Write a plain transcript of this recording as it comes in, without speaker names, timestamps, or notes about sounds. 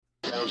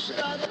Shoo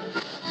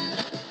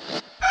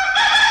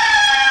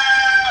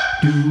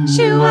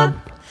up,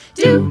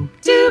 doo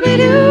dooby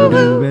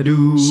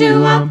doo,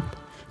 shoo up,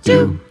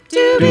 doo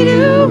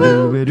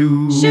dooby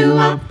doo, shoo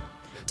up,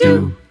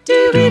 doo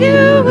dooby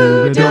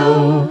doo, do,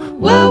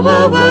 whoa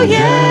whoa whoa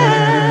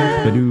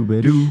yeah.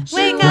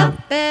 Wake up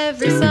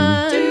every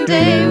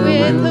Sunday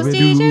with host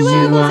DJ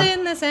Wiggles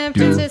in the San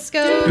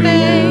Francisco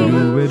Bay.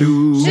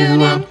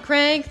 Tune in,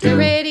 crank the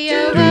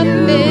radio up.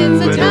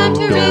 It's a time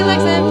to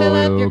relax and fill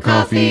up your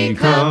coffee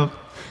cup.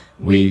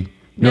 We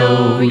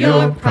know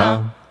you're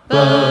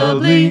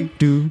probably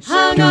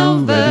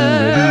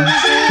hungover,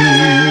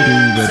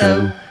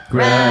 so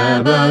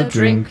grab a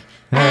drink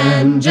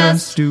and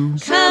just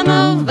come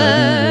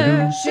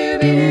over.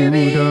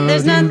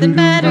 There's nothing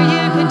better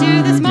you could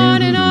do this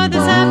morning or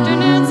this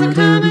afternoon, so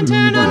come and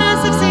turn on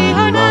SFC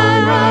Hard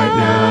Night right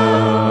now.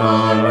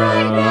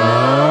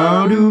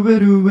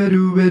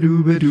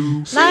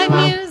 Live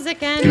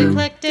music and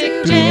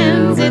eclectic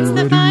jams, it's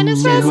the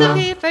finest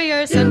recipe for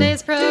your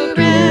Sunday's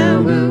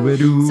program.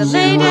 So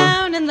lay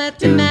down and let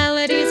the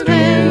melodies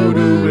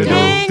play.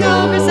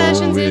 Hangover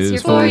Sessions is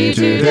here for you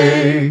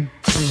today.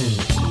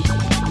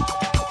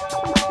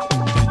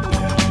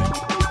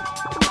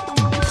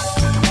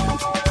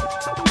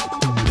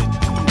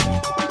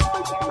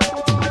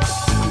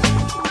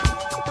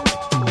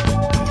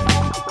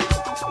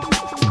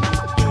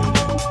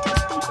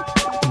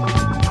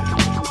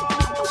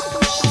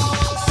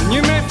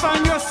 You may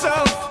find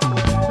yourself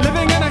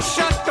living in a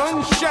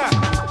shotgun shack,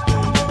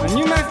 and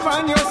you may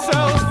find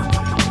yourself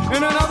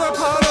in another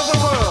part of the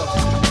world,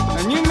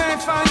 and you may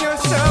find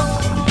yourself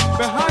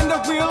behind the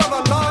wheel of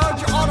a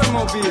large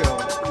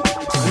automobile,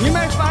 and you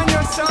may find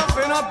yourself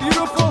in a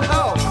beautiful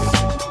house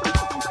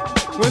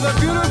with a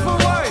beautiful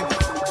wife,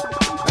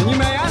 and you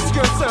may ask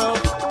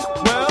yourself,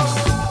 well,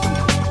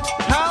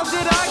 how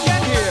did I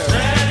get here?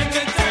 Letting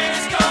the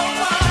days go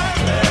by,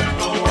 let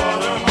the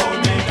water hold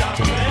me down.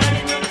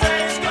 Letting the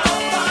days go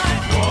by,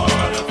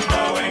 water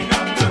flowing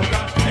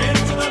underground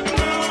into the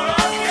blue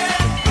again.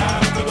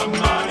 After the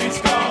money's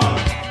gone,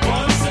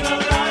 once in a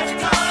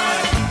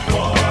lifetime,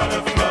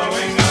 water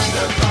flowing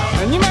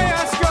underground. And you may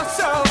ask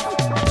yourself,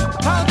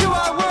 how do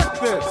I work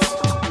this?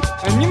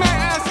 And you may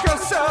ask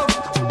yourself,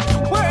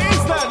 where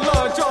is that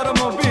large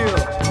automobile?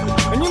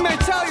 And you may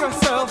tell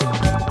yourself,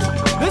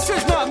 this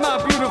is not my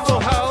beautiful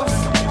house.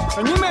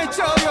 And you may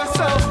tell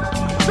yourself,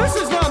 this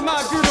is not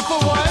my beautiful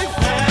wife.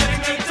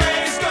 Letting the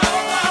days go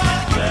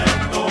by,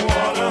 let the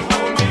water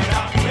hold me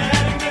down.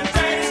 Letting the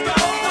days go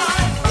by,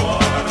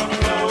 water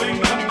flowing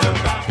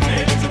underground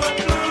into the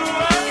blue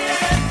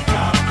again.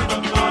 After the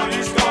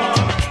money's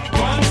gone,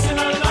 once in a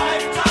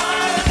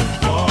lifetime,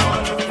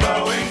 water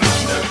flowing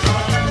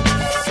underground.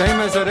 Same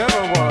as it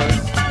ever was,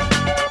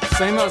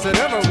 same as it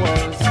ever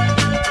was,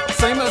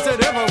 same as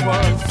it ever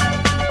was,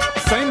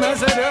 same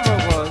as it ever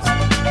was,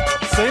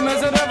 same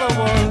as it ever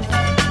was,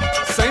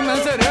 same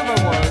as it ever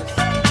was,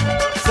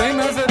 same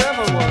as it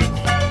ever was,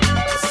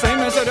 same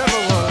as it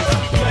ever was.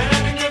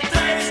 Letting the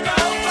days go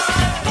by,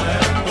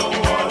 let the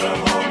water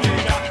hold me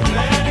down.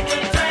 Letting the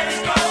days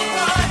go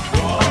by,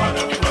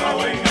 water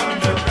flowing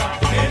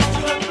underground into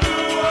the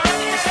blue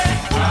again.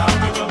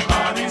 After the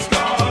money's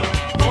gone,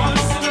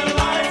 once in a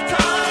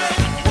lifetime,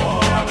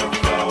 water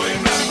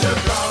flowing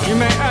underground. You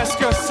may ask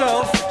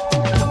yourself,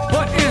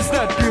 what is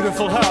that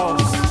beautiful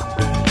house?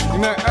 You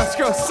may ask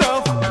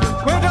yourself,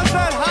 where does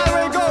that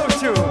highway go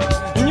to?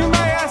 And you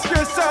may ask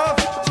yourself,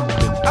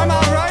 am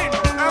I right?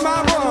 Am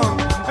I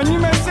wrong? And you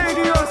may say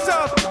to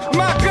yourself,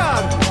 my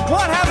God,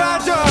 what have I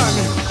done?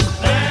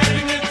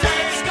 Letting the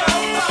days go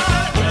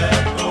by,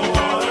 let the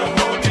water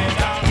hold me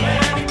down.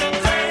 Letting the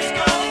days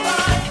go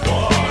by,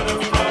 water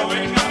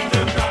flowing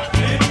underground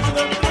into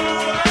the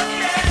blue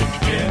again,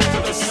 into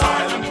the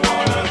silent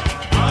water,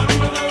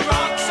 under the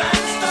rocks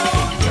and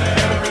stones.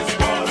 There is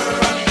water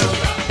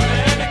underground.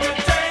 Letting the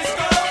days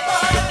go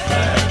by,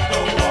 let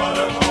the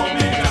water hold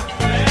me down.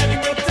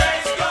 Letting the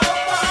days go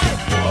by,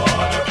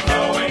 water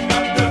flowing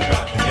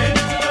underground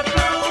into the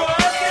blue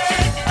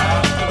again.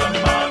 After the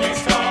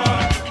money's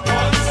gone,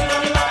 once in a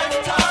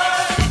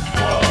lifetime,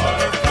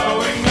 water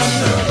flowing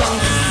underground.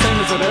 Same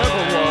as it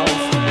ever was,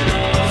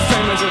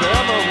 same as it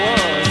ever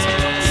was,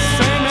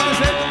 same as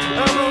it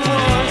ever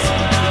was.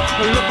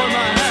 Look where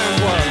my hand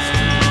was.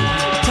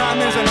 Time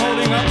isn't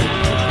holding up,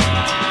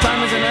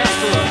 time isn't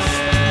after us.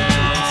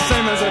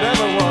 Same as it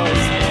ever was,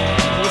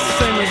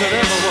 same as it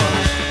ever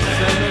was,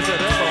 same as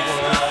it ever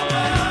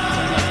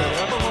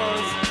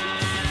was,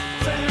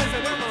 same as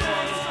it ever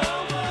was,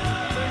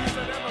 same as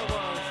it ever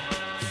was,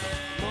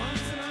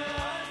 once in a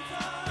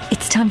lifetime.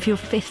 It's time for your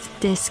fifth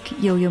disc,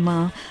 Yo-Yo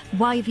Ma.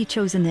 Why have you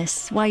chosen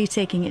this? Why are you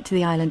taking it to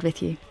the island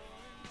with you?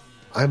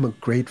 I'm a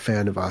great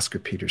fan of Oscar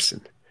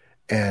Peterson,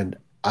 and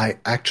I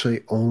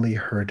actually only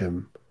heard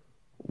him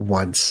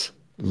once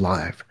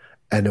live,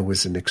 and it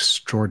was an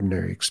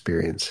extraordinary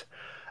experience.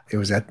 It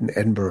was at an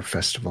Edinburgh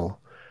festival,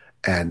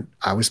 and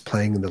I was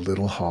playing in the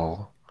little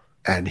hall,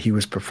 and he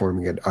was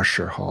performing at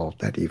Usher Hall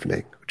that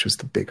evening, which was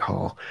the big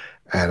hall.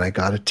 And I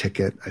got a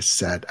ticket. I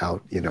sat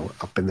out,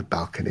 up in the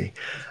balcony.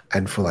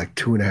 And for like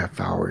 2.5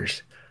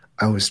 hours,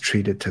 I was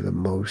treated to the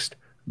most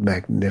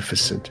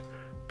magnificent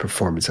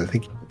performance. I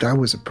think that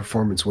was a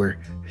performance where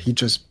he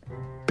just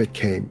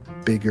became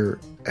bigger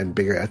and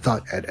bigger. I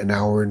thought at an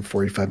hour and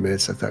 45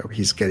 minutes, I thought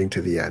he's getting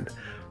to the end.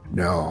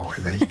 No.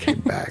 And then he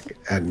came back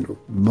and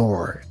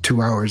more.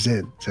 2 hours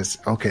in, says,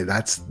 okay,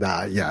 this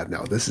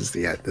is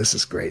the end. This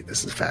is great.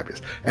 This is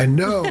fabulous. And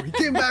no, he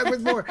came back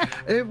with more.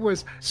 It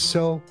was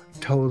so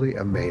totally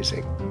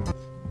amazing.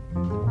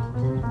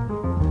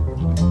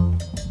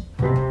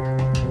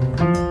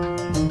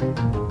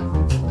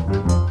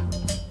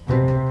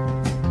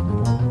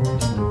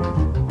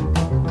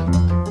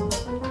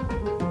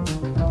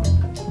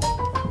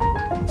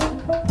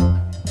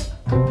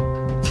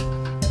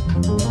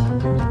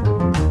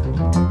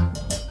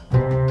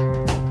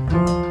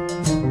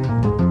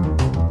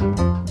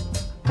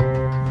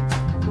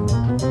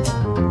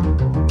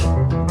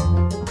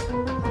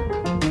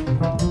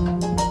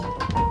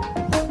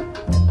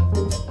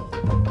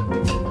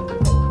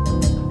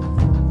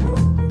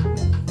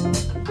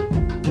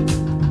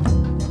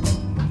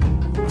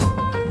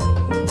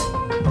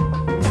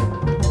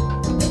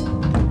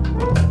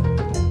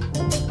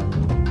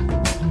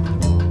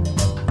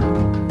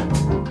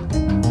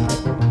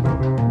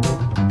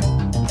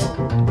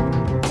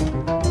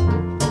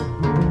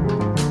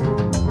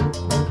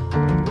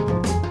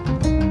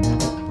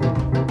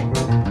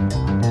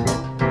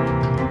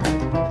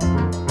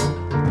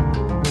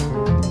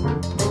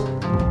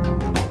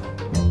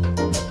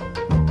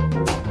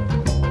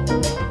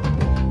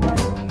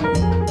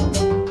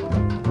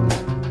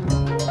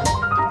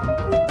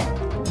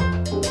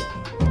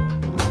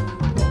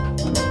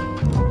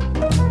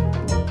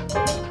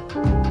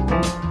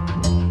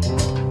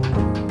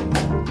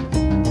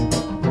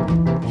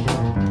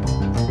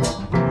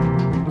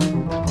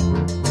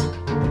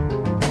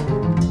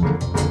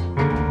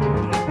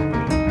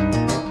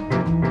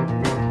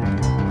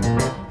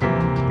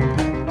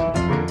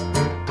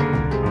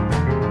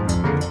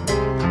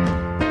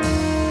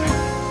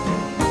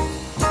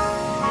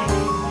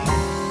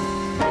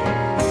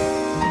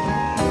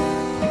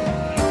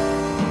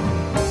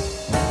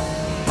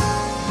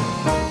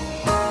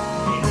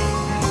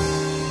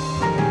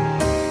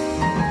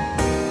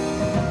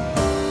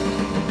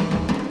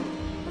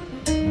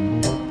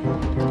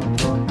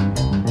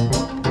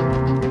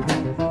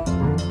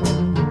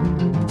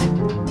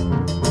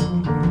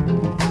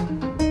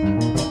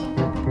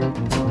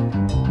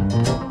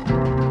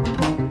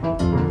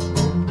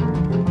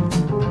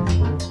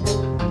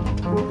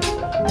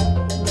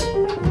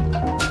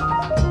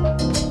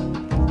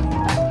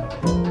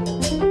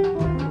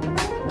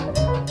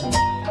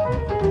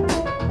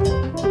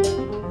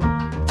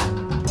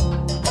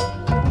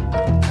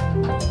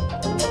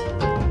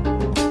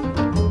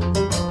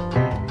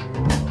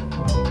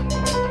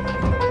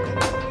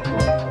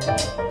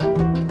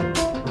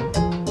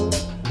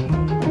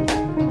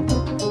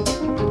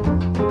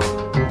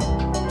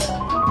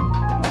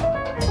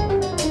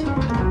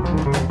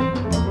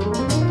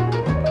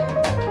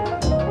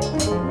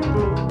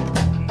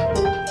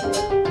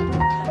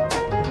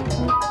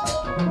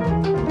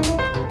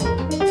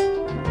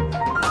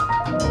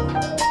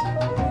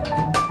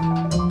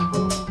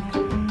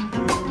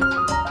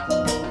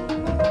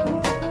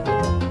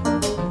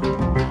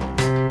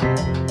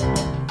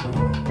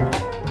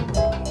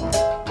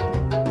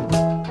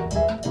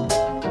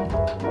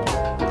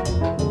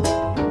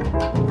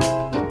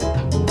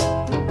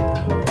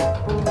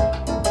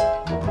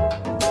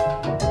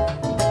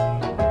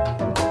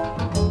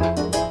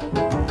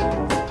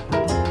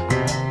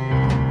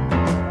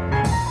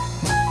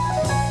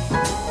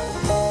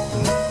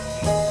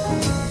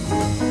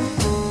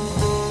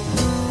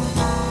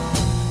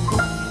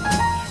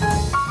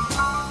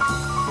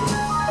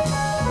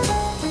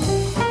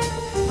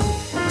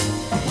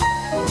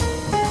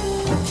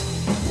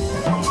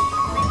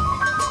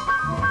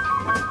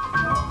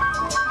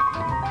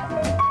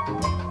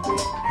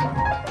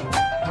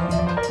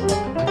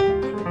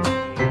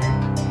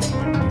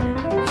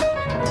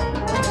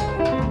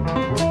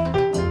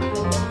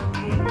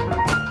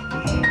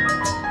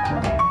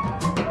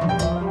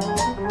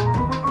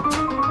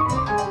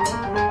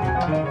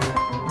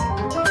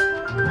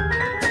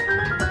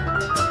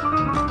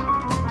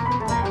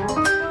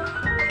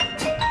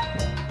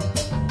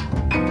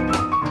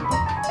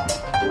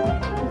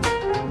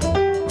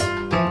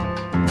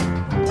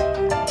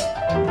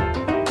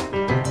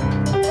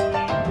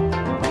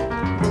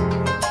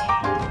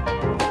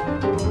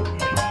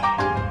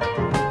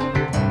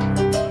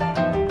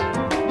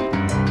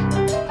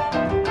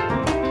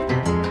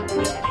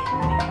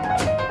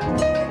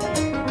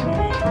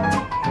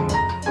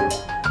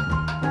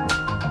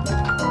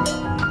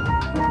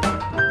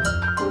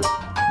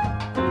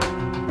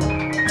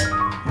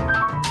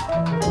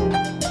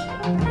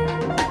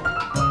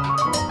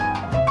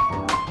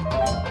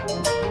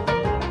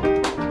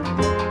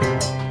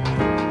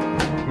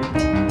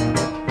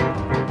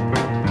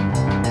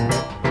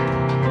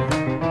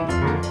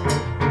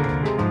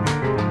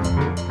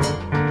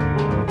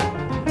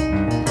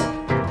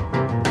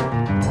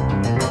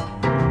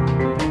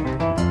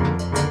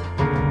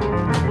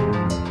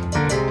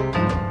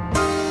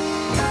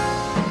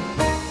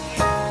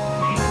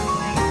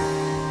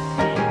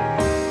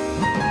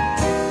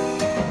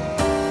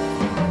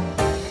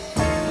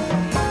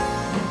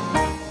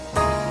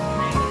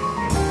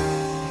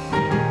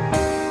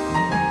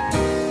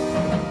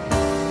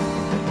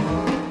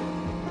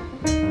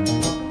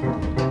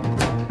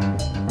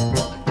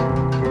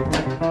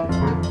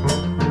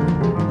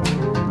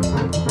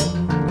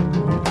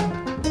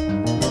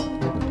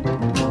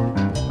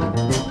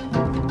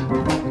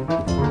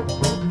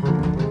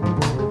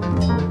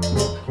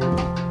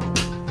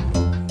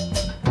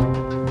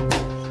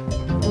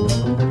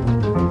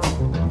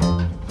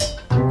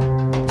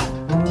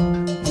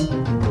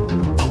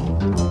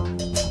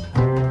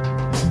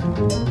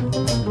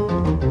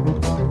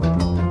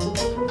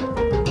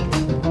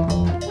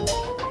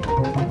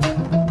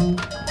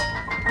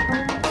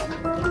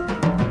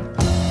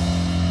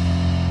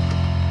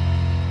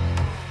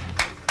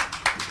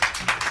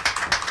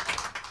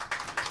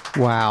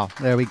 Wow,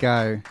 there we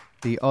go.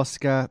 The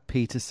Oscar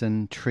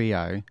Peterson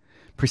Trio,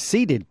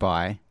 preceded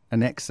by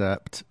an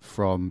excerpt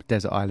from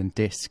Desert Island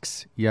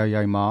Discs'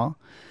 Yo-Yo Ma.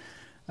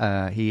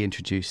 He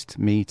introduced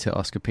me to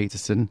Oscar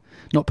Peterson,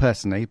 not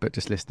personally, but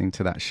just listening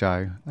to that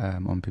show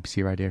on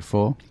BBC Radio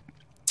 4.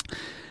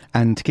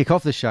 And to kick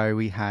off the show,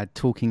 we had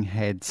Talking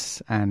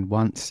Heads and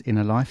Once in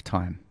a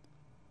Lifetime.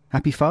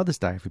 Happy Father's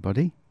Day,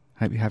 everybody.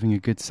 Hope you're having a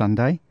good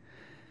Sunday.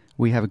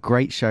 We have a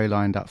great show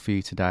lined up for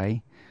you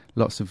today.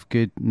 Lots of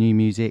good new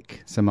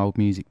music, some old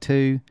music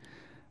too.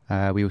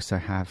 We also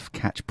have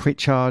Catch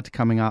Pritchard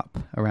coming up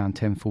around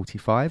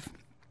 10:45.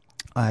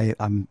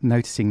 I'm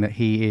noticing that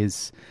he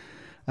is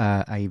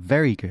a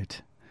very good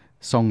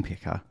song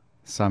picker,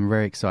 so I'm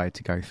very excited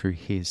to go through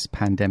his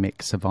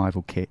pandemic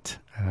survival kit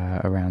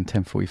around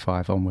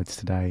 10:45 onwards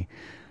today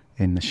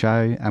in the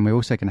show. And we're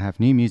also going to have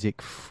new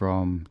music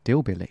from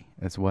Dillbilly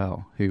as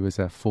well, who was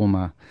a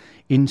former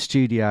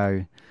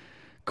in-studio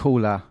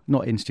caller,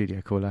 not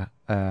in-studio caller.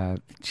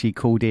 She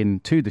called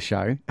in to the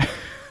show.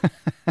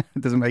 It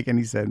doesn't make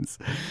any sense.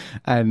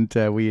 And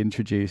we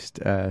introduced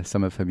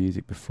some of her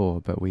music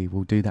before, but we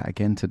will do that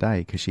again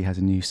today because she has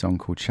a new song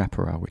called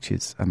Chaparral, which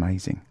is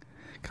amazing,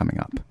 coming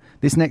up.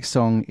 This next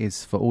song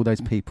is for all those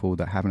people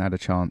that haven't had a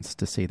chance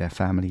to see their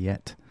family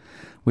yet.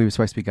 We were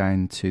supposed to be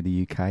going to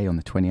the UK on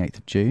the 28th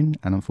of June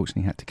and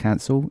unfortunately had to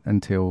cancel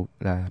until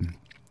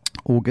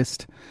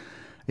August.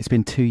 It's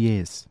been 2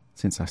 years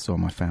since I saw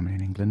my family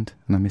in England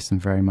and I miss them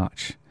very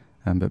much.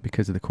 But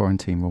because of the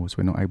quarantine rules,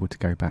 we're not able to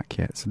go back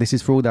yet. So this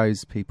is for all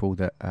those people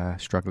that are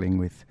struggling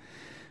with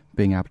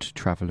being able to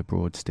travel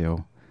abroad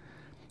still.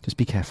 Just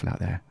be careful out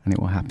there, and it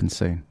will happen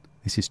soon.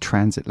 This is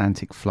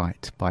Transatlantic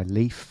Flight by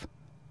Leif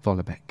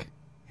Vollebeck.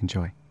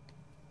 Enjoy.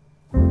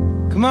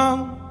 Come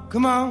on,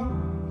 come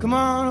on, come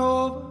on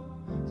over.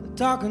 Start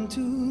talking to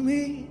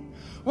me.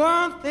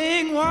 One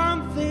thing I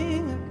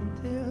can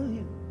tell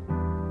you.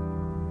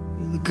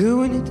 You look good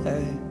when you're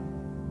tired.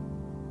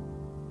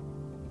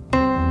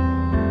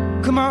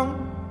 Come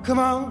on, come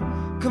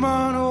on, come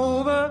on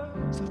over.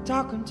 Start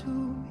talking to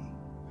me.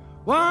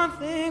 One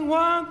thing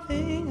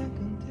I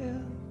can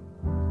tell.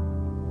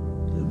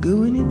 You're good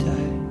when you're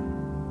tired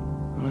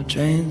on a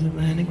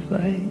transatlantic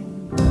flight.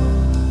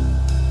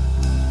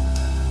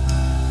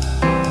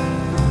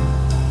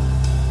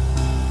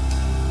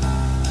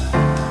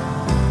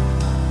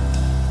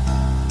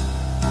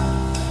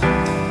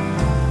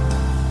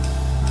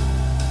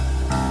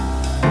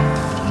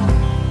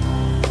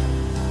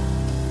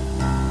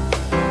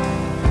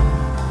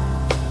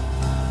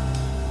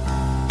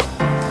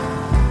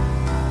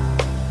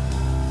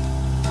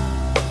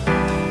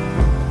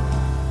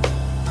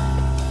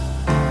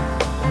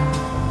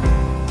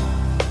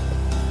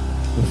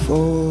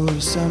 Before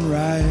the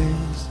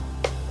sunrise,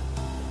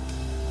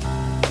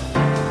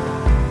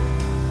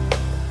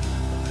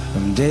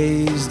 I'm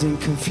dazed and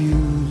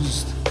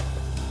confused,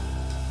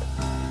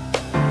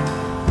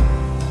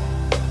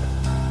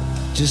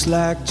 just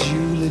like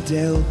Julie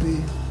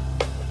Delpy,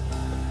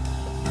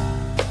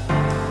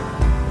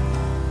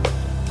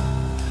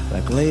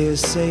 like Leia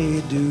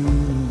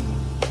Seydoux.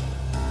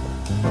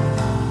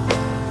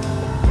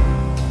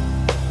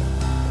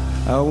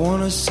 I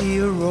wanna see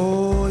you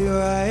roll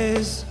your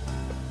eyes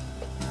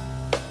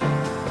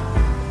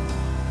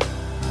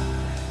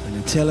in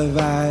a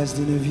televised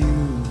interview.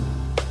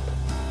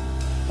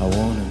 I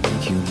wanna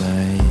make you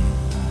mine.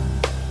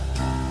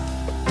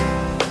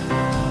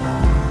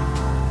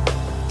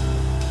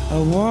 I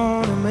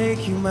wanna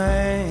make you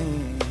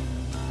mine.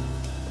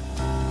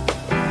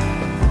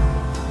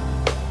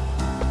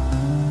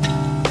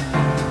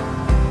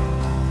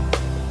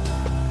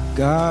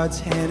 God's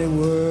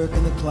handiwork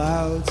in the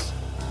clouds.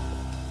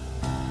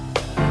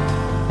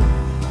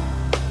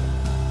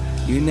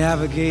 You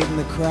navigating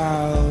the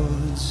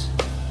crowds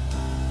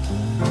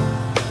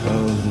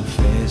of the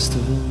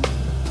festival.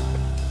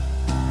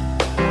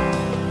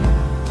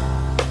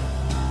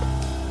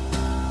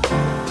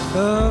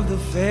 Of the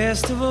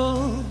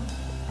festival.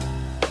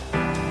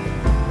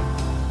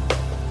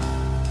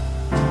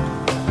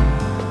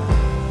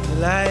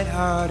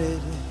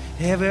 Light-hearted,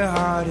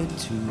 heavy-hearted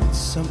too. It's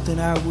something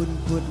I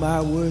wouldn't put my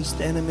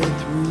worst enemy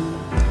through.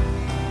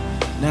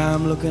 Now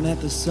I'm looking at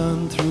the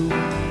sun through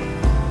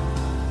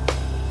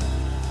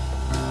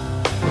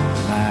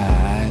my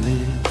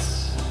eyelids.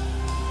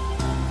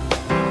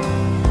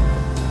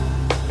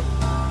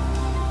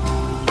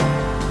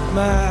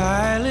 My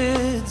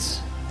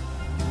eyelids.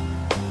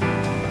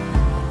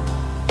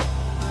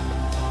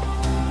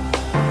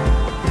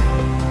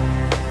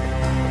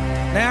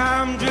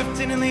 Now I'm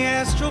drifting in the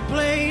astral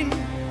plane.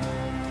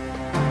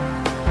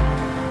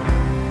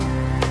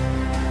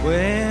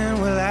 When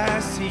will I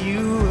see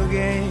you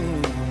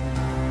again?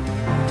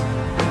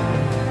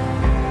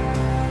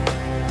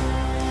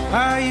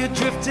 Are you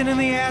drifting in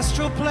the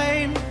astral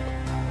plane?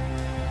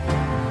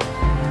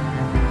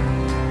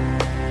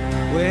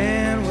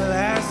 When will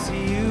I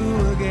see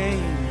you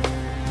again?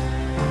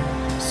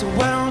 So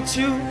why don't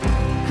you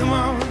come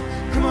on,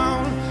 come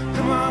on,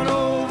 come on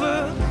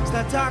over.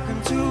 Start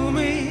talking to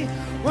me.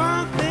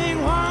 One thing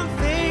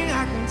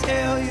I can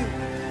tell you.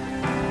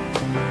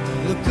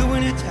 Look good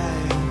when you're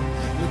tired.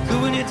 Look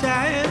good when you're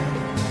tired.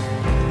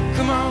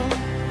 Come on,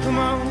 come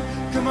on,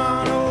 come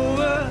on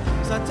over.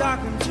 Start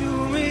talking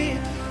to me.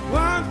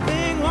 One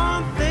thing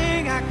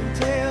I can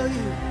tell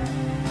you.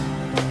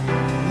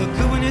 Look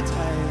good when you're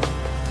tired.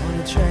 On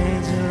the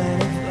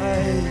transatlantic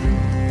flight.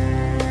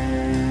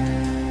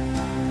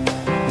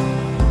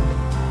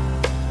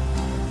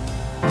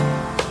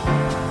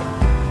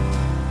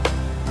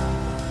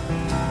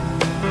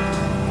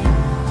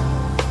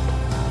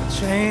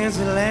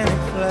 Transatlantic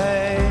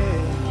flight.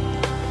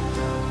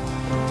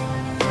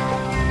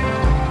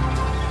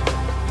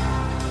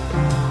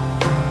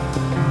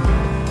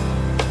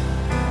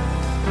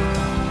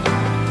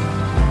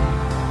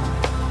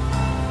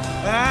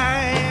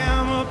 I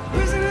am a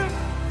prisoner.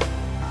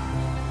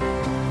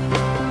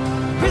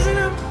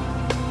 Prisoner.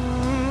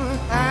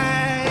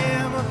 I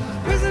am a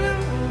prisoner.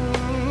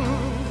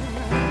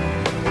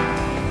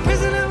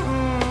 Prisoner.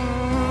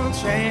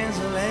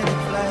 Transatlantic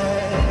flight.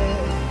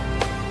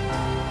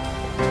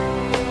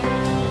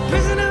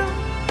 Prisoner,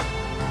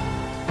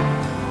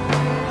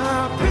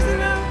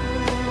 prisoner,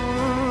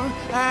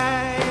 I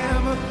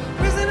am a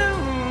prisoner,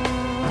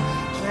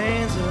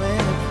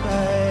 transatlantic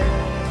flight.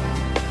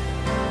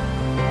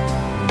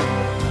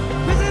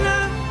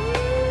 Prisoner,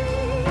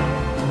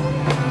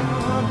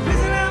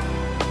 prisoner,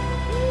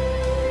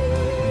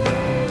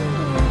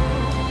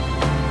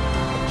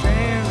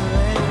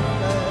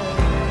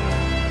 transatlantic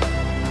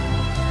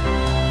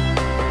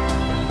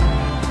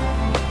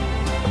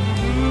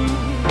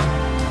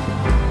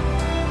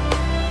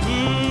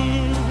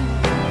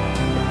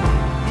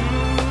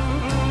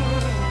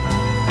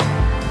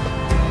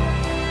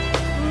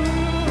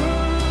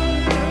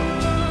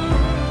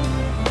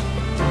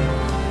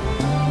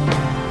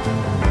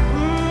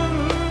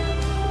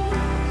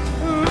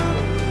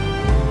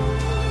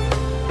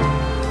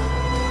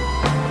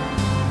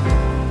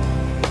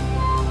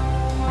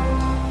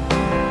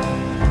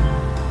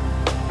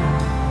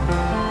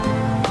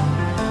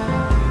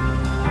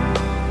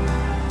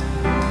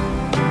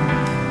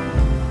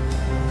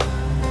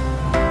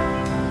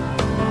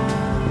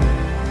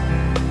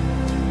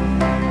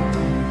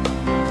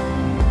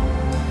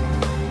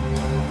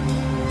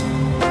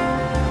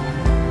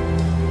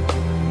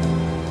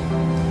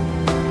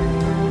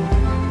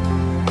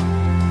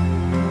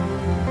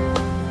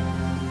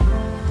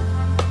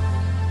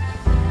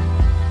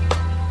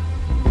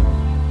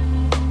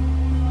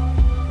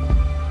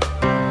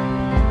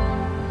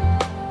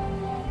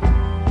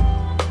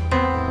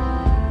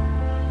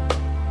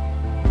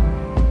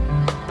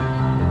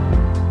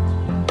flight.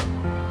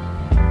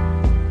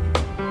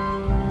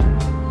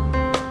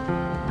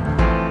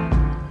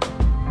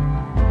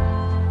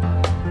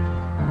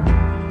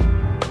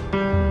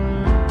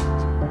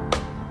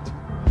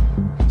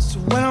 So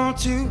why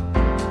don't you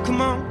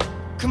come on,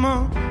 come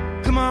on,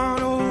 come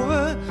on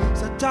over,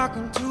 start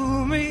talking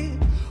to me.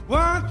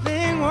 One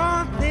thing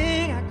I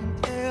can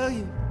tell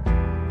you.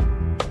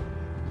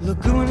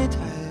 Look good when you're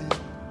tired.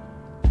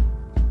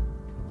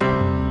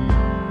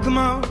 Come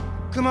on,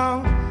 come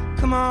on,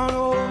 come on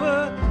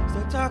over,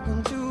 start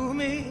talking to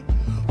me.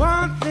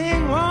 One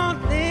thing I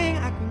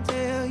can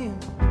tell you.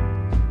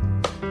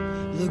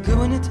 Look good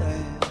when you're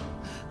tired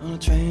on a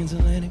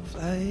transatlantic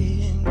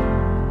flight.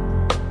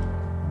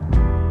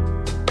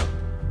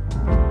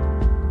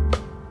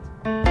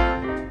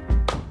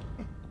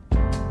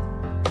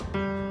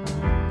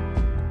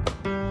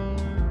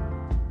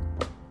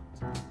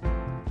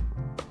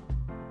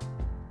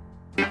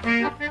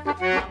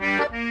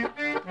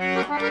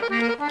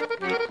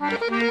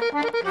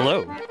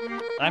 Hello,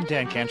 I'm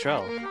Dan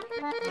Cantrell,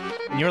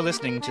 and you're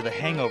listening to the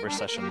Hangover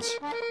Sessions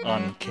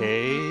on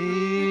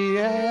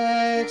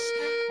KXSF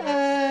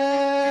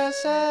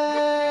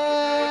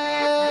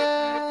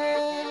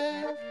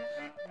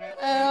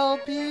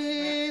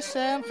LP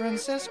San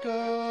Francisco.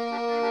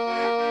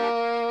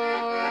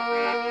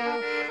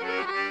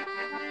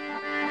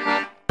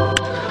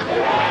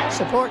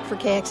 Support for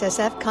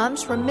KXSF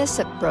comes from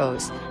Missip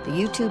Bros, the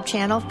YouTube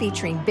channel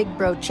featuring Big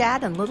Bro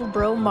Chad and Little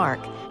Bro Mark,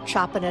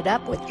 chopping it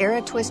up with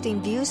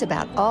era-twisting views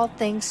about all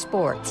things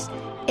sports.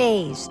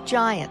 A's,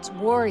 Giants,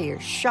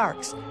 Warriors,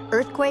 Sharks,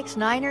 Earthquakes,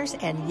 Niners,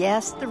 and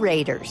yes, the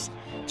Raiders.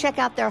 Check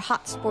out their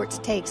hot sports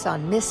takes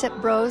on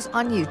Missip Bros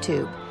on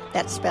YouTube.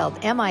 That's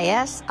spelled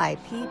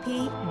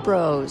M-I-S-I-P-P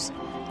Bros.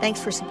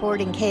 Thanks for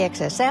supporting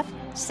KXSF,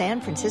 San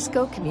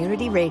Francisco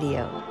Community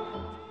Radio.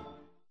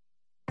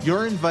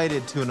 You're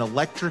invited to an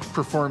electric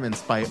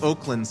performance by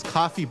Oakland's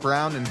Coffee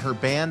Brown and her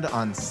band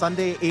on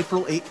Sunday,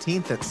 April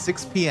 18th at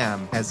 6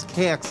 p.m. as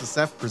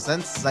KXSF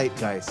presents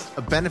Zeitgeist,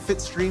 a benefit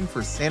stream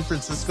for San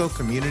Francisco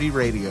Community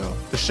Radio.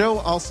 The show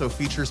also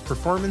features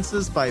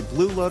performances by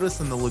Blue Lotus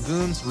and the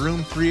Lagoons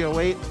Room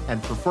 308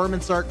 and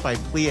performance art by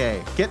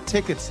Plie. Get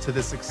tickets to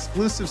this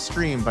exclusive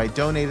stream by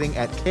donating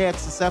at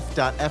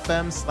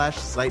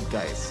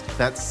kxsf.fm/Zeitgeist.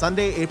 That's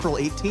Sunday, April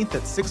 18th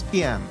at 6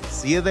 p.m.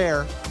 See you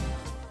there.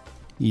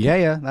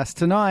 Yeah, that's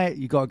tonight.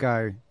 You got to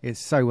go. It's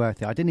so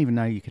worth it. I didn't even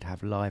know you could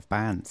have live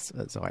bands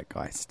at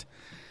Zeitgeist,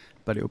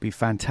 but it will be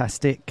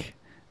fantastic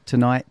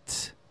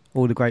tonight.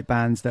 All the great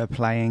bands that are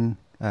playing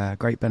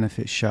great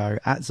benefit show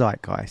at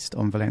Zeitgeist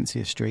on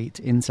Valencia Street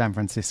in San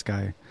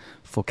Francisco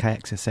for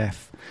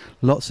KXSF.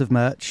 Lots of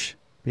merch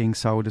being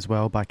sold as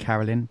well by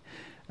Carolyn.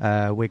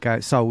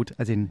 We're sold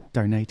as in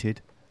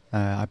donated.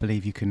 I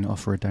believe you can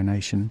offer a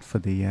donation for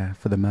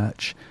the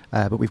merch.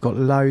 But we've got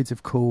loads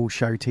of cool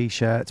show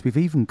T-shirts. We've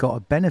even got a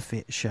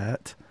benefit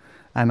shirt.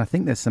 And I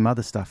think there's some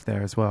other stuff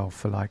there as well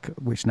for like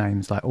which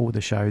names, like all the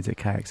shows at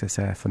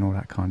KXSF and all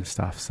that kind of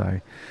stuff.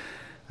 So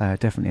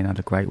definitely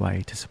another great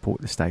way to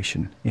support the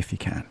station if you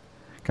can.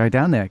 Go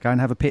down there, go and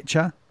have a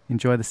picture,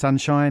 enjoy the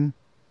sunshine.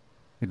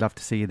 We'd love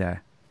to see you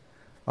there.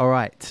 All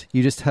right,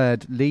 you just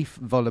heard Leif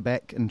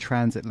Vollebeck and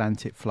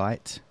Transatlantic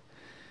Flight.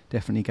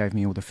 Definitely gave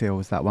me all the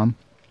feels, that one.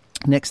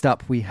 Next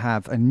up, we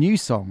have a new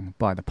song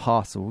by the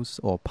Parcels,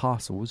 or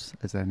Parcels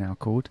as they're now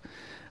called,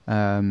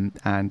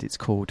 and it's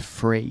called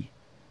Free.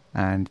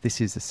 And this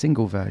is a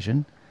single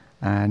version,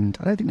 and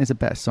I don't think there's a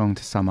better song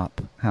to sum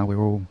up how we're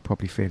all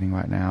probably feeling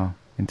right now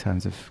in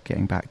terms of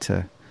getting back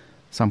to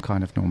some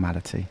kind of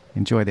normality.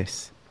 Enjoy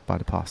this by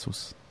the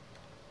Parcels.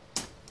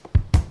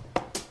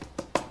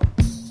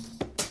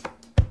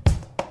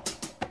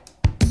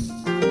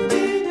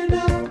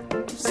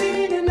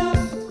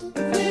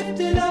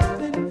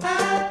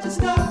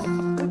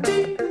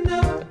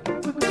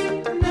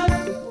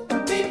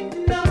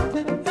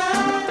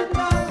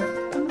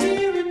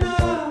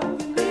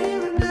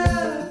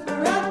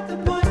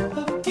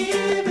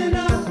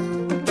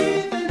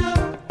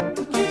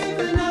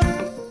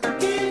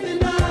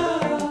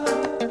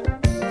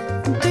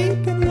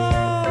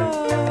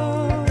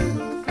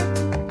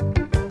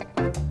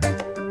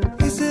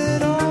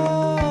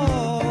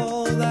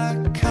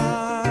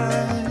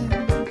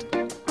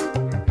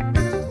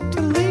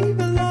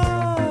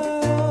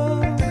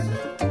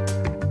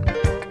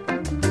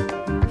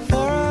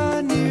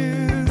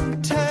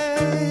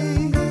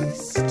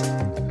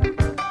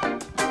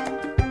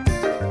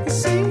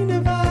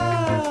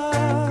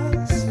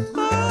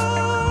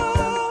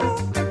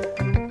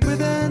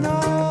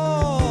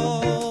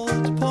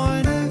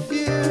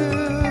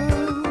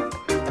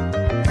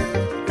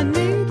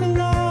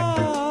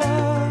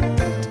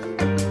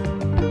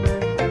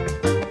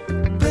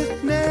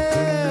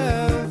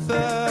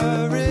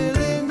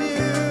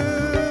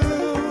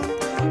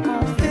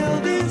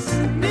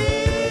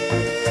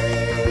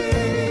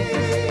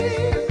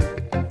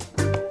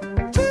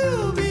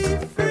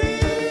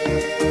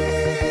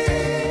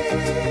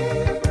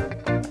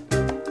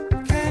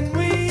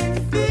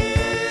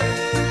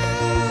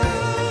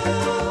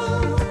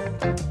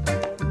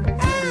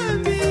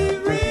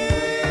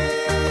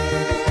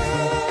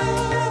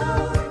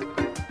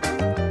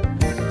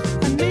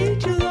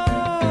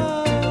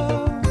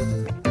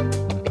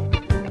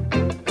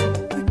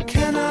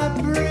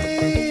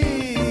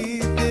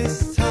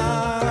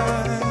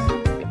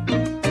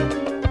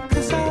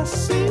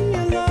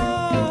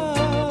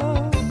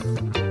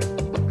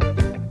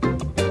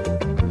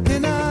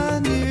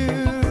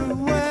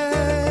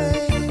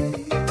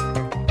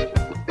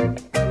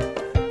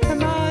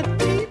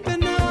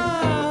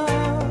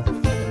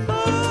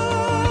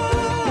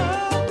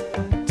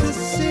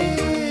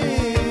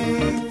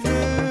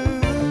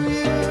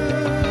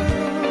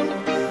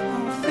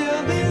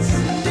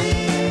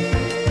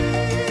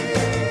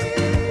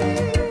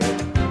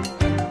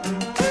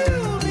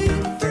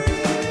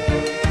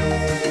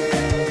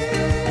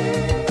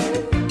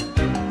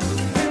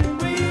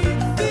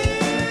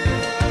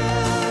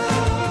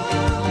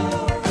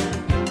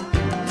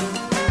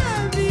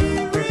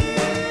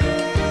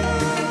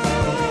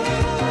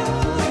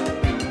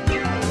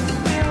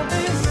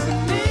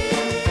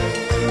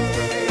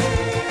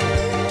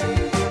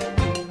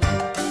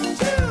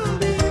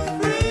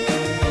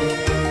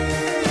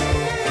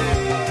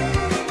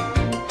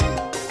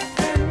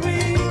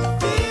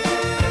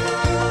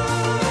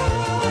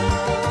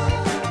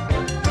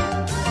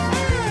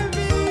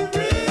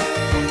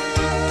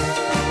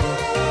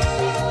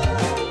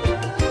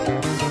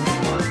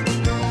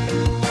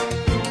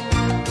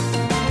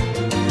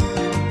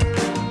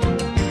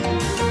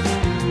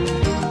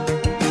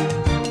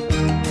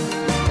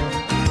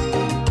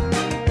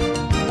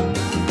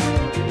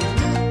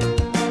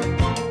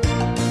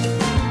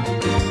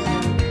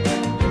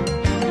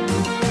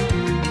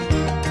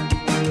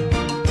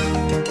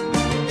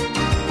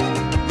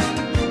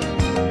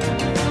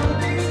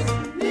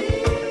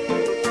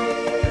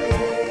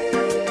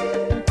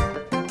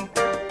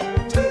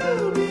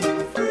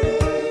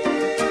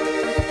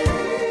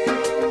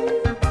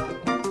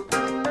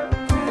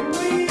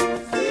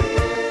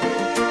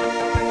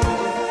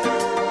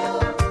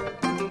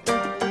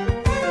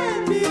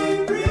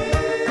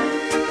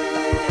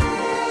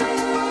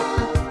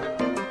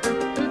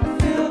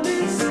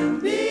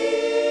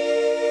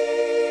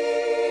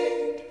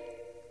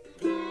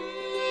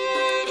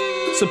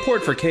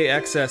 Support for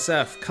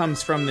KXSF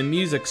comes from the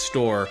Music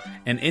Store,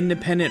 an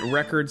independent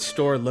record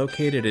store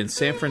located in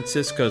San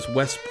Francisco's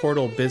West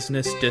Portal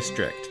Business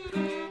District.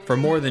 For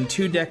more than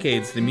 2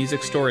 decades, the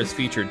Music Store has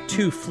featured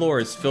 2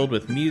 floors filled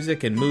with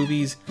music and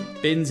movies,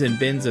 bins and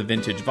bins of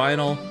vintage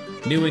vinyl,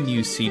 new and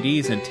used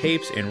CDs and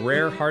tapes, and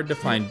rare,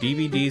 hard-to-find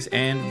DVDs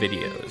and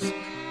videos.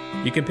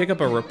 You can pick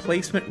up a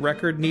replacement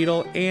record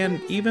needle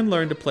and even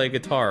learn to play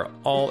guitar,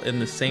 all in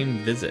the same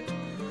visit.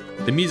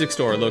 The music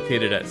store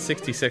located at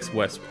 66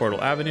 West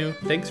Portal Avenue.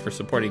 Thanks for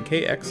supporting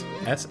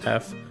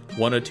KXSF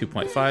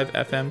 102.5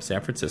 FM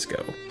San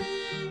Francisco.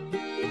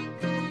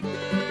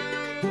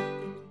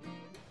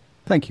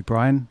 Thank you,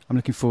 Brian. I'm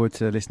looking forward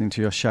to listening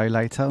to your show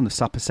later on the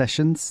supper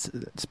sessions.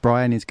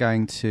 Brian is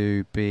going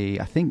to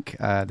be, I think,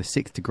 the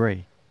Sixth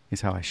Degree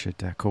is how I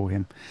should call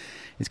him.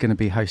 He's going to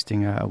be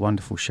hosting a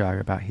wonderful show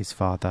about his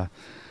father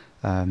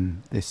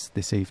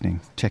this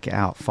evening. Check it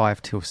out,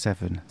 5 till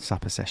 7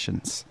 supper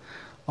sessions.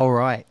 All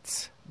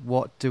right,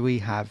 what do we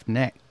have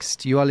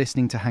next? You are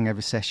listening to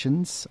Hangover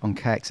Sessions on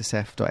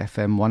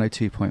KXSF.FM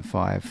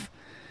 102.5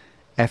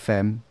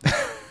 FM.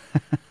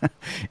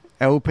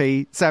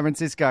 LP, San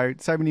Francisco.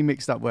 So many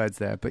mixed up words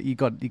there, but you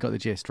got the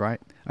gist,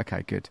 right?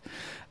 Okay, good.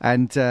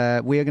 And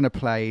we are going to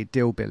play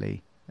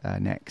Dillbilly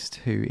next,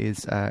 who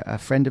is a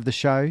friend of the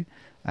show,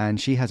 and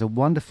she has a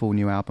wonderful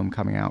new album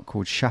coming out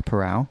called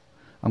Chaparral.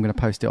 I'm going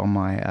to post it on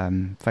my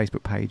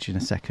Facebook page in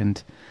a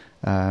second.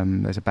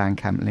 There's a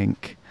Bandcamp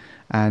link,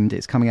 and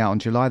it's coming out on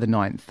July the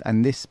 9th.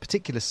 And this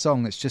particular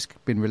song that's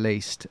just been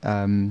released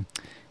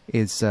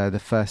is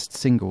the first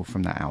single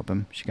from that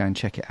album. You should go and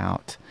check it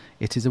out.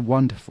 It is a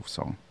wonderful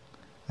song.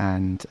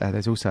 And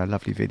there's also a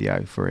lovely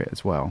video for it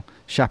as well.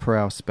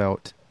 Chaparral,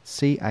 spelt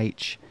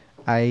Chaparral.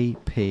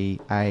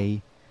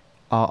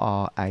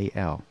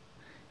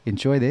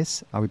 Enjoy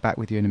this. I'll be back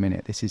with you in a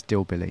minute. This is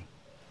Dillbilly.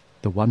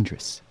 The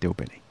wondrous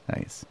Dillbilly, that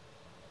is.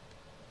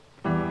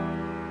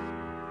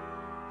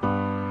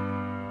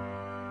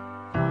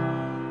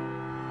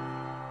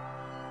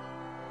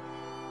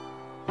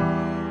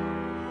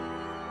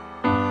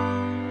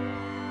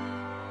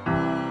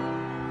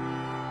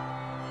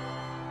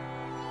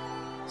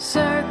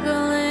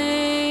 Circling,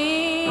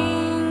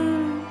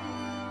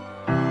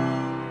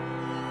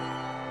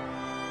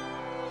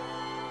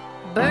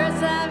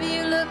 bird's eye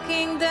view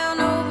looking down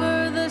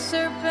over the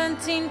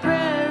serpentine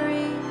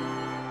prairie,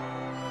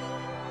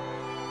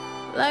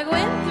 like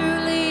wind through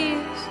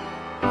leaves.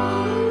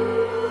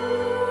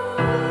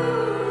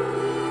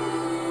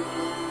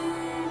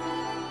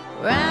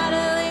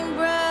 Rattling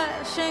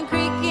brush and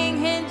creaking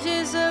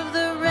hinges of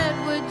the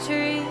redwood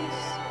trees.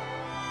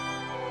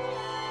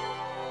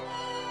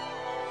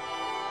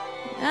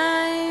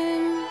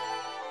 I'm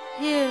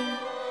here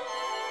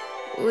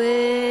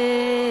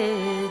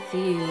with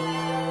you.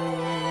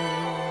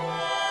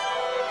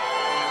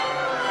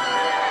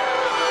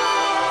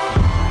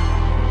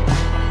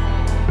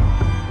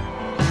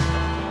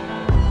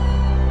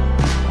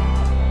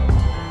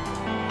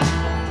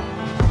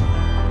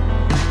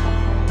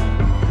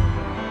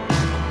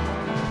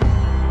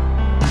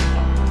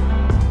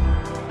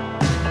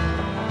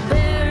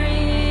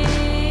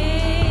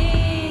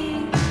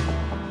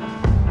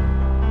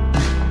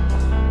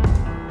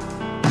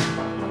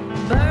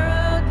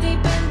 Burrow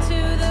deep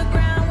into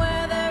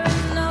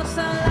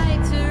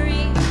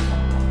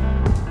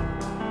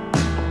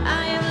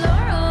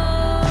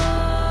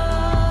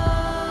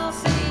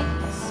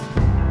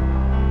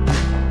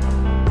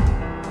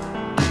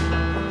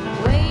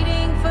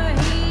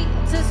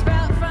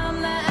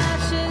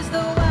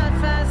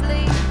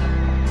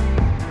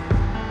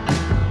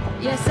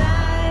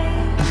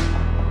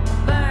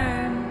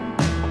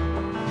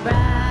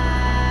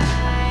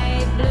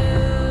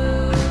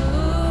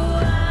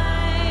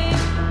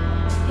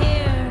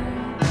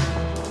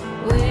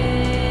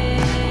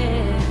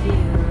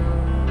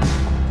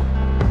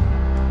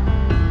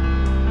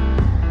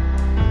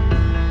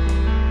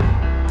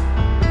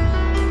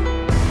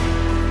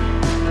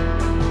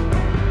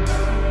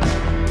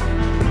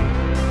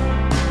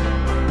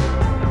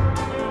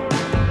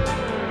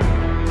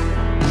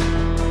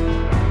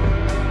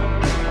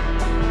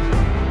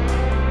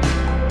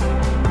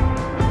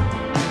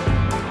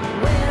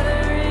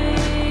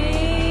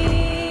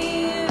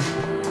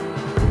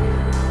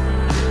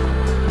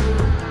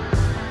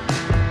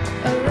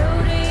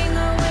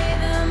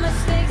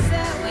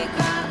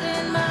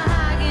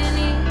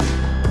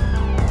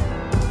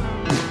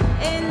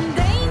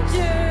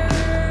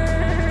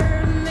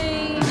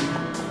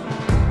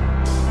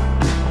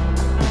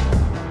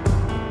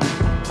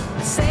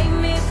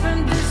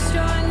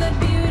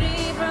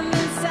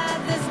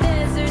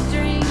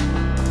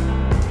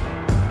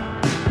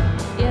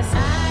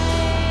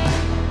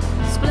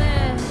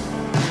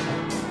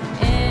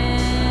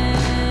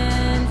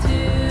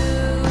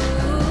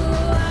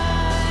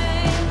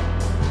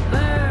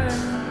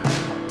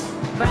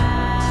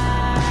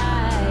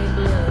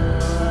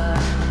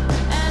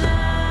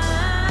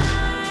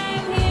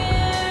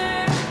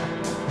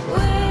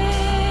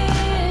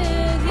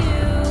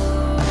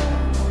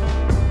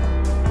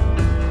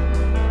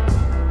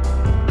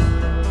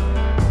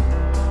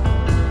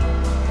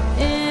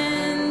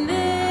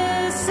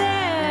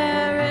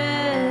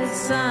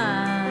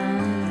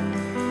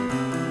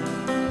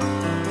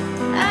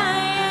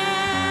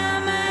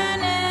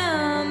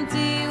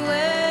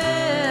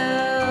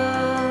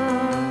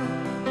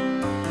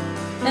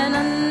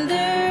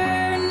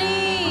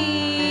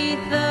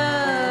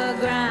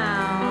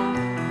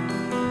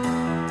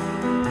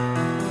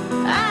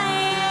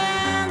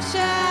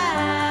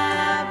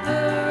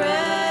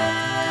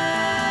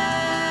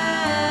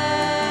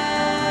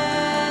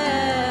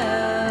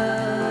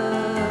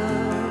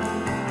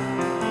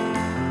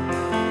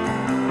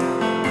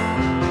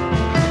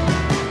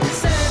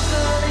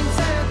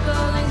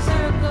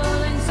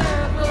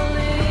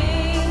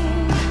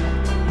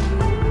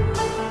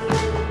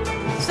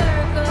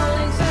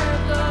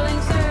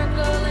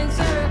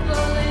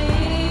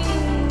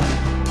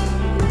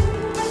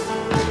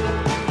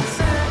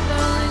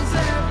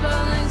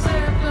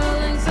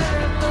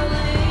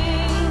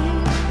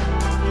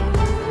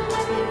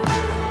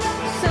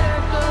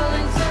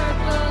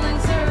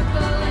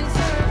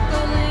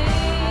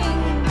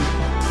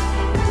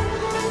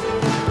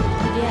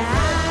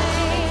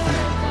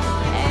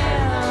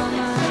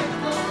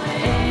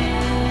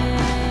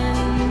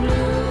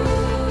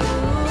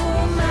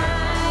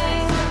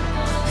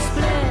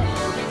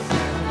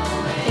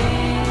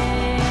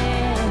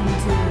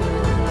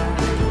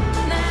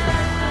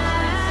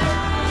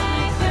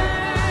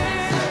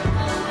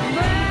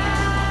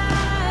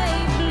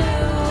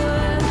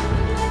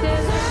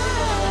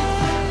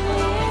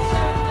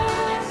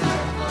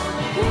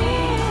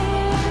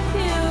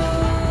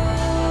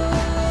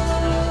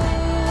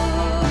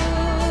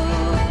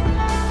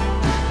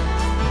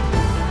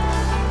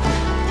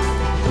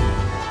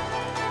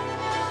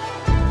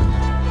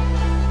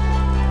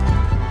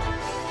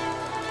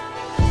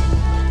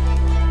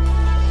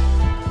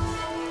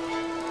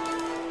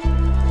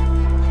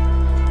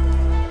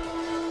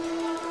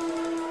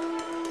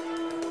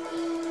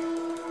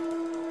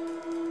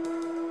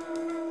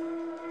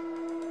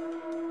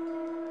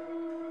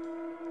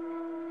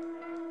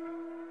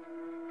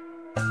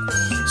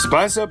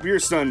Spice up your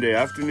Sunday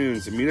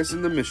afternoons and meet us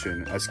in the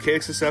Mission as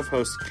KXSF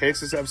hosts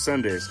KXSF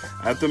Sundays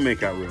at the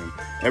Makeout Room.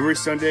 Every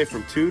Sunday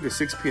from 2 to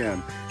 6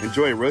 p.m.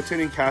 Enjoy a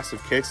rotating cast of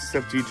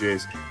KXSF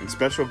DJs and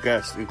special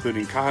guests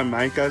including Caja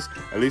Maica's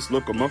Elise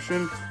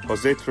Locomotion,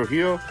 Jose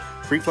Trujillo,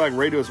 Freak Flag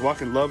Radio's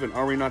Walk in Love and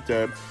Are We Not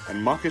Dead,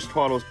 and Mawkish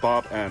Twaddle's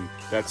Bob M.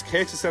 That's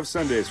KXSF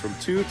Sundays from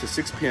 2 to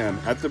 6 p.m.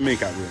 at the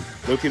Makeout Room,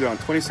 located on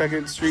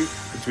 22nd Street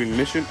between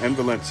Mission and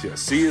Valencia.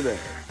 See you there.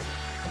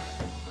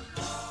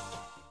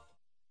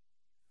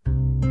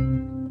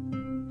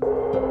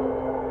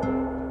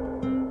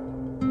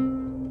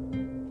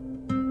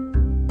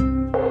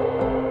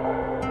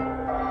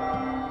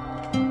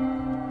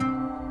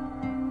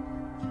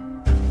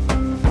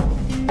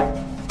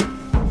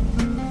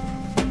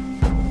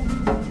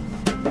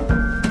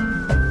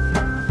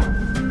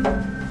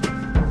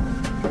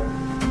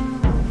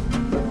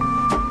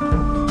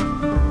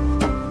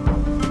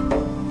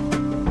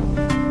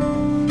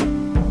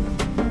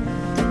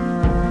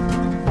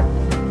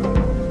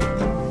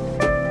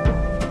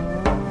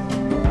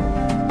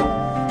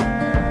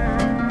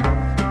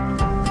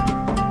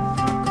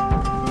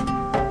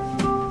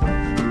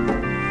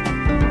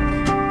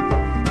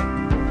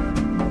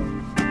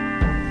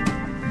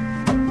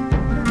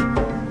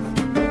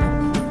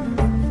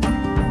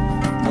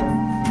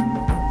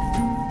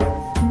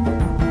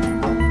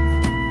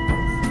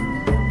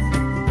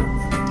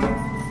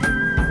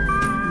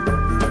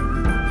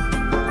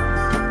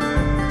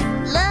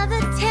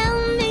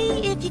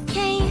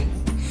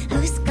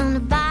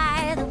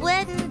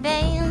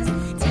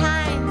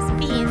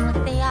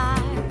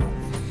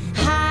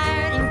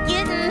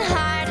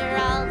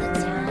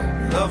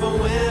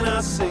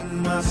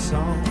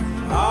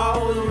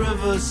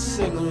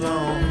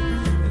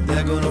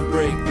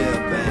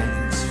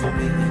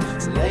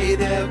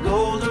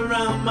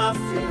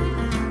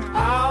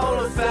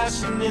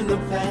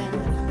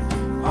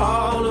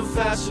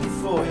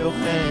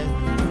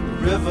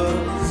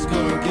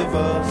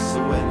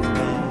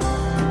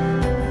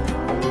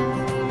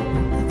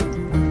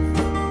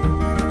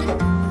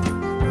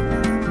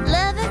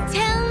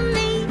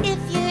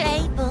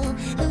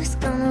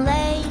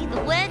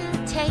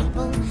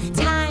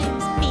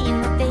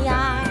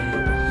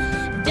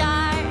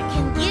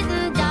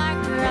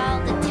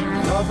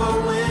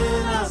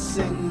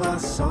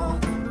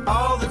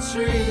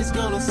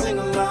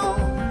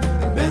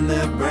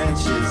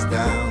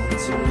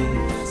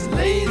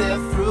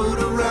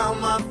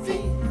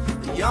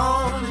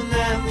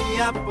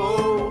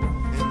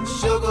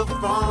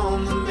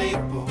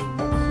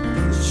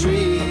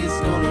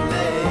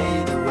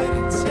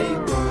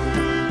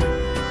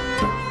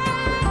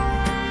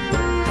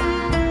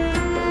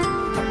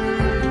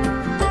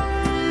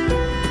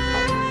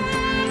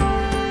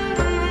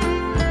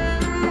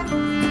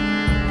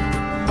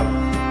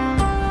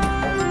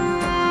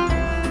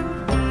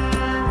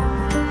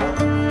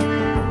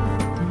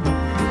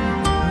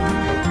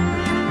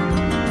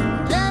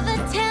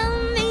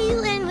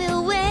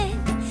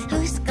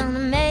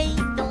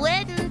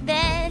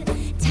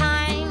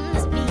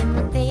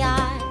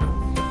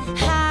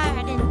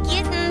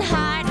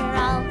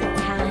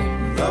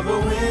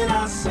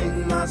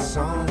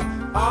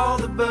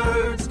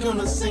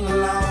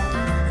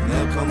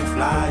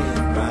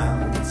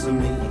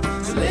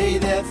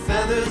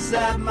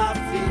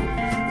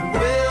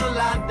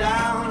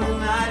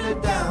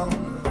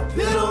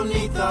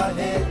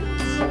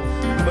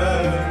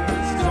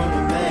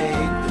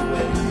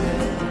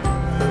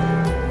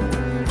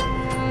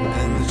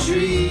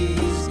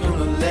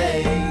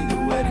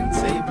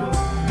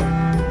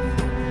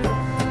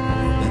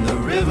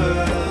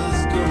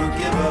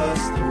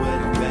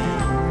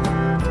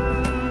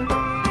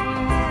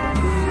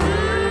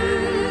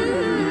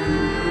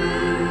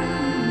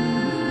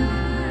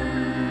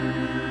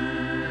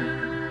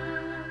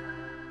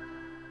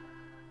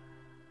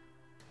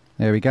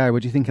 There we go.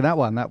 What do you think of that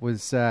one? That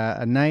was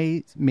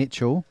Anae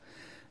Mitchell,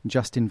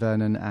 Justin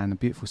Vernon, and a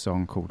beautiful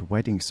song called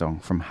Wedding Song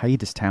from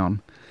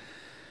Hadestown,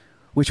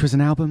 which was an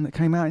album that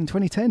came out in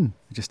 2010,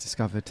 I just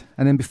discovered.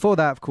 And then before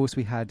that, of course,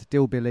 we had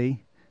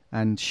Dillbilly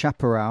and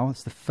Chaparral.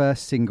 It's the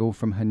first single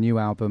from her new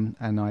album,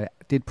 and I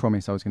did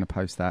promise I was going to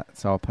post that,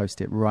 so I'll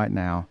post it right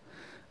now.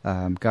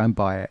 Go and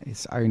buy it.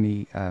 It's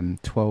only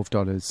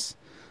 $12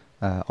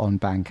 on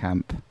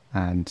Bandcamp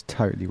and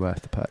totally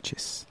worth the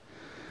purchase.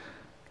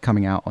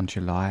 Coming out on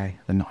July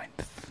the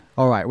 9th.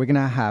 All right, we're going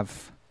to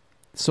have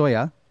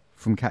Sawyer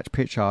from Catch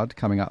Pritchard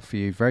coming up for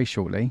you very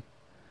shortly.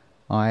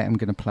 I am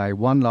going to play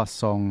one last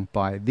song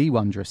by the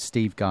wondrous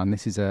Steve Gunn.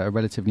 This is a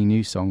relatively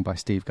new song by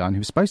Steve Gunn, who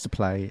was supposed to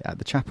play at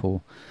the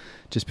Chapel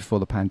just before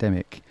the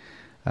pandemic.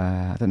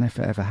 I don't know if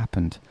it ever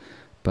happened,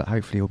 but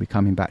hopefully he'll be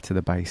coming back to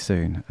the Bay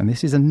soon. And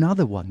this is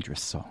another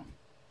wondrous song.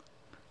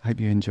 I hope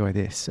you enjoy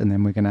this. And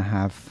then we're going to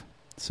have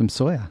some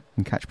Sawyer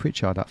and Catch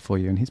Pritchard up for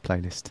you in his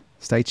playlist.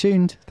 Stay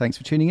tuned. Thanks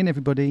for tuning in,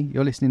 everybody.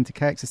 You're listening to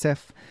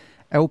KXSF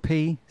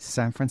LP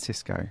San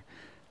Francisco.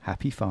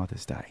 Happy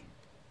Father's Day.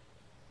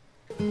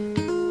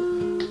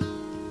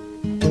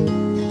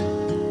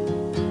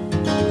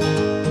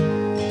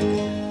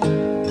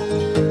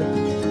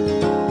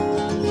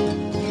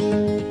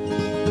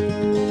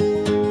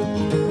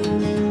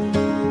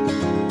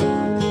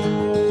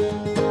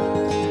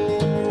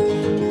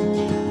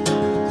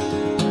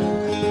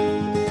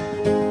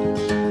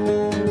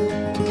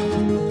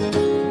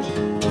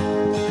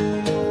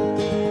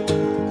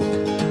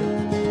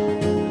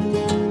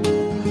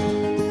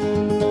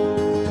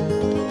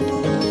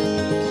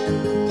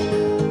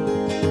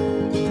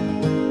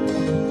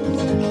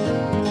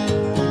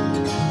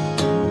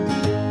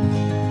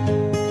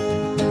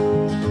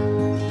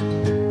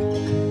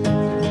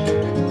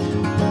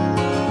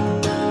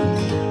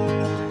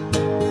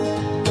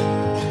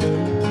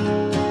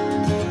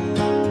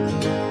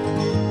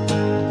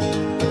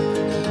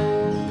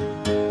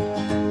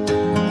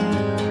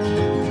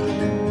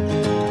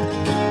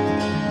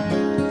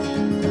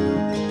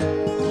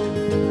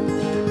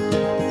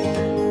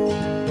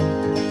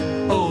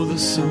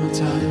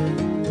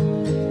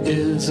 summertime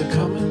is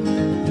a-coming,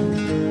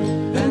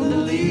 and the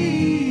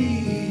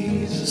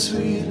leaves are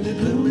sweetly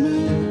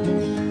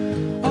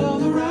blooming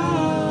all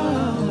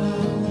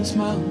around this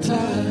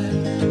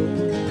mountainside,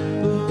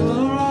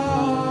 all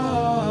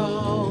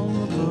around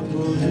the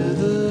purple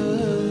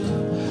heather.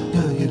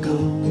 Where you go,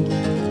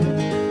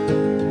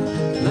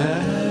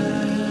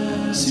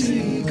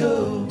 lassie,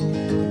 go,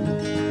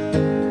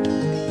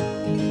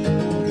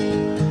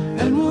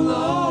 and we'll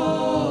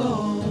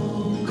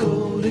all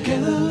go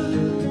together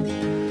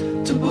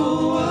to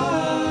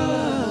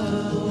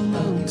Wild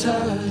Mountain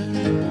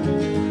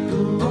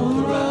Tide,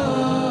 all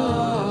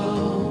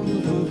around the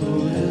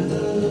purple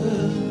heather.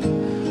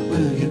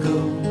 Where you go,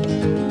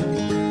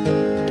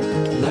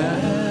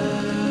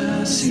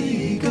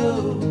 lassie,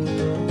 go.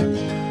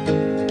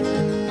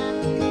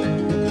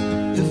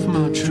 If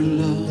my true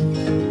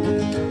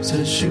love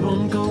says she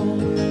won't go,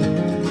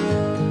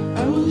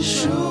 I will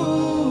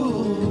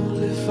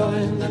surely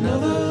find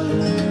another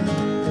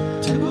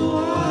to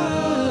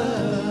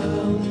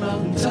Wild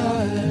Mountain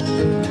Tide,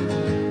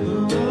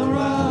 all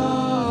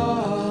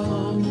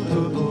around the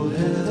purple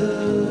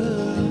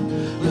heather.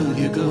 Will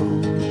you go,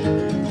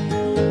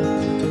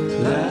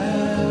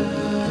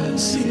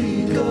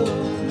 lassie, go,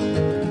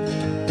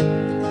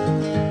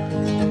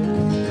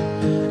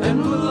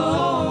 and we'll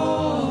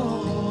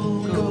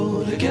all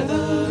go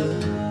together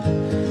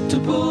to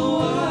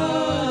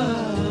Wild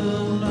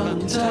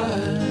Mountain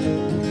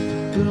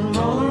Tide,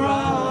 all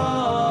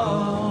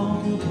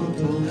around the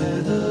purple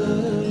heather.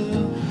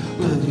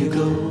 Will you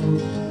go,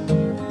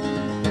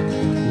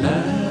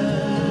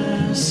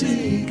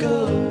 lassie,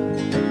 go?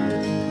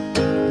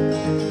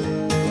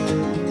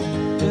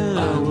 I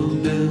will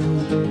build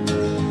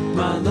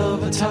my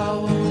love a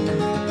tower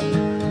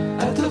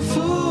at the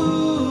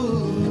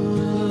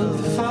foot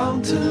of the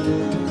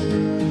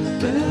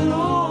fountain, and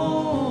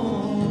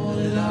on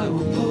it I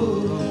will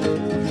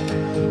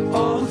put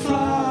all the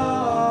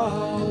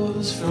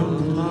flowers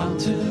from the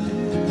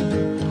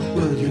mountain.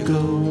 Will you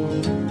go,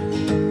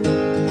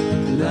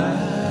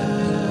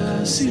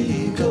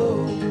 lassie,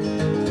 go?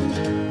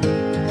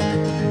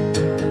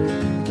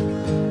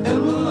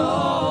 And we'll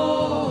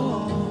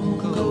all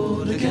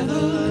go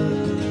together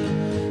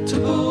to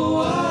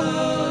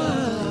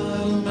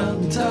Wild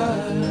Mountain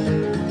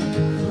Tide,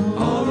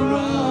 all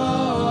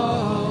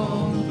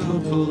around the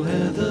purple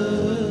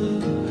heather.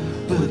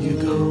 Will you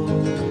go,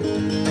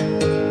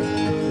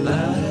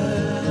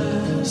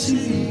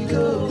 lassie,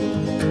 go?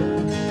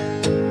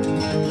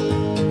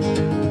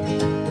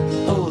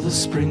 Oh, the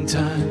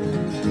springtime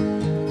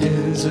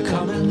is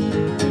a-coming,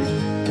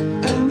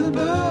 and the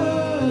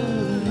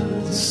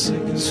birds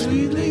singing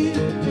sweetly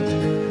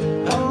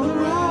all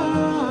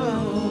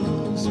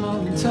around this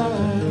mountain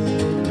tide,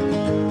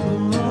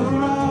 all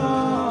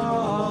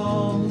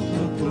around the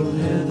purple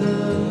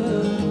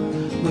heather.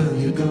 Will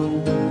you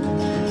go,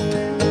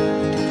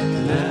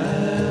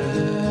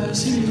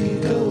 lassie,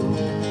 go?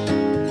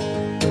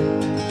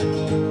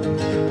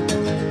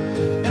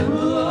 And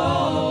we'll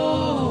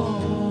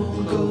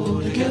all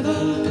go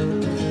together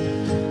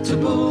to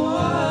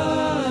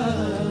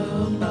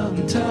Wild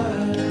Mountain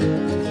Tide,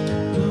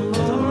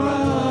 all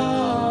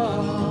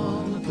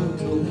around the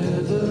purple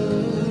heather.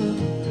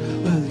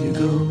 Will you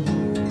go,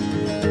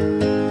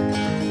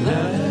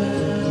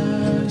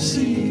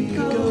 lassie,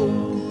 go?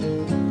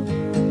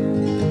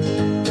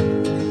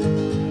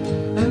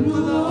 And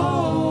we'll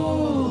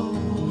all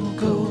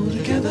go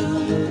together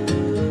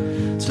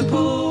to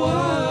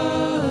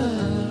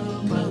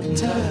Wild Mountain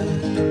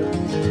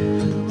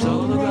Tide,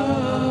 all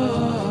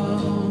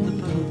around the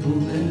purple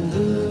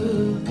heather.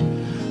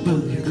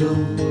 Will you go,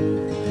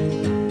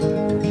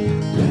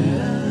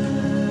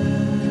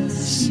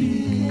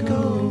 lassie,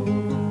 go?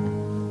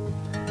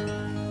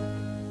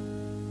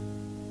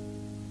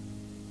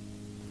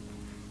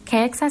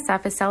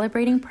 KXSF is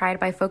celebrating Pride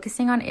by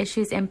focusing on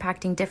issues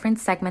impacting different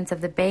segments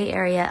of the Bay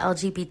Area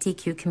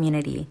LGBTQ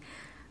community.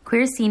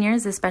 Queer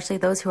seniors, especially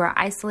those who are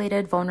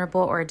isolated,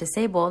 vulnerable, or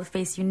disabled,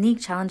 face unique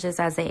challenges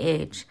as they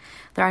age.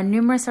 There are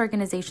numerous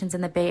organizations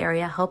in the Bay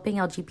Area helping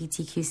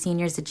LGBTQ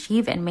seniors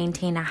achieve and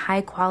maintain a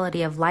high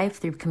quality of life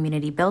through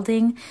community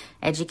building,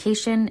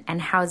 education,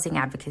 and housing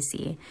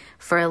advocacy.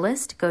 For a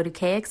list, go to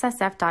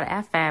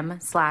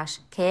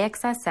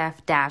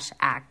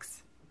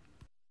kxsf.fm/kxsf-acts.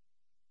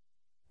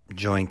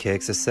 Join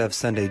KXSF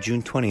Sunday,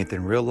 June 20th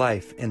in real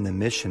life in the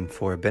Mission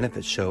for a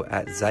benefit show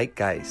at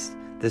Zeitgeist.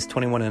 This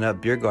 21 and up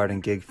beer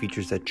garden gig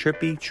features a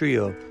trippy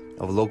trio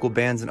of local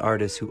bands and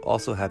artists who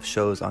also have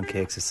shows on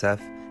KXSF,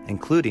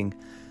 including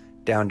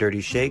Down Dirty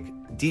Shake,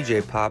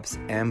 DJ Pops,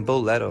 and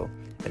Boleto.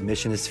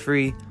 Admission is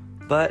free,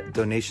 but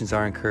donations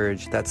are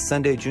encouraged. That's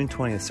Sunday, June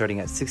 20th,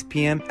 starting at 6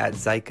 p.m. at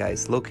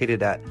Zeitgeist,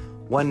 located at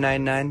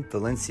 199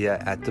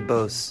 Valencia at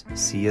DeBose.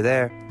 See you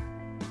there.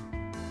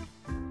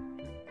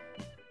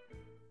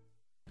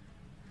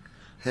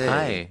 Hey,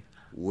 Hi.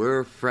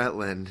 We're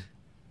Fretland.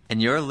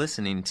 And you're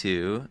listening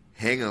to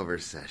Hangover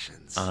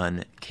Sessions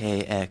on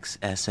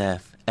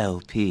KXSF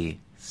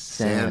LP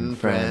San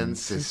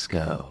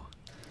Francisco.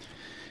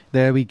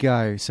 There we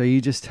go. So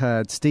you just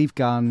heard Steve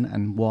Gunn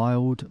and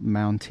Wild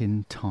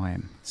Mountain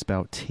Time,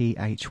 spelled Thyme.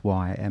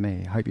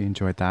 I hope you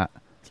enjoyed that.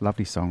 It's a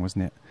lovely song,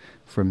 wasn't it?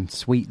 From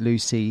Sweet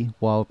Lucy,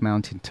 Wild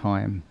Mountain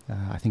Time.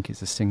 I think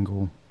it's a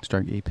single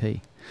stroke EP.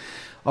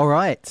 All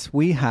right,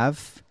 we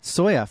have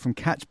Sawyer from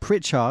Catch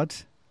Pritchard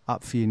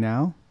up for you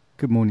now.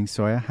 Good morning,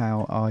 Sawyer.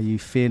 How are you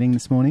feeling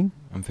this morning?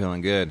 I'm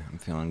feeling good.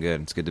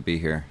 It's good to be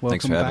here. Welcome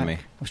Thanks for having back.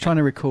 me. I was trying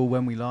to recall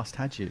when we last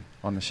had you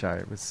on the show.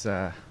 It was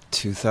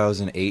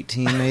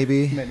 2018,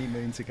 maybe? many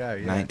moons ago,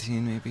 yeah.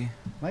 19, maybe?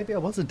 Maybe I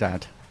was a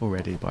dad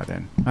already by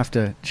then. I have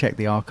to check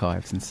the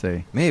archives and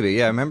see. Maybe,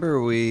 yeah. I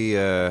remember we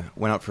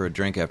went out for a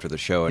drink after the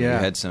show, and Yeah.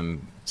 you had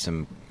some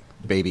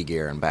baby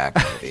gear and back.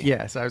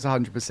 Yeah, so I was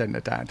 100%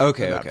 a dad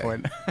Okay, at that okay.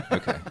 point.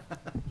 Okay.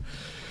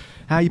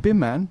 How you been,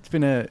 man? It's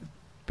been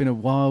a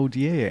wild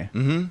year.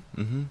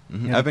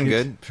 Mm-hmm. I've been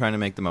good, trying to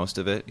make the most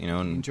of it, you know.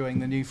 And Enjoying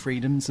the new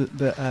freedoms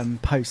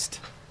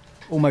that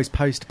almost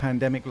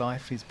post-pandemic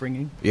life is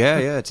bringing. yeah,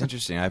 it's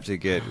interesting. I have to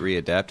get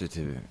readapted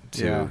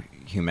to Yeah.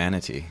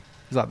 humanity.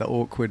 It's like the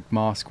awkward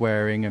mask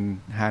wearing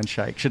and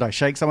handshake. Should I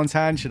shake someone's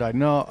hand? Should I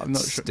not? I'm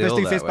not sure. Let's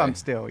do fist bump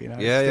still, you know.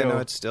 Yeah,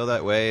 it's still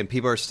that way, and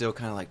people are still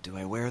kind of like, "Do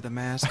I wear the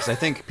mask?" Because I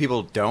think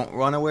people don't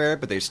want to wear it,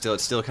 but it's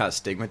still kind of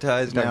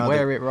stigmatized. Don't now.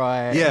 wear it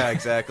right. Yeah,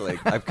 exactly.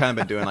 I've kind of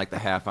been doing like the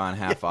half on,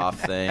 half off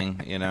thing,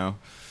 you know.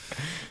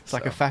 It's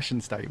like a fashion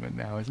statement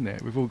now, isn't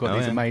it? We've all got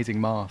these amazing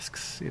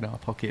masks in our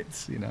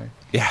pockets, you know.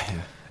 Yeah.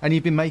 And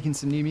you've been making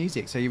some new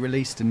music. So you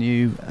released a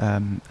new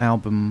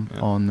album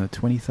on the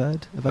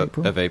 23rd of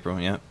April? Of April,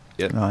 yeah.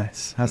 Yep.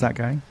 Nice. How's that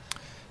going?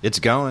 It's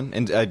going.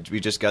 And we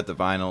just got the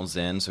vinyls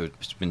in, so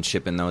it's been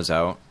shipping those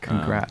out.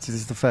 Congrats. Is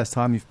this the first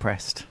time you've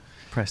pressed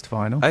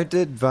vinyl? I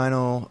did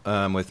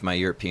vinyl with my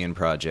European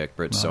project,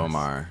 Brit Nice.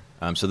 Somar.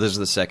 So this is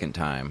the second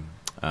time.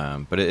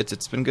 But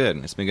it's been good.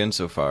 It's been good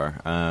so far.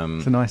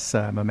 It's a nice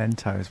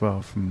memento as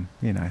well from,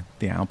 you know,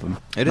 the album.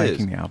 It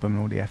Making is. the album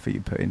and all the effort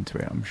you put into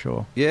it, I'm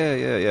sure.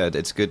 Yeah.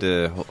 It's good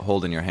to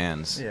hold in your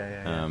hands.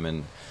 Yeah.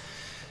 And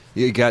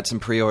you got some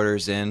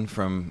pre-orders in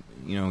from,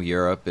 you know,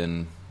 Europe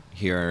and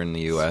here in the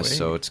U.S., Sweet.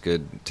 so it's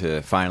good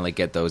to finally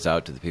get those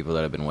out to the people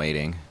that have been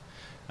waiting.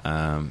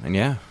 And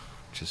yeah,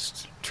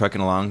 just trucking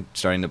along,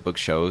 starting to book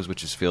shows, which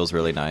just feels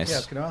really nice. Yeah, I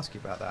was going to ask you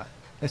about that.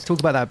 Let's talk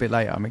about that a bit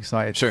later. I'm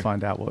excited Sure. to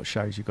find out what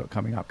shows you've got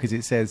coming up, because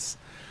it says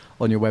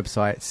on your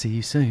website, "See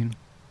you soon."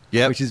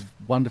 Yep. Which is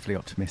wonderfully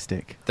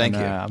optimistic. Thank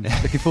And, you.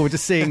 I'm looking forward to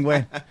seeing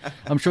when.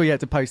 I'm sure you had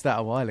to post that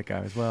a while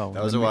ago as well.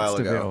 That was in a the while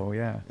midst of it ago. all,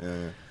 yeah.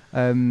 Yeah.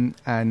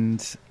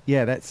 And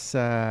yeah,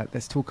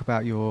 let's talk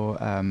about your.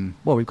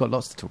 Well, we've got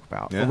lots to talk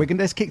about. Yeah. But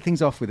let's kick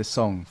things off with a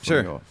song from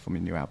Sure. your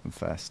new album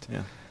first.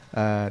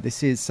 Yeah.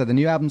 This is the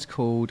new album's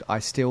called "I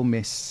Still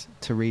Miss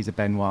Teresa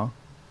Benoit."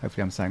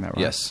 Hopefully, I'm saying that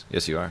right.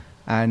 Yes, you are.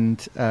 And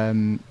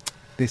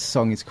this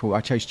song is called. I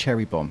chose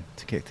Cherry Bomb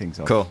to kick things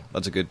off. Cool.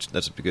 That's a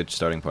good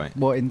starting point.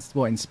 What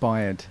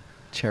inspired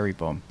Cherry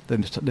Bomb?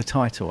 The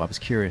title. I was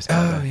curious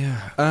about that.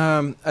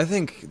 Yeah. I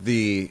think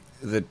the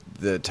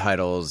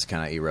title is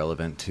kind of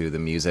irrelevant to the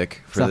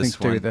music for Something this to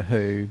do one. with the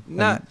Who,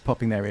 and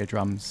popping their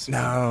eardrums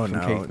from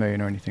Keith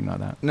Moon or anything like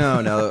that. No.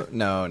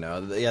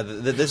 Yeah,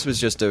 this was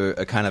just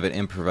a kind of an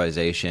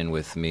improvisation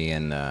with me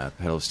and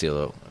pedal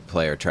steel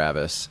player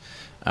Travis,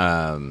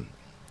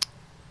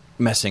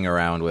 messing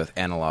around with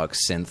analog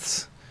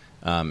synths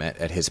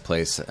at his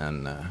place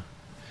on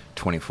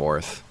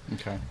 24th.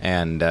 Okay.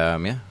 And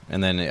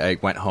and then I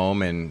went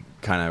home and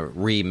kind of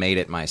remade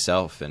it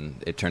myself, and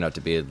it turned out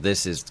to be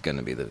this is going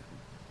to be the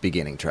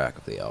beginning track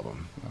of the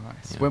album.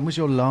 Nice. Yeah. When was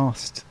your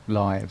last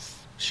live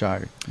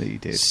show that you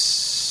did?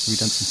 Have you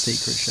done some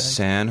secret shows?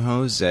 San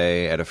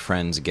Jose at a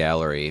friend's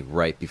gallery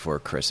right before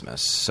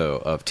Christmas,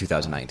 of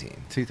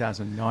 2019.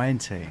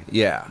 2019.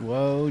 Yeah.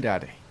 Whoa,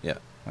 daddy. Yeah.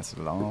 That's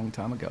a long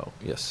time ago.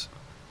 Yes.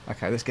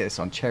 Okay, let's get this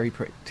on. Cherry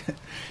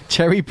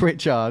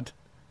Pritchard,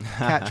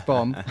 Catch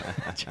Bomb.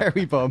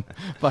 Cherry Bomb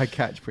by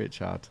Catch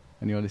Pritchard.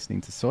 And you're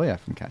listening to Sawyer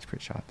from Catch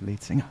Pritchard, the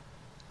lead singer.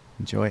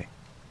 Enjoy.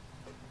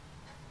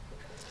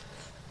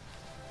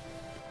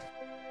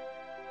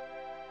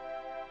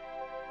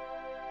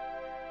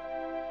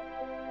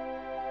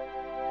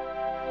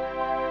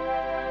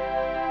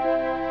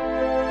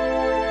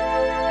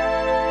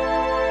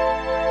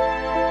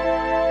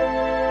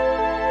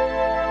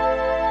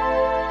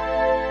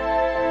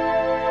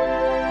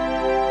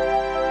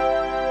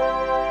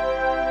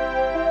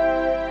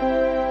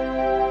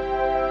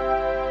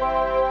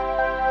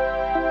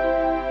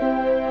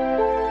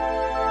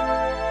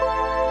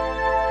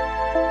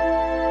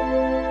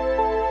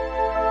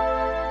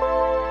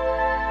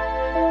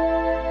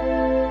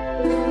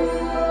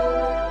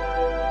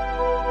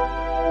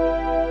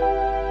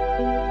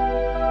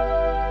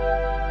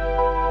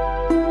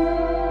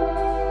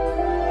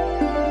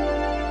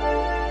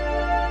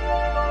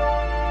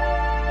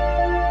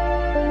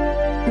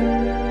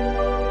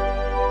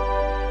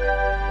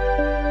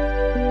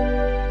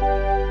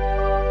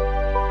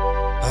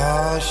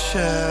 I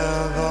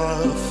share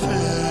the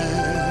fate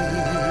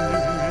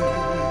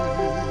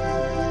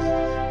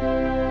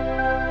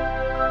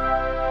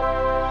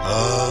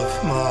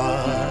of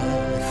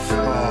my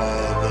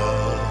father.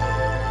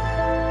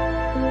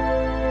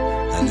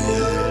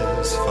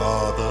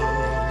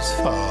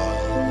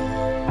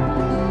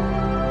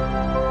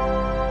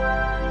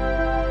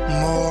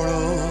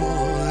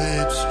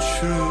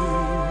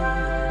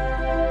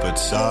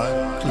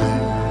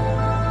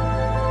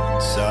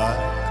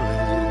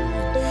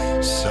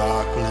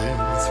 circling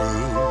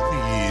through the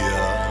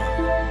years.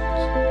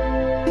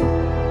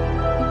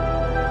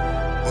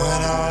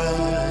 When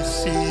I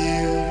see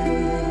you,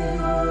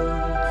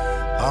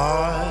 I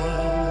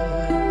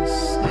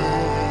see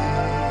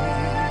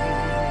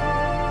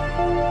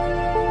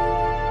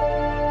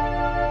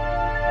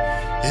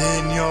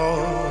in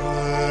your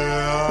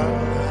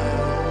eyes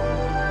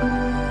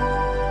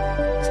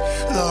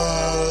the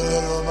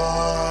little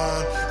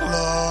man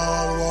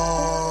that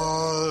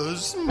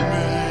was me.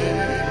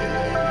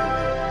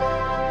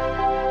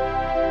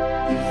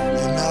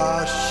 And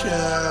I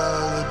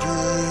share the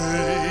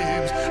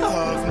dreams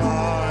of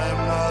my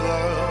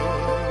mother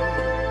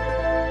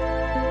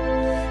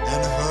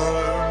and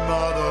her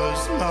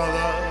mother's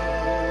mother.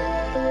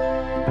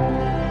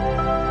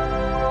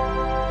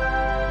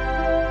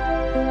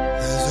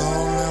 There's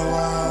only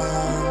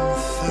one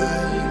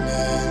thing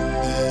in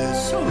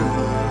this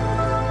world,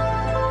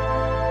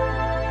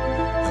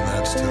 and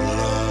that's to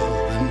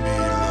love and be loved.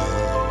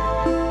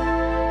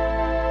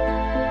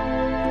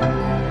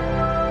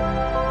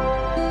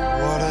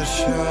 What a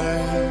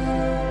shame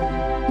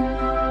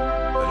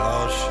that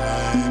all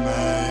shame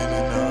ain't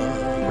enough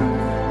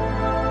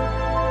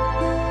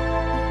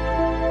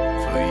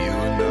for you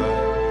and I,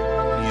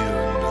 you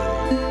and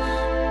us.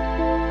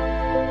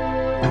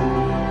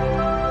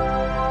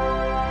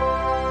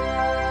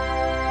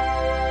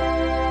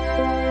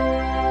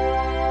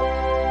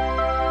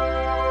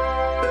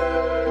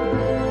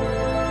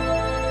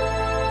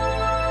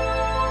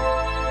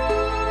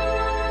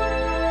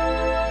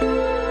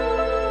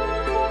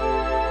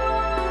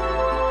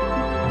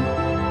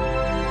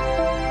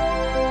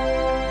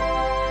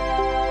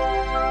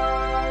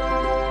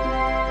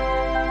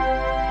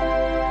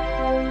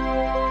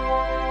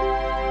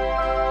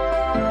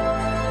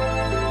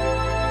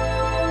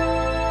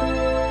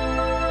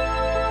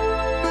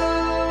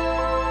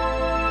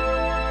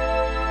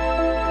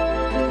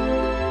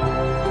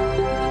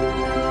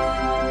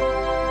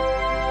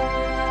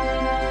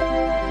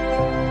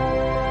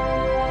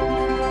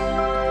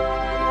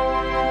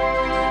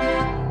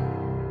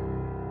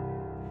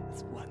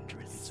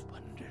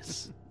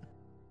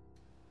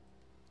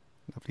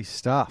 Lovely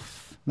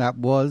stuff. That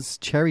was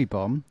Cherry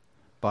Bomb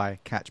by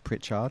Catch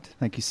Pritchard.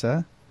 Thank you,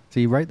 sir. So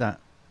you wrote that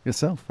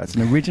yourself. That's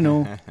an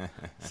original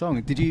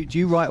song. Do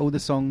you write all the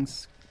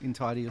songs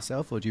entirely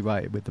yourself, or do you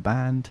write it with the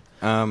band?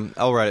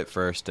 I'll write it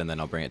first, and then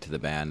I'll bring it to the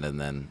band, and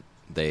then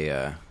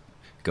they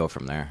go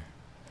from there.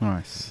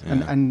 Nice.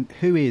 Yeah. And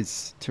who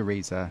is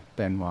Teresa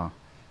Benoit?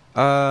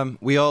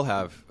 We all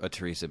have a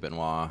Teresa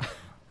Benoit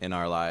in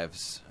our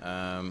lives.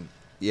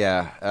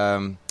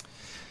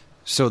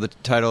 So the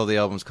title of the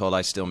album is called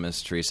I Still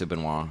Miss Teresa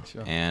Benoit.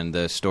 Sure. And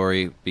the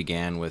story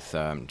began with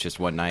just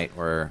one night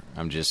where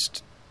I'm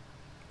just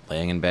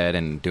laying in bed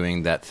and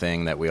doing that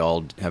thing that we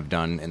all have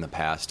done in the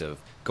past of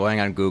going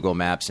on Google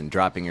Maps and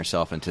dropping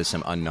yourself into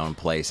some unknown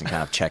place and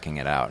kind of checking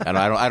it out. And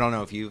I don't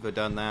know if you've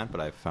done that,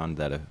 but I've found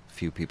that a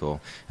few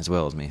people as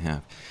well as me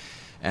have.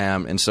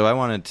 And so I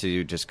wanted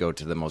to just go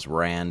to the most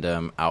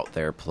random, out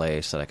there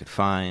place that I could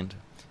find.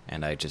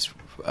 And I just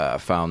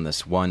found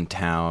this one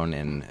town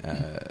in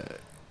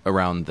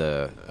around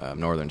the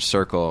northern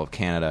circle of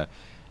Canada,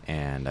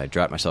 and I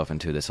dropped myself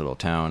into this little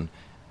town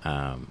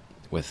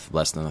with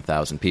less than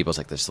 1,000 people. It's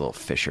like this little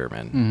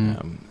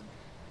fisherman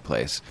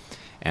place.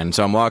 And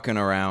so I'm walking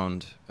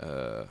around,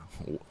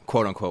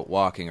 quote-unquote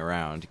walking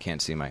around. You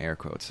can't see my air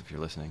quotes if you're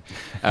listening.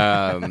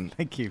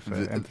 Thank you for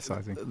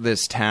emphasizing.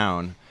 This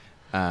town,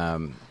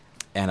 and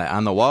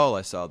on the wall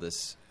I saw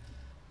this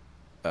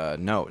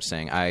note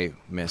saying, I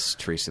miss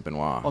Teresa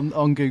Benoit.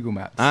 On Google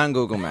Maps. On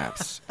Google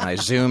Maps. And I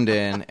zoomed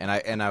in,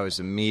 and I was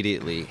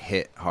immediately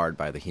hit hard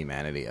by the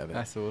humanity of it.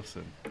 That's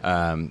awesome.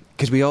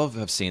 Because we all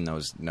have seen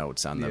those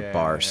notes on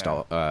the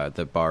stall,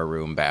 the bar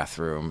room,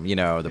 bathroom,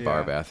 the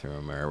bar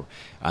bathroom, or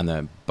on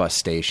the bus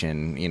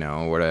station,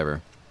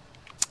 whatever.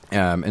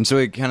 And so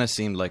it kind of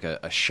seemed like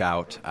a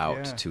shout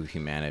out to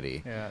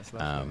humanity. Yeah, it's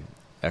lovely.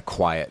 A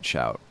quiet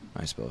shout,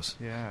 I suppose.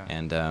 Yeah.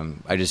 And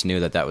I just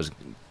knew that was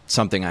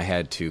something I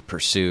had to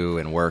pursue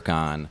and work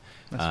on,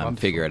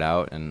 figure it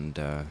out, and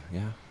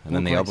and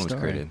then the album was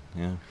created.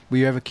 Yeah. Were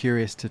you ever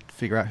curious to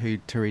figure out who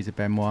Teresa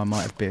Benoit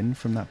might have been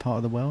from that part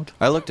of the world?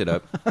 I looked it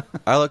up.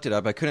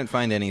 I couldn't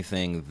find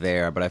anything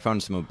there, but I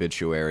found some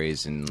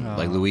obituaries in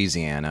like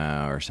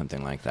Louisiana or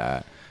something like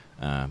that.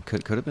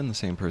 Could have been the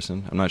same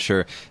person. I'm not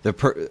sure.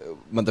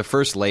 The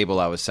first label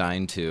I was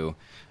signed to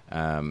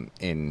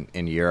in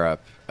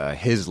Europe,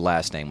 his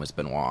last name was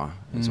Benoit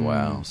as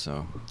well,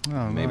 so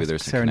maybe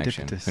there's some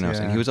connection. Who knows?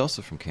 Yeah. And he was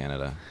also from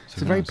Canada. So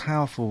it's a very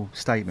powerful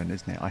statement,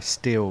 isn't it? I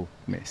still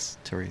miss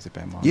Teresa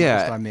Benoit.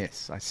 Yeah.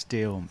 I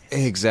still miss.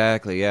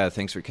 Exactly, yeah.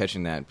 Thanks for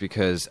catching that,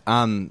 because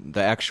on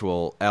the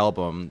actual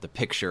album, the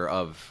picture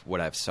of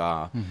what I've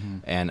saw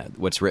and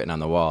what's written on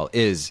the wall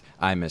is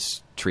I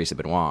miss Teresa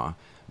Benoit,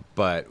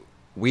 but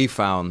we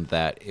found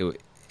that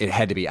it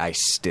had to be I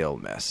still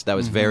miss. That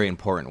was a very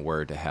important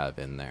word to have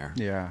in there.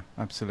 Yeah,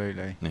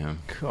 absolutely. Yeah.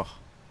 Cool.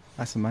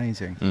 That's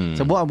amazing.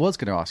 So what I was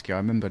going to ask you, I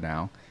remember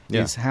now,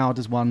 is how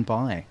does one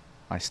buy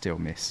I Still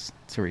Miss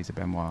Theresa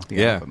Benoit, the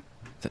Yeah. album?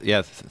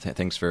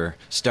 Thanks for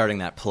starting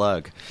that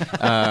plug.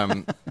 It's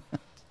on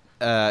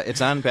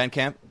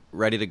Bandcamp,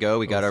 ready to go.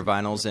 We got our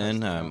vinyls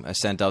in. I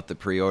sent out the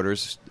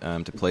pre-orders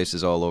to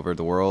places all over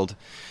the world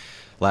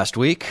last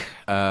week.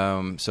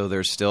 So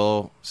there's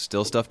still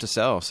stuff to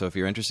sell. So if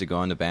you're interested, go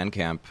on to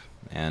Bandcamp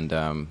and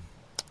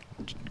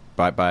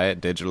buy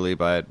it digitally,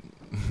 buy it,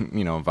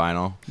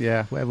 vinyl.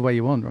 Yeah, whatever way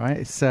you want, right?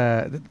 It's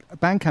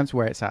Bandcamp's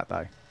where it's at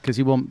though, because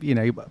you want,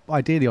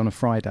 ideally on a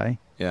Friday.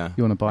 Yeah,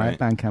 you want to buy right. it.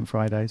 Bandcamp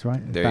Fridays, right?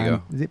 There you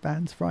go. Is it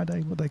Bands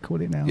Friday? What do they call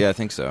it now? Yeah, I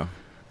think so.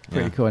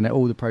 Pretty cool, and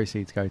all the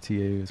proceeds go to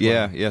you as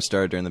well. Yeah,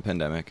 started during the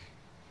pandemic.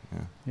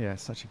 Yeah,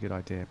 it's such a good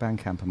idea.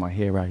 Bandcamp are my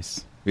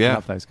heroes. Yeah. I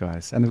love those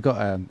guys. And they've got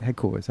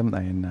headquarters, haven't they,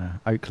 in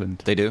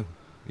Oakland? They do.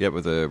 Yep,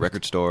 with a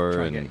record store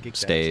Try and and get a gig there at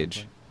stage.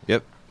 some point.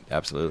 Yep,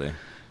 absolutely.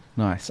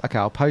 Nice. Okay,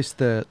 I'll post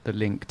the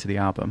link to the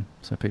album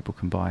so people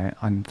can buy it.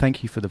 And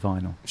thank you for the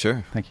vinyl.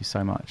 Sure. Thank you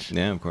so much.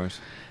 Yeah, of course.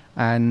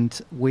 And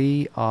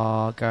we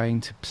are going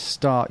to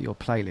start your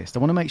playlist. I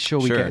want to make sure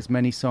we Sure. get as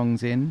many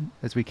songs in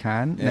as we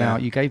can. Yeah. Now,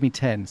 you gave me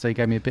 10, so you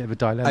gave me a bit of a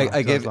dilemma.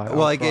 I gave was like,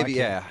 well, I gave crikey.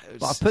 you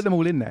But I've put them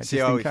all in there See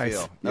just how in we case.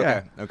 feel.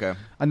 Yeah. Okay.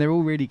 And they're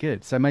all really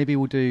good. So maybe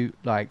we'll do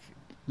like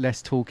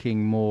less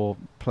talking, more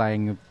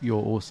playing of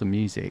your awesome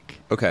music.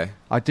 Okay.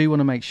 I do want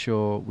to make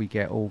sure we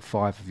get all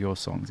 5 of your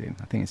songs in.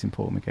 I think it's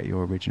important we get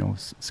your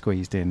originals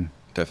squeezed in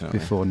Definitely.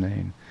 before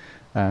noon.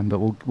 But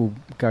we'll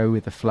go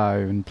with the flow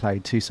and play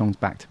 2 songs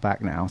back to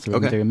back now. So we're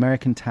going Okay. to do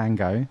American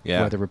Tango,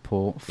 Yeah. Weather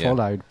Report, Yeah.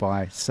 followed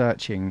by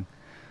Searching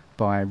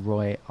by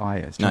Roy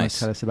Ayers. Do you want Nice. to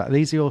tell us about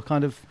these? Are your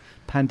kind of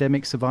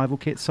pandemic survival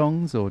kit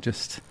songs, or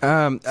just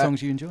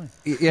songs you enjoy?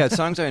 Yeah,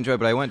 songs I enjoy,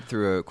 but I went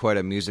through quite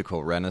a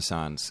musical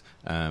renaissance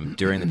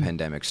during the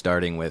pandemic,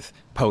 starting with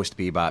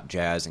post-bebop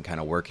jazz and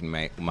kind of working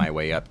my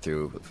way up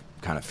through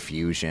kind of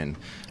fusion.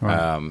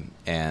 Right.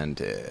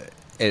 And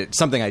it's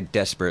something I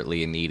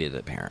desperately needed,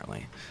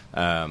 apparently.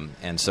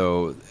 And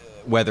so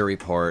Weather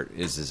Report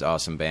is this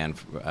awesome band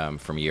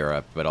from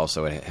Europe, but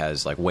also it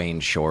has like Wayne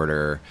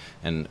Shorter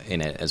in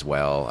it as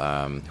well,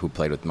 who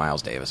played with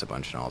Miles Davis a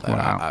bunch and all that,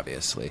 Wow.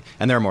 obviously.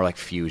 And they're more like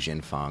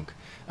fusion funk.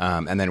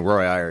 And then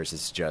Roy Ayers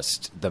is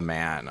just the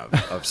man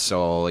of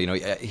soul.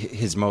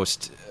 His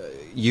most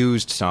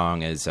used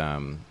song is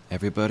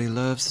Everybody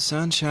Loves the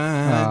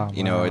Sunshine.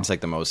 Oh, wow. It's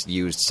like the most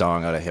used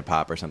song out of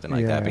hip-hop or something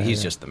like that, but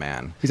he's just the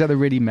man. Is that the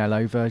really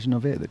mellow version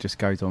of it that just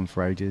goes on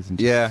for ages and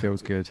just Yeah.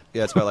 feels good?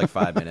 Yeah, it's about like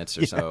 5 minutes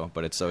or Yeah. so,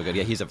 but it's so good.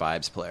 Yeah, he's a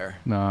vibes player.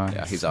 Nice.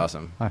 Yeah, he's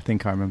awesome. I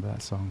think I remember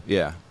that song.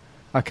 Yeah.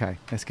 Okay,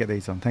 let's get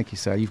these on. Thank you,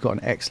 sir. You've got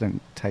an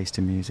excellent taste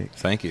in music.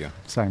 Thank you.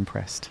 So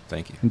impressed.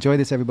 Thank you. Enjoy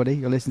this, everybody.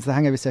 You're listening to the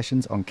Hangover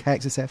Sessions on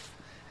KXSF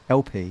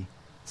LP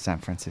San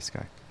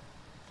Francisco.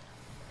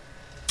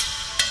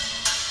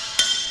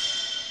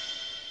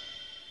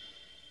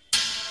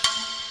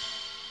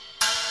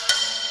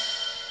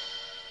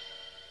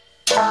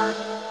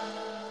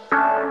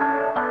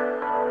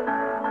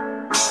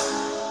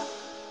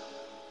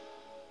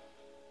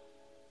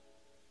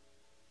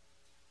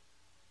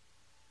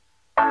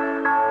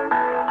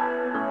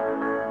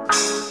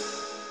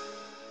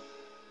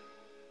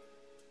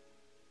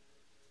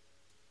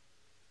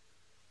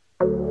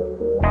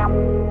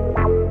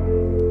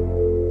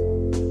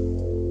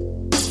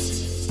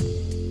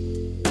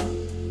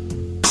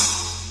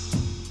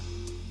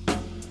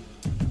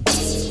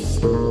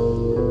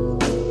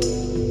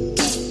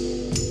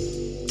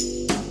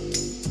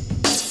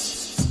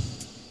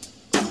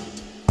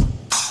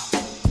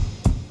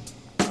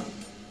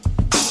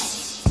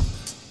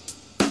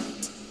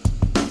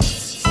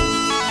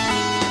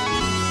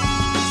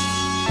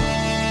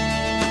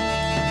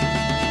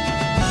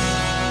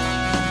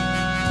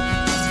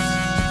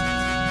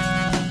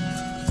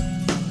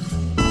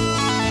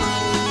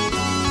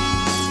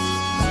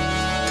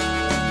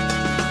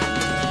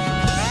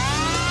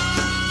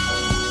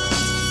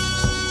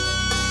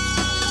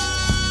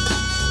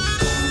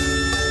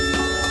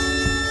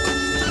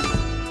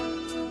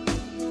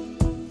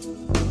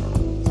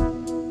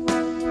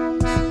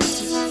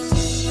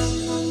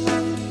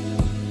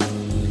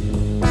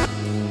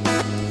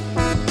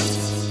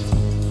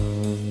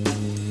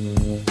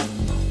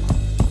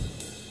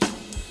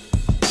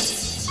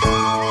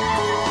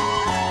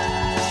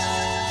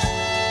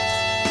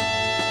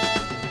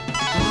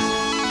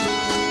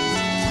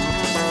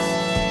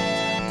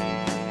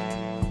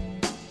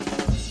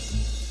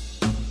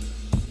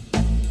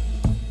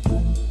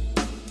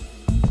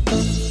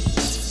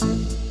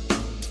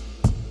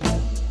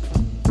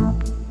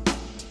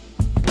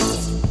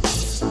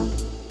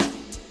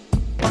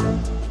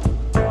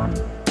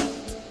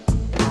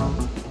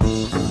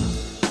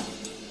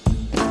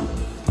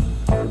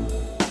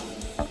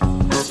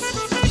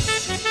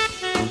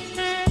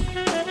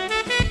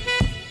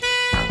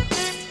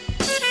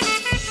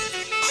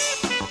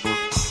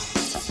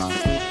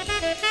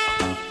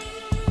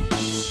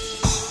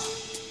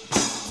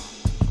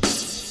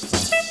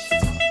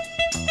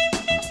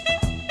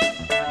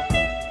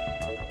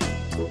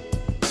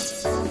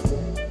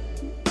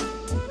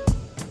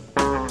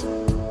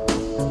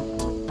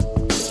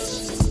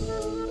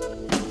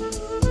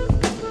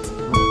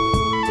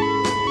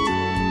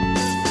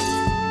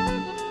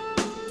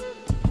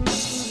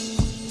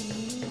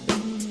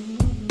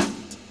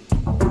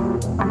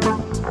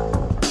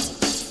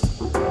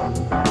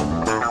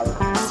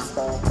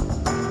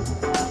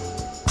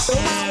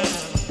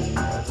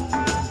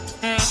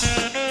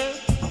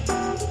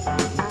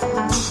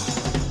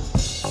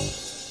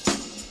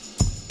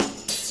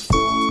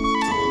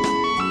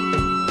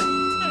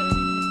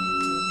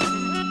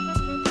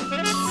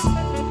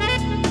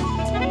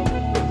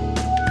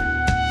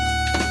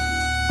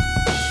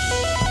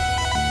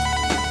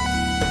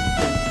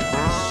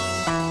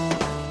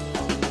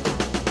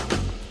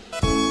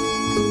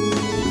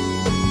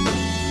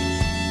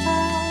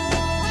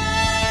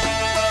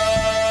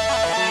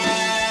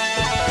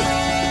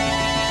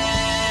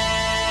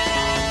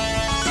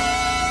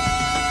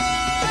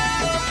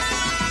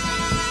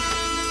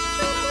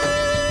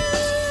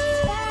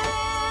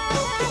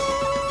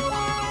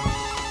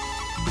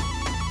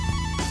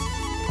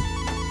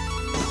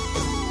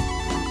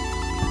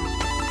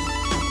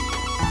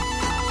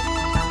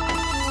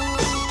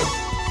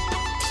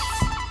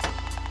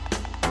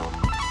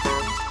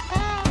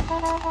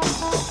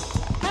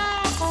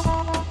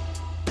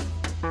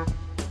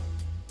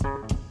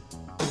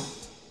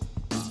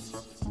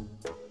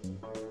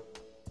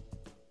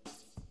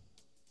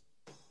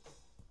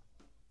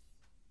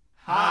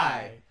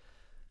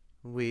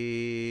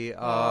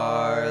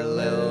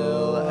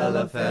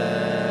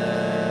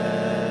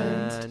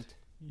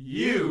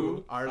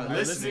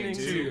 listening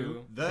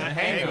to The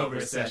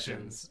Hangover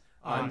Sessions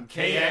on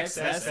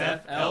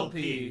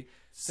KXSF-LP,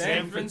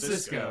 San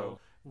Francisco,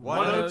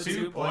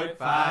 102.5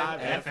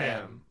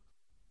 FM.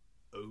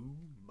 Oh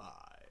my.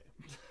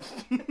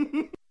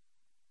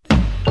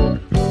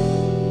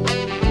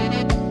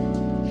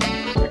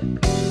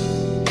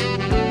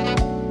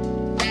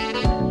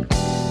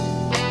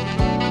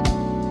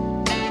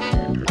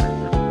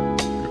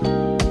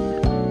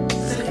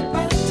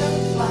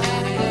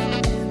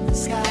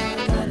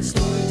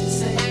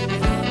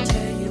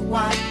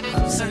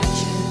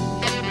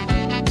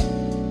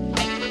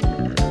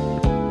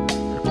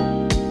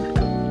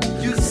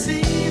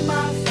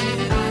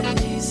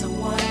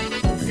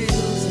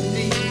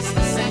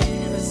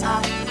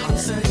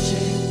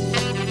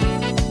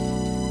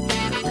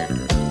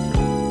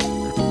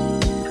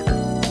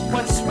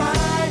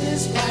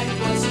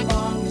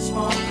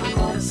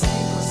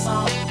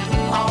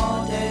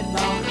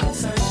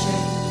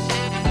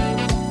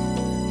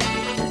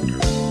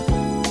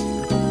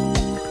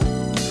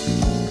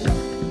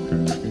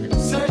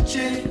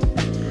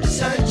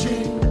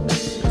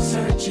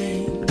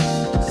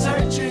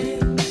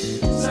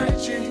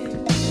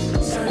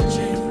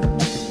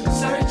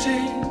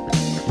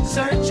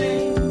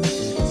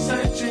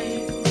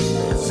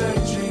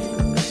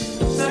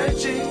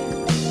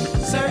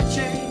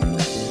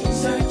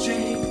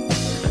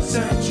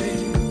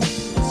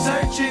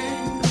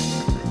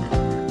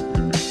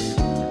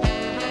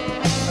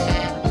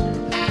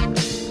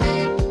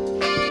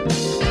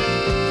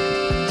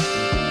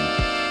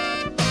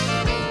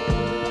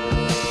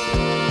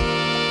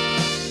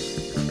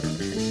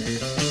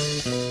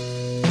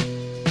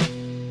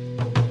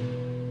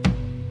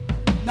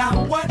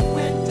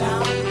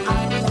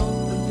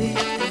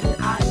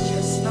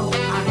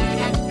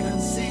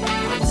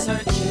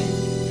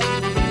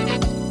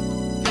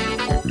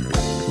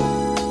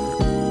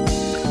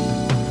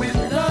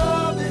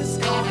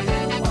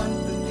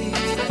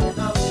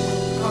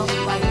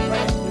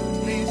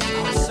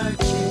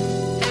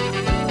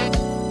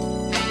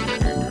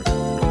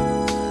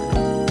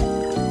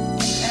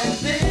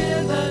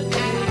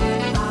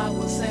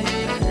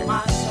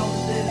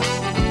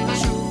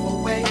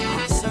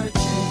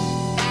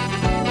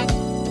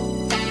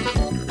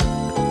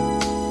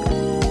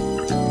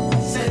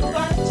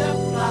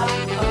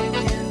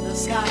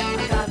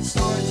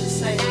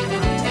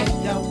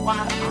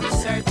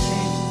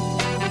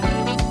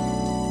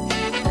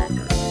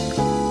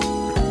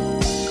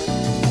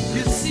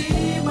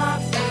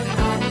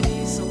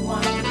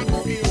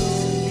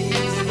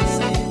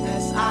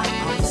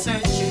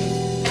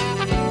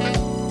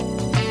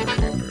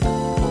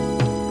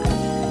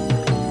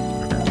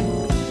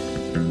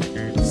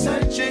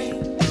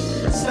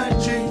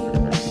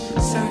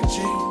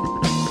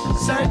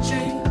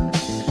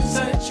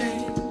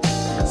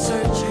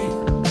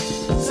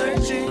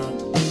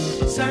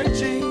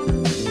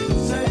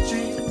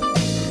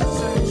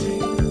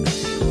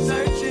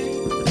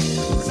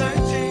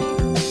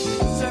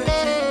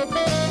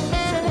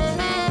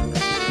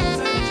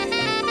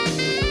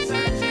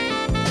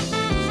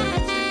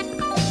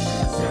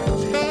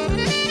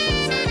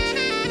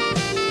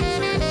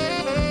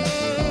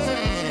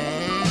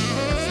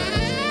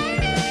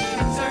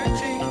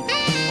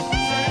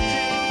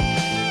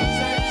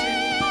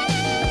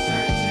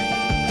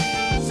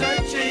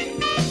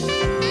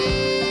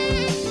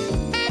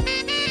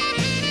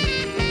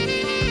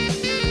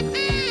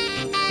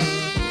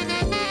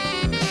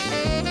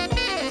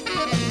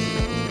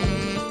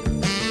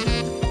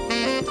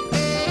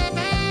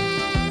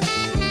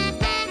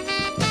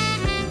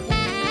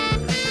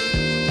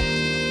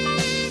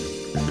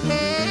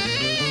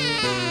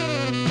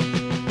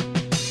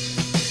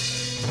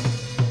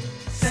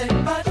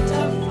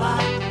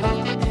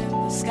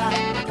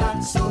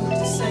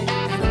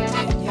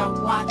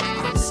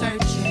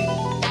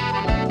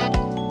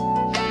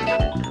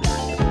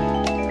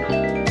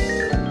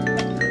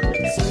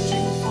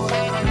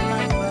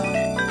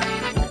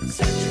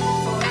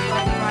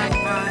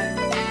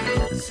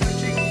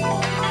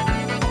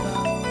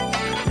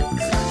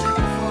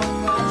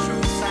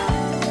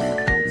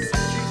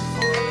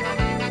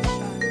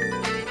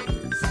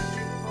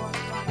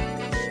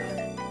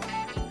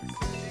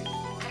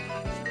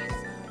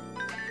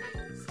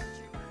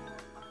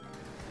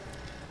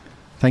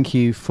 Thank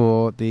you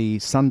for the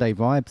Sunday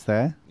vibes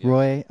there. Yeah.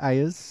 Roy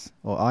Ayers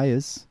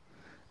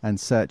and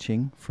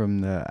Searching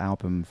from the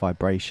album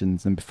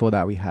Vibrations. And before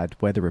that we had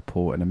Weather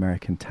Report and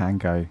American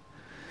Tango.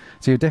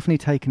 So you're definitely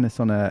taking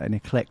us on an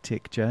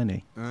eclectic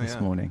journey this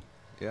morning.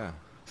 Yeah.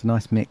 It's a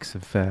nice mix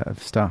of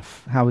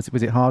stuff. How was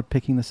it hard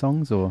picking the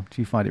songs, or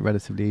do you find it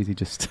relatively easy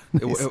just...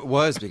 It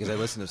was, because I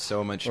listen to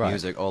so much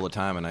music all the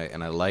time, and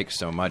I like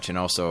so much, and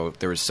also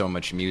there was so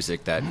much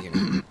music that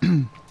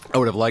I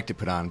would have liked to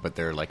put on, but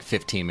they're like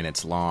 15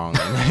 minutes long.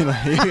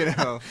 And,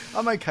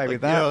 I'm okay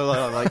with that.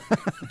 Like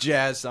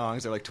jazz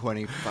songs are like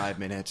 25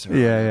 minutes. Or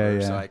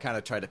yeah. So I kind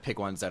of try to pick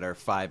ones that are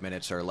 5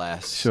 minutes or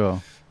less.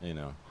 Sure.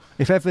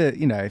 If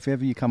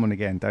ever you come on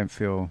again, don't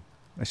feel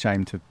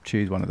ashamed to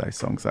choose one of those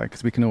songs though,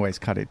 because we can always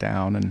cut it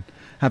down and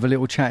have a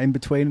little chat in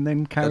between and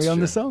then carry on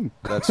the song.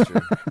 That's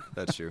true.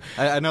 That's true.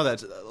 I know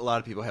that a lot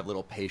of people have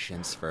little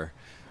patience for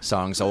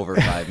songs over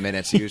 5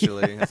 minutes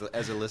usually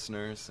as a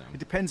listener. So. It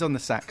depends on the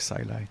sax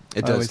solo.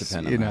 It does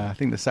depend on that. I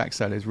think the sax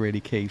solo is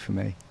really key for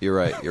me. You're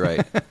right.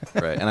 Right.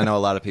 And I know a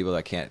lot of people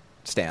that can't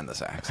stand the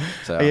sax.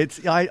 So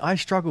I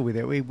struggle with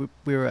it. We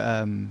were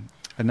at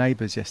a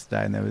neighbour's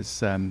yesterday, and there was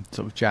sort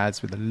of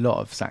jazz with a lot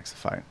of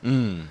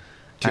saxophone.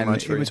 Too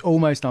much for it you? was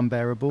almost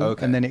unbearable.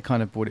 Okay. And then it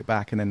kind of brought it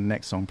back, and then the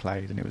next song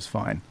played, and it was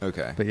fine.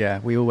 Okay. But yeah,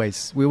 we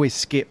always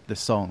skip the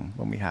song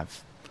when we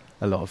have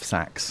a lot of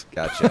sax.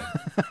 Gotcha.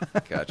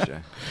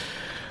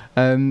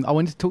 I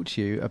wanted to talk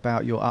to you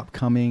about your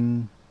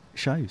upcoming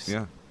shows.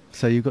 Yeah.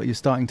 So you're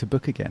starting to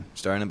book again.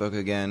 Starting to book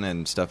again,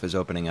 and stuff is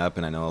opening up,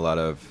 and I know a lot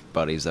of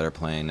buddies that are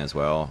playing as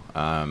well.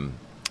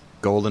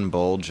 Golden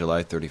Bowl,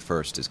 July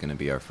 31st is going to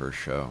be our first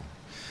show.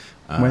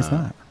 Where's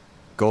that?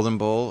 Golden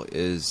Bowl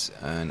is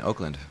in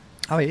Oakland.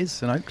 Oh, it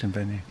is an Oakland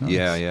venue. Nice.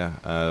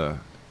 Yeah.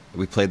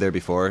 We played there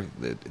before.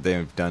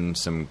 They've done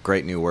some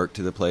great new work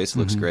to the place.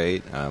 Looks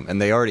great. And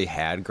they already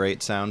had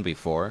great sound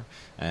before.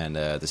 And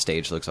the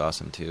stage looks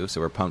awesome, too. So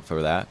we're pumped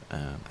for that.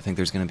 I think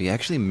there's going to be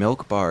actually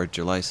Milk Bar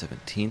July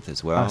 17th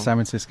as well. San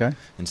Francisco?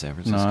 In San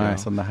Francisco.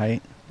 Nice, on the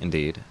Haight.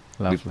 Indeed.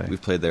 Lovely.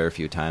 We've played there a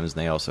few times,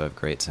 and they also have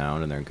great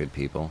sound, and they're good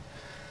people.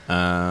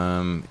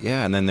 And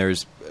then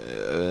there's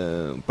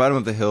Bottom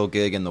of the Hill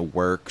gig in the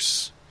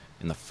works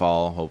in the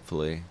fall,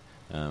 hopefully.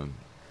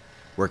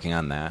 Working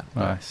on that.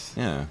 Nice.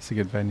 Yeah. It's a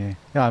good venue.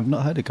 Yeah, I've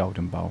not heard of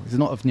Golden Bowl. It's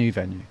not a new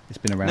venue. It's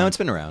been around. No, it's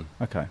been around.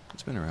 Okay.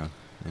 It's been around.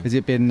 Yeah. Has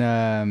it been,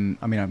 I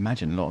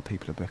imagine a lot of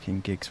people are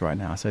booking gigs right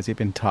now, so has it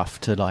been tough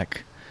to,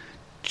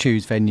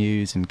 choose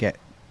venues and get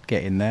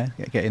in there,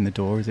 get in the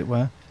door, as it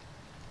were?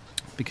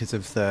 Because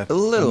of the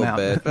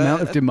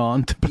amount of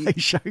demand to play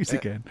shows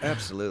again.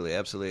 Absolutely.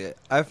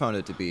 I've found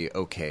it to be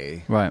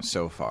okay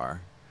so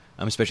far,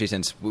 especially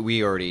since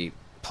we already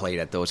played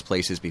at those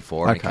places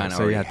before. Okay,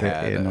 so you had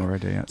it in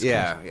already.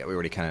 Yeah, we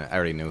already I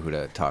already knew who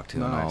to talk to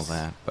and all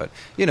that. But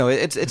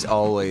it's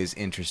always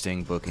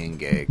interesting booking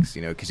gigs,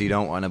 because you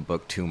don't want to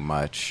book too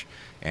much,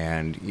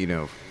 and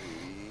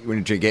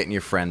when you're getting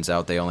your friends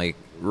out, they only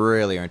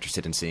really are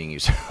interested in seeing you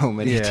so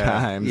many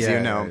times.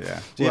 Yeah.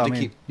 So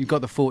you've got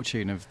the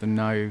fortune of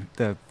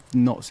the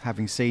not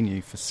having seen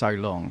you for so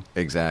long.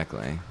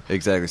 Exactly.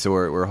 So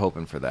we're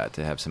hoping for that,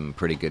 to have some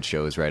pretty good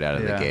shows right out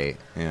of the gate.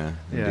 Yeah,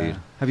 indeed.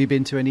 Have you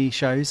been to any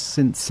shows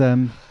since?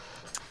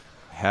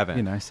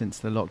 Haven't. Since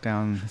the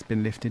lockdown has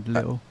been lifted a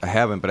little. I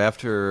haven't, but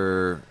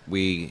after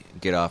we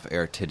get off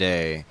air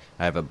today,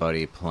 I have a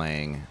buddy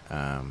playing.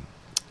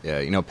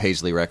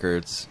 Paisley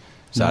Records.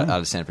 So out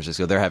of San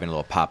Francisco, they're having a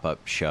little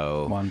pop-up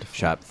shop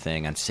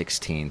thing on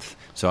 16th.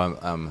 So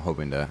I'm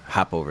hoping to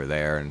hop over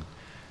there and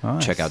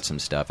check out some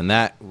stuff, and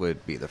that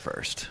would be the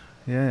first.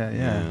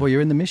 Yeah. Well, you're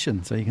in the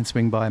Mission, so you can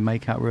swing by a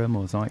Makeout Room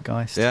or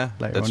Zeitgeist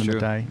later on in the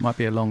day. Might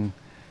be a long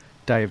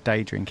day of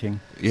day drinking.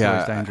 It's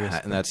always dangerous.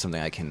 And that's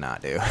something I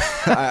cannot do.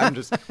 I'm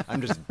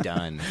just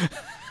done.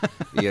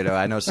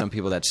 I know some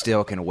people that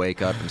still can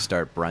wake up and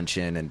start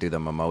brunching and do the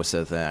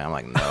mimosa thing. I'm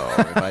like, no.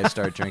 If I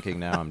start drinking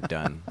now, I'm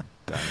done.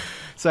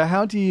 So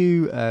how do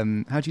you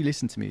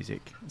listen to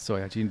music?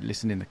 Sorry, do you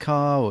listen in the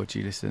car, or do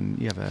you listen?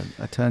 You have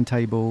a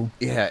turntable?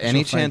 Yeah,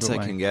 any chance I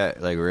can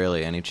get,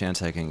 really any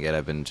chance I can get.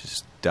 I've been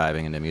just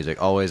diving into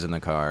music. Always in the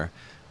car.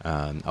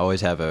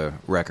 Always have a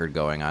record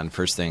going on.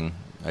 First thing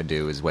I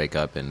do is wake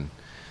up and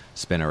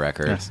spin a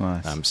record. That's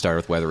nice. Start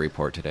with Weather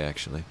Report today,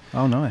 actually.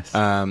 Oh, nice.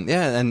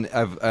 And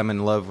I'm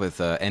in love with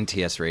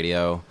NTS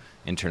Radio.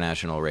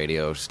 International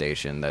radio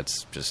station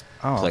that's just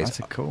plays that's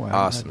a cool one.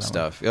 Awesome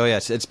stuff. Oh yeah,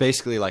 it's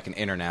basically like an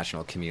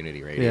international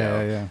community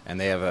radio. Yeah. And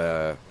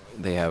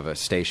they have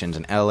stations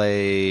in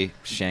LA,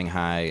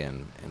 Shanghai,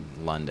 and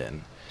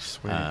London.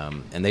 Sweet.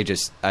 And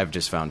I've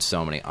just found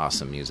so many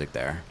awesome music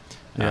there.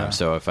 Yeah.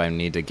 So if I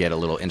need to get a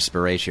little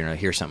inspiration or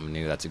hear something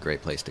new, that's a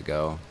great place to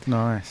go.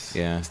 Nice.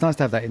 Yeah. It's nice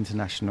to have that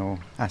international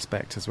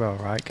aspect as well,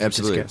 right? 'Cause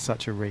Absolutely. You just get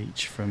such a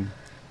reach from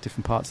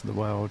different parts of the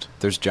world.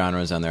 There's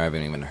genres on there I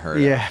haven't even heard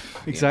of. Yeah,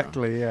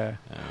 exactly, yeah.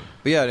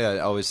 But yeah,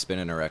 always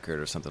spinning a record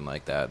or something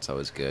like that. It's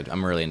always good.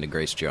 I'm really into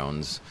Grace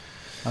Jones.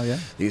 Oh, yeah?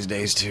 These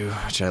days, too,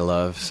 which I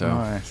love. So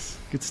nice.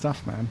 Good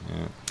stuff, man.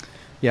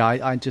 Yeah,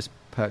 I just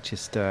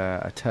purchased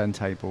a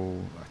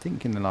turntable, I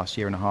think, in the last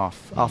year and a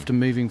half. After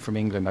moving from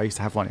England, I used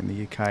to have one in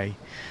the UK,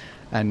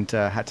 and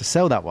had to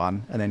sell that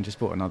one, and then just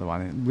bought another one.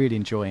 And really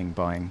enjoying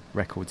buying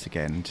records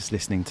again, just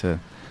listening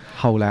to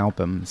whole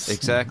albums.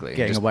 Exactly.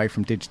 Getting away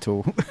from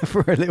digital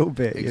for a little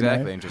bit.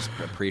 Exactly, and just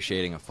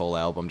appreciating a full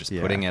album, just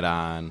putting it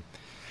on.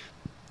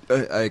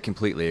 I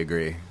completely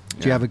agree.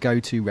 Do you have a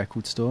go-to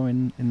record store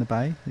in the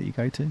Bay that you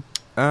go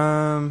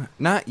to?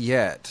 Not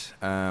yet.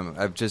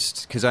 I've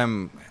just, because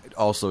I'm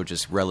also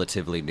just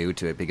relatively new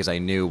to it, because I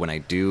knew when I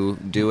do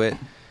it,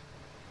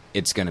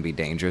 it's going to be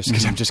dangerous,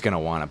 because I'm just going to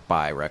want to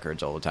buy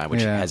records all the time,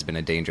 which has been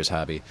a dangerous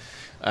hobby.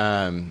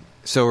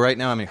 So right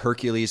now,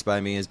 Hercules by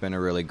me has been a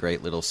really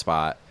great little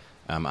spot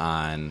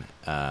on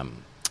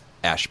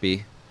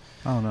Ashby.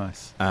 Oh,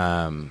 nice.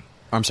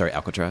 I'm sorry,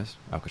 Alcatraz.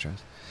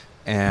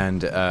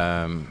 And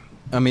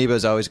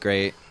Amoeba's always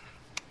great.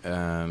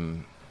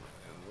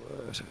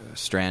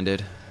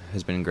 Stranded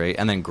has been great.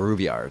 And then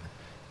Grooveyard,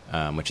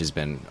 which has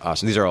been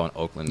awesome. These are all in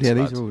Oakland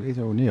spots. These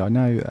are all new. I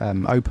know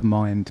Open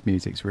Mind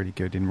music's really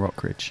good in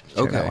Rockridge.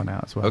 Check that one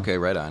out as well. Okay,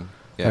 right on.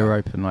 Yeah. They were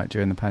open like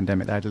during the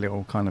pandemic. They had a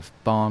little kind of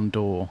barn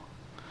door.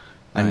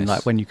 And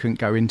like when you couldn't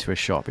go into a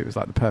shop, it was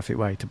like the perfect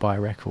way to buy a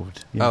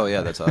record. Oh,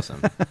 yeah, that's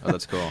awesome. Oh,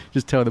 that's cool.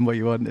 Just tell them what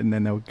you want and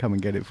then they'll come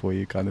and get it for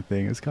you kind of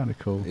thing. It's kind of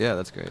cool. Yeah,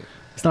 that's great.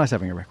 It's nice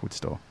having a record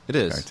store. It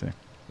is. To go to.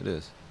 It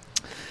is.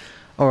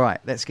 All right,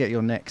 let's get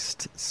your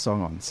next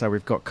song on. So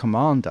we've got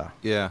Commander.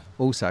 Yeah.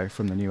 Also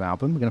from the new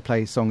album. We're going to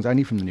play songs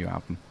only from the new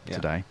album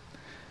today.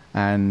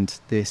 And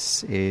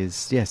this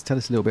is, tell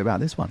us a little bit about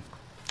this one.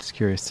 Just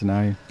curious to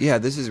know. Yeah,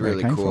 this is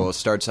really cool. From. It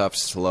starts off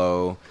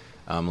slow,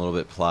 a little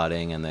bit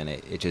plodding, and then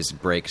it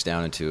just breaks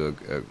down into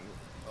a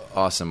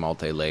awesome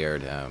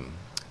multi-layered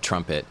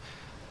trumpet.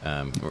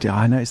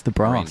 I know it's the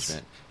brass.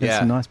 Arrangement. There's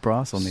some nice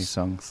brass on these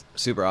songs.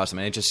 Super awesome,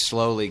 and it just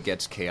slowly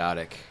gets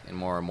chaotic and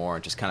more,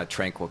 just kind of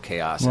tranquil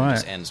chaos, and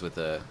just ends with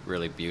a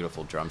really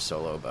beautiful drum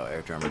solo by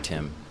our drummer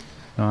Tim.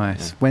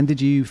 Nice. Yeah. When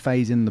did you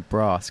phase in the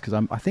brass? Because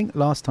I think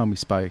last time we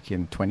spoke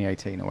in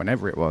 2018 or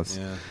whenever it was,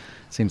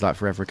 seems like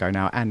forever ago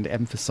now, and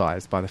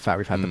emphasised by the fact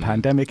we've had the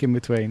pandemic in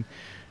between.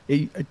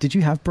 Did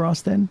you have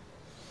brass then?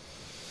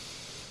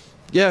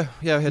 Yeah,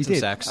 I had some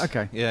sax.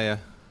 Okay. Yeah.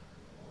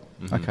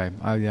 Mm-hmm. Okay,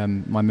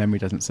 my memory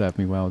doesn't serve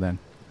me well then.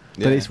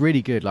 But it's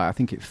really good. Like I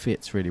think it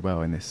fits really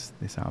well in this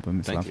album.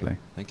 It's lovely.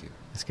 Thank you.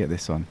 Let's get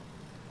this on.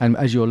 And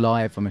as you're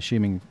live, I'm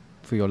assuming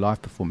for your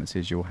live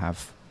performances you'll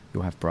have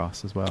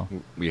brass as well.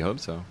 We hope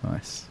so.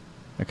 Nice.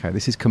 Okay,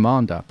 this is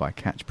Commander by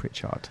Catch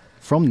Pritchard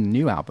from the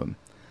new album.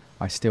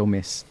 I Still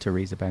Miss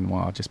Teresa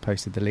Benoit. I just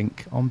posted the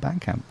link on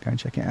Bandcamp. Go and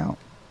check it out.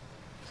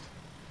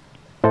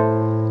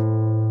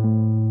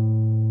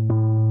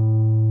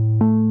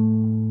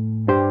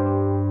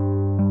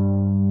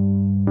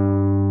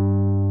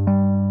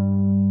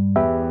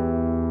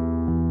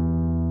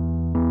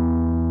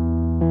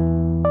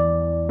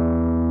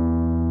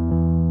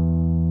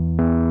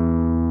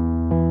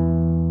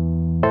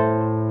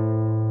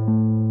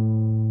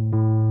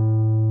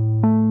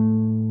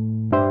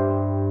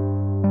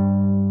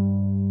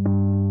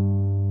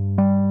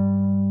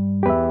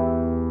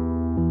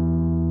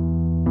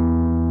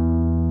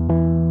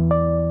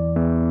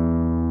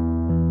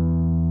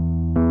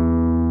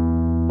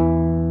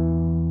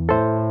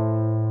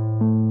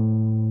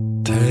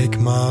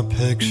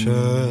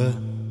 picture,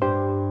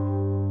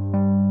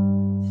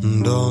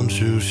 don't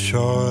you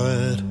show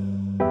it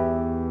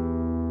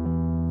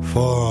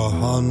for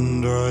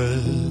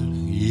 100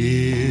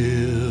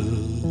 years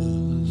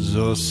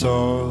or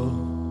so.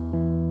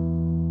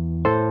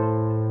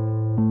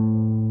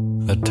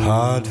 A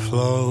tide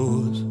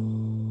flows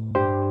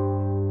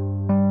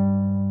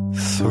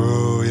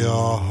through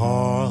your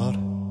heart.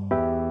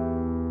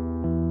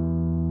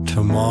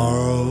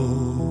 Tomorrow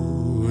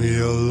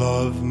you'll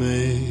love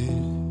me.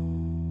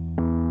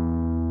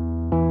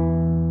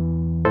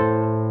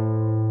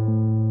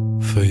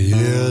 For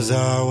years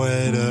I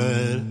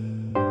waited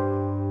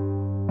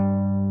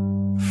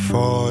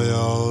for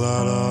your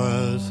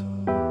letters,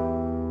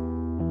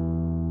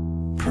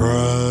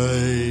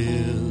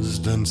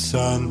 praised and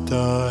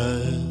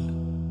scented.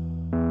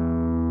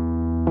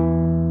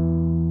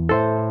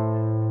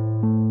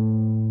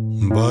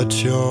 But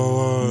your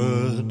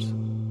words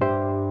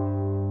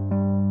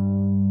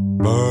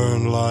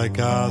burn like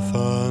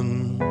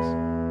Athens.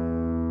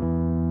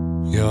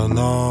 You're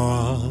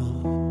not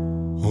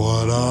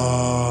what I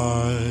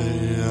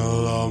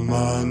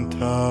lamented.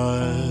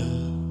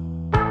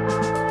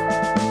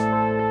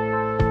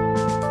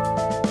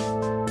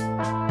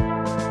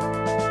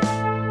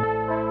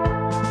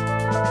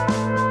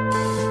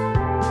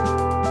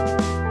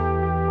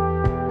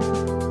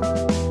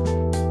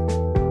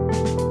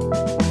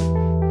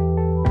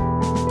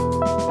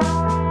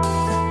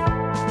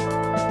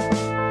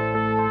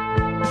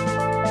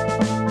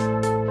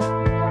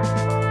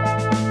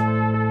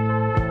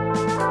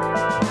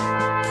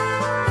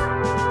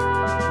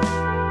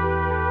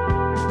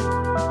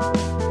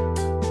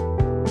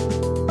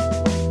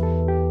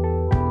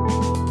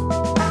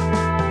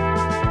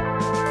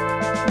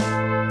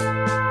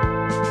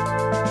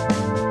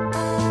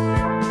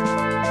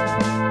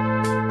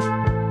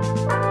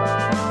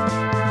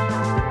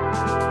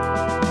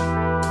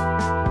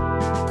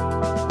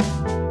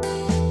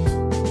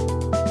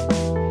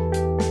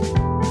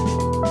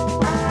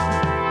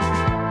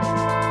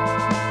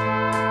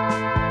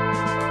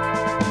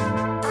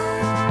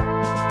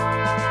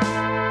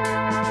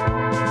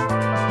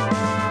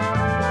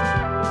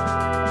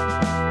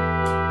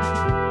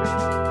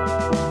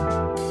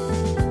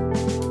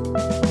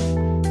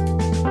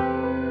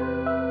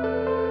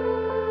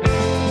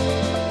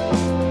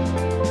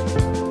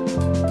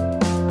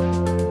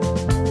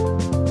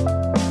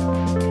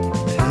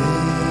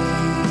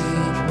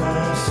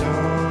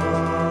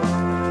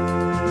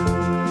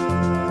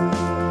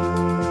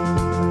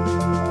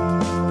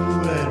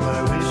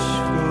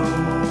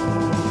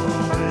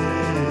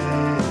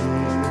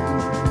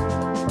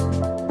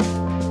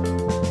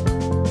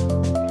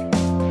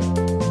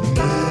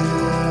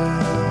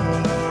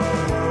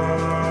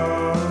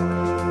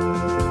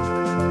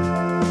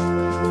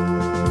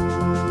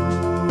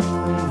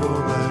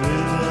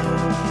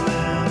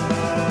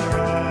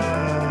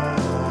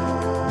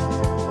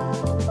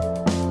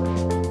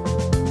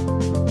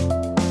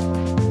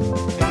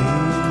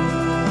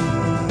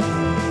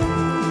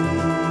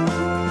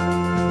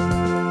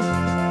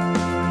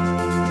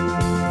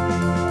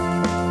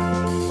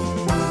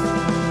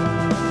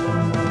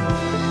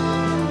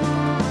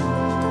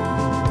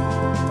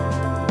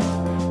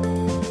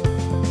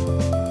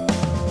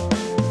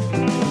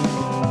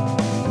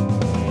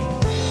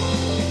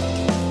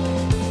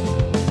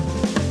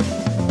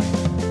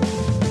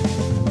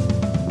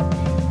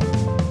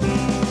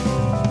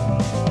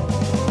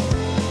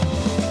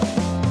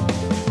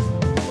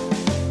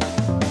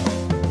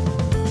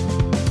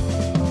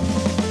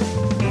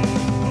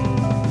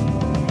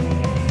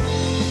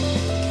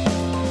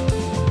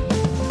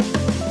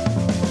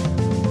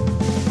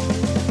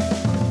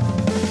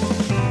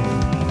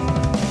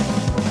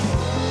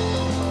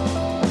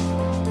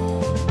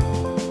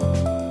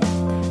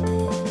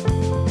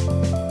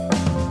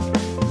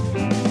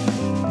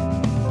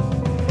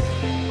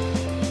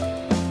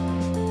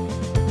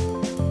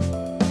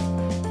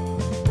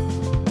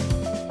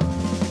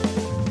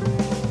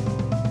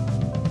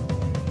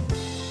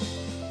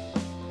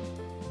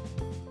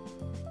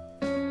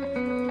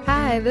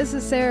 Hi, this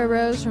is Sarah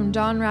Rose from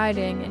Dawn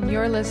Riding, and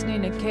you're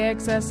listening to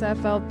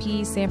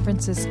KXSFLP San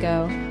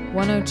Francisco,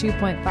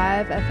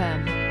 102.5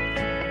 FM.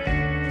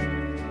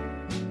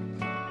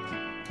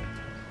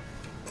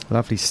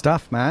 Lovely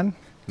stuff, man.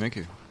 Thank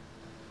you.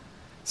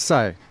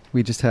 So,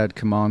 we just heard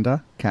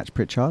Commander, Catch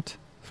Pritchard,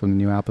 from the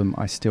new album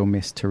I Still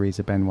Miss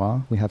Teresa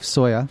Benoit. We have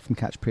Sawyer from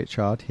Catch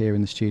Pritchard here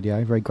in the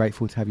studio. Very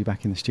grateful to have you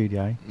back in the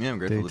studio. Yeah, I'm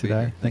grateful to today. be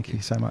here. Thank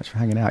you so much for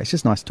hanging out. It's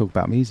just nice to talk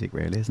about music,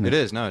 really, isn't it? It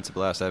is. No, it's a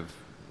blast.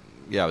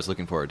 I was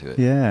looking forward to it.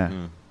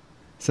 Yeah.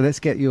 So let's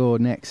get your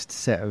next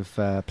set of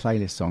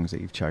playlist songs that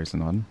you've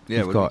chosen on. Yeah,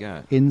 You've what got do we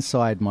got?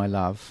 Inside My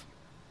Love.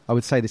 I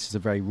would say this is a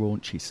very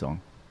raunchy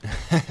song.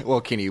 Well,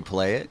 can you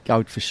play it?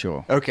 Oh, for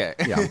sure. Okay.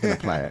 Yeah, I'm going to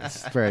play it.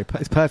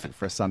 It's perfect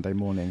for a Sunday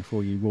morning for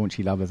all you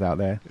raunchy lovers out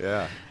there.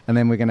 Yeah. And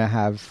then we're going to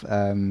have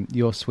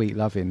Your Sweet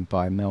Lovin'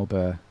 by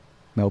Melba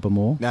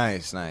Moore.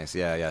 Nice.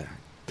 Yeah.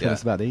 Tell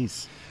us about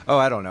these. Oh,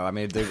 I don't know. I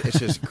mean, it's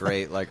just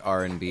great, like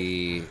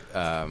R&B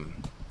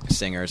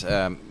singers.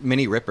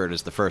 Minnie Rippert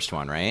is the first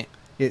one, right?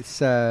 It's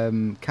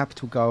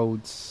Capital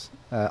Gold's...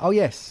 oh,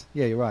 yes.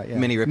 Yeah, you're right. Yeah.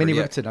 Minnie Rippert. Minnie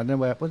Rippert. I don't know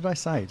what did I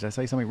say? Did I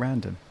say something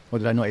random? Or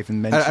did I not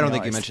even mention I don't the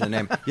think you artist?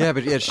 mentioned the name. Yeah,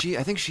 but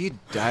I think she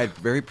died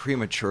very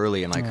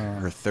prematurely in like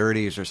her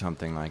 30s or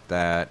something like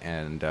that.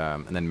 And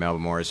then Melba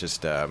Moore is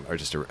just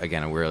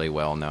again a really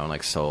well known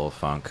like soul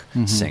funk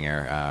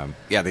singer.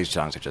 Yeah, these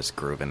songs are just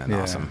grooving and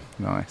awesome.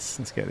 Nice.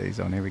 Let's get these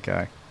on. Here we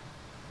go.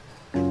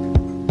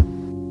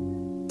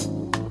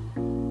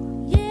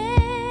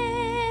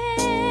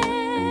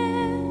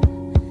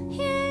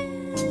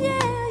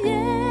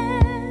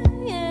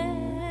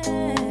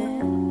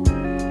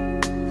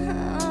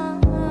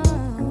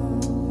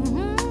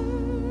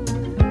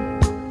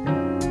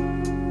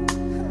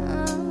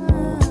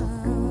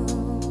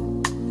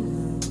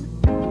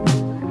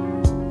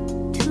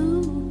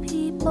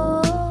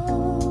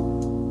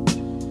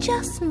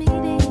 Just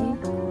meeting,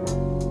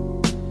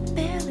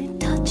 barely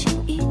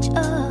touching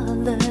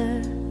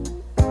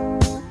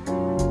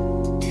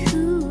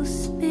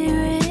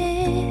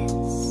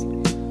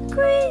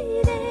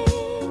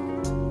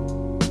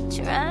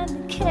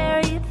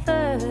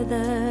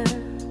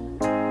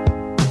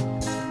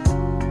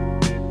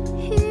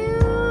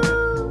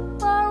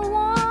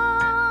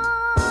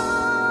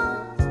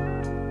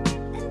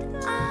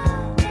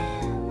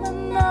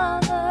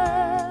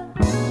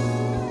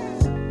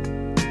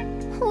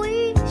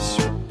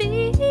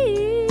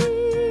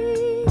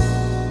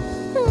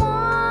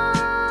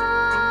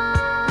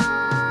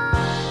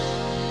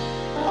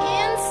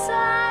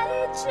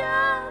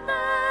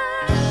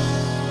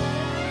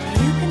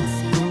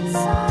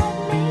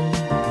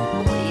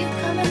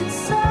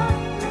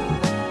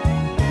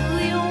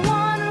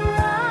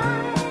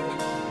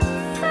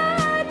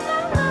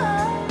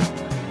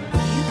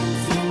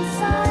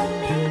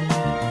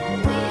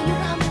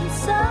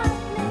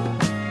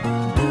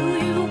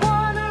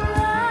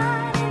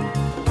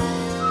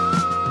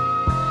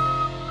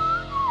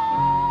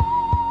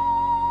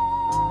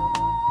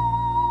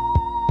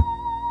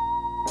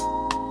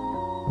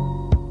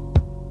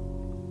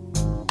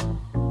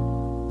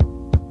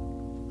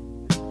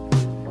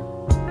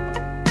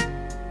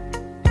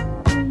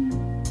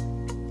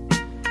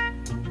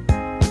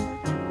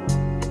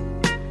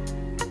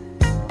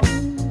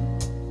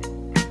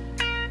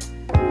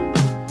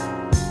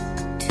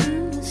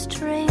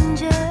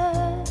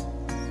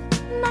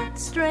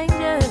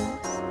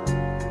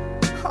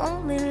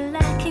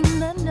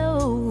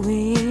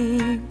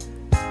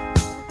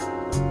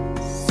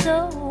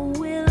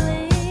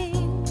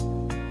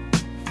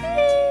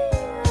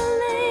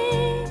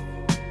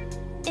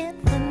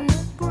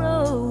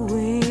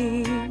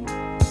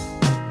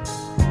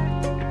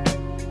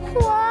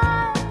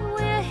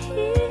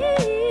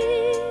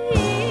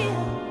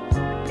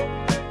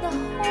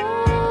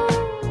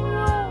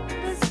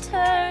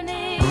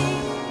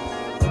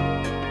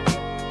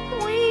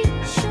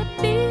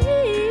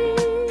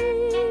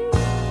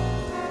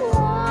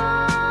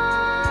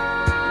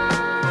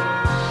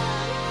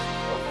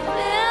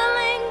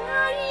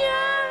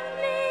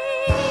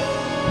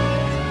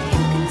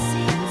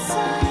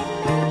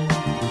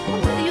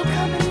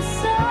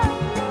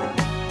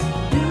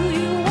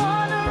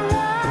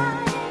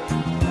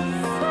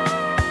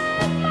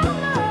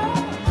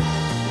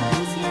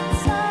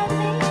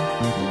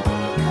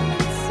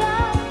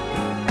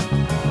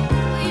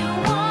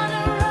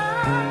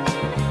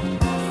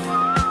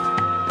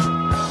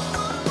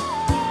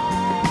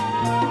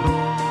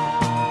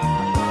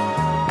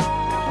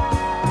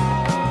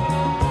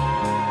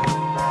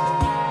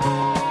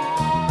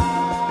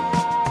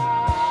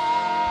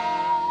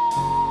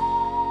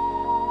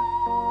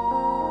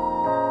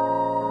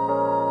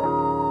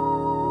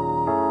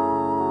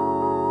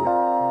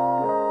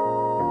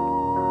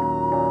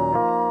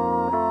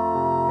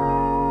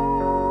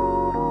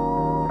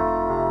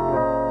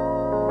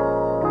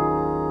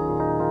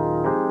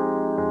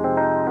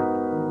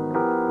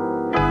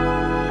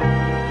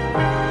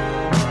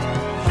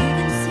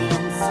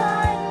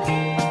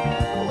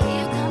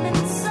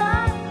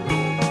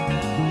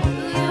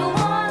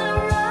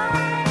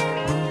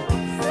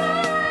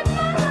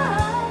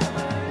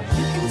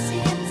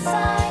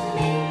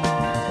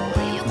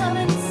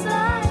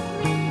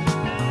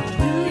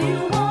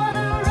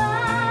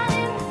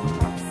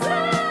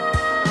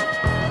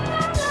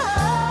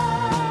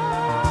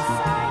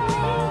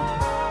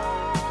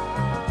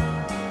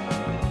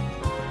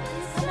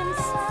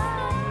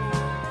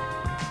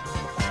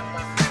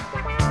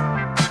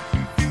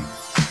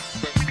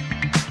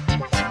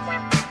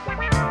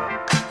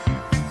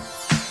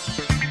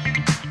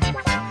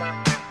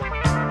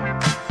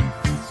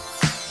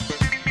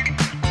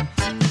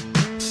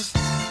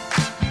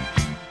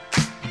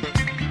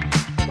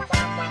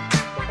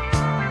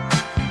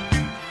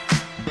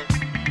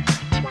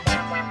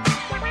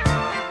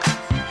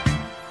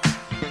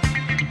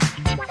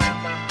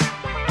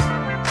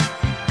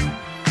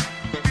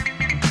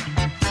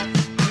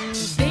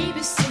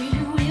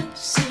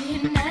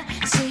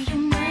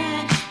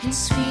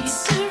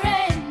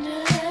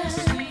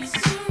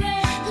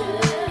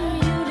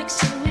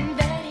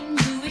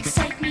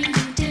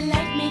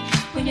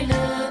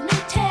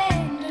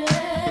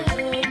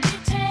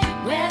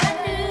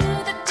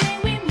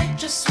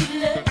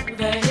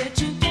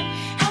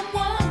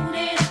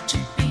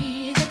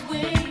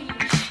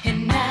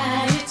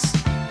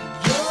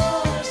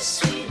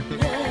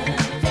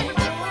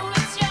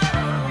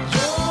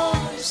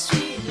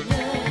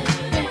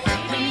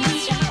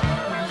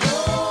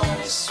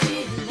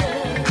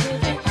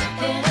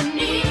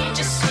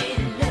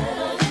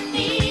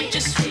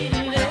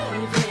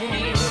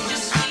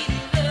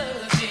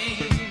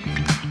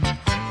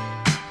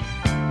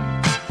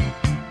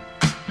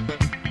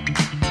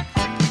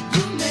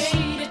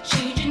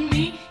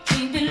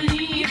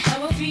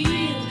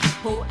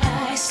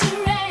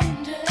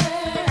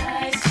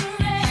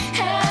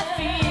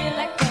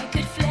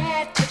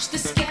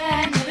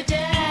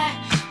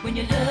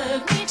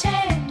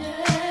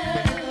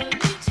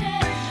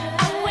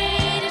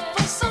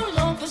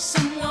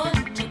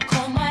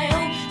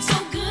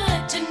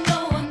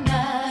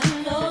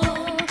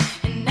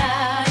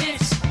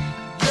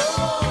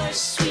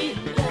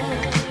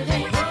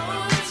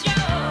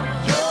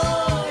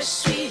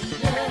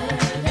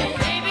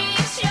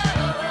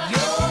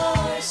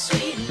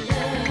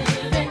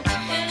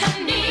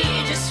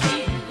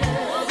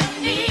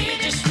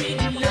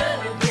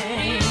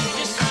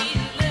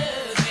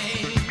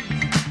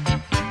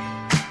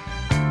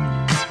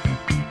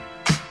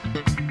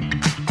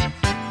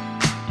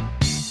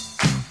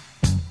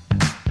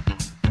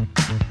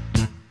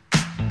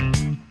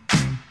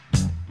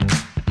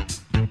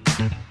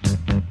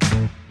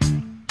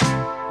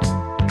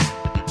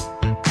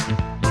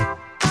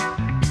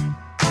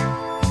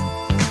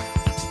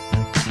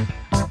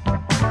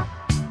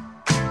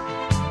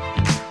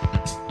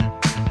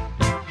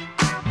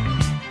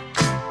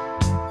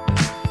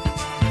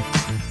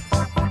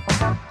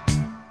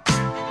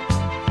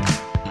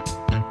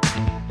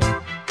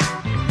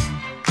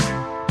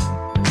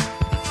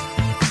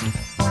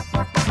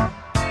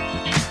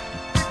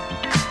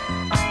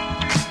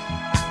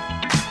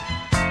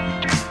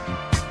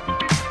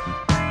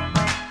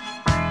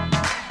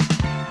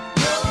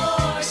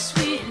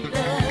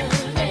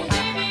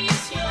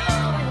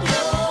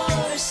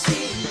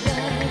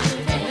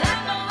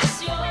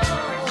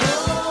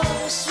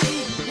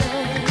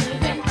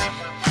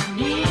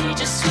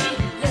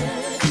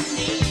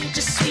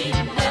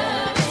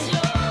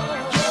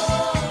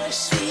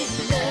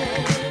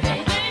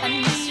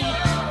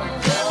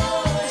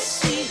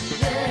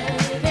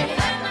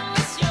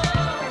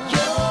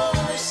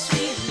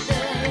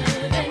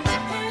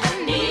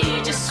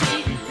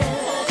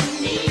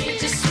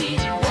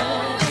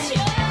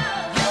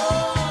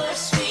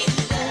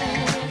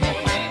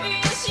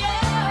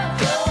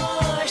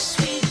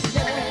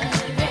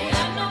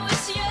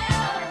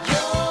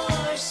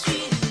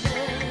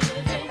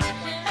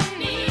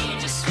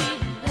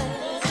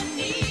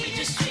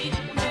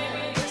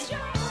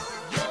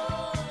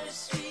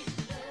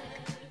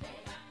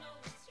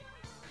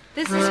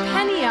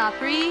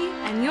Opry,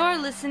 and you're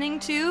listening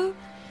to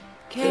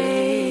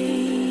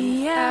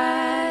KXSF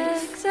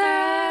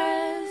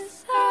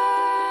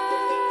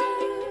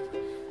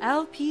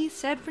LP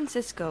San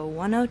Francisco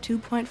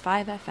 102.5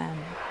 FM.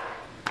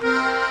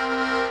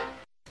 I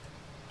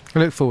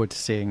look forward to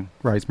seeing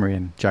Rosemary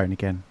and Joan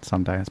again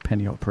someday as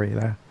Penny Opry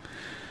there.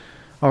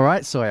 All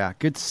right, Sawyer,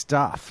 good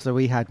stuff. So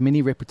we had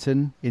Minnie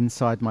Riperton,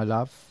 Inside My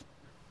Love,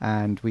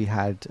 and we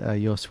had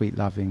Your Sweet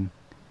Loving,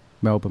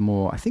 Melba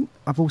Moore. I think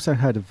I've also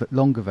heard a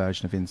longer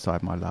version of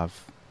Inside My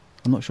Love.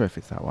 I'm not sure if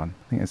it's that one.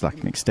 I think it's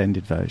like an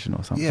extended version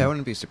or something. Yeah, I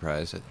wouldn't be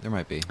surprised. There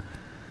might be.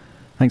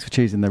 Thanks for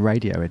choosing the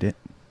radio edit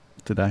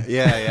today.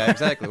 Yeah,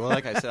 exactly. Well,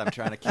 like I said, I'm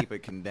trying to keep it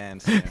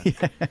condensed. You know?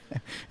 Yeah.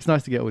 It's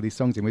nice to get all these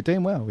songs in. We're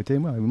doing well. We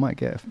might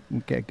get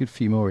a good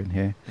few more in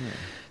here. Yeah.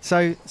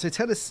 So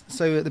tell us.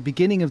 So at the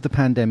beginning of the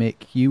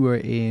pandemic, you were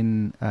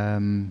in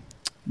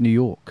New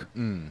York,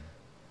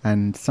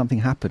 and something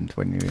happened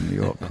when you were in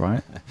New York,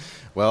 right?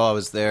 Well, I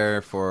was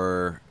there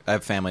I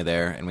have family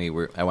there, and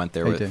I went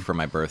there for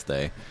my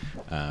birthday.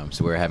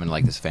 So we were having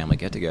like this family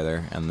get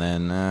together, and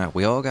then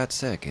we all got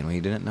sick, and we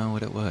didn't know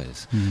what it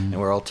was. And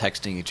we're all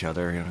texting each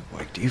other, you know,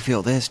 like, "Do you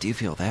feel this? Do you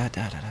feel that?"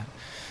 Da, da, da.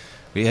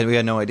 We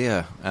had no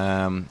idea,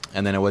 and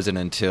then it wasn't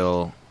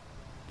until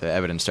the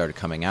evidence started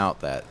coming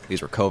out that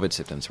these were COVID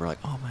symptoms. We're like,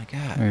 "Oh my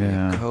God,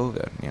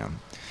 COVID!" You know.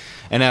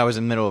 And I was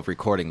in the middle of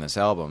recording this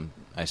album,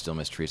 I Still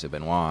Miss Teresa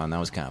Benoit, and that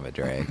was kind of a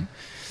drag.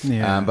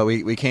 But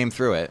we came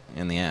through it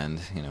in the end,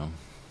 you know.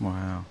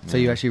 Wow. So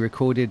you actually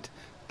recorded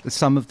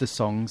some of the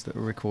songs that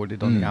were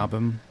recorded on the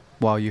album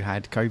while you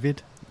had COVID?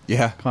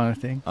 Yeah. Kind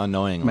of thing?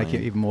 Unknowingly. Make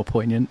it even more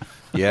poignant?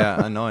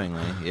 Yeah,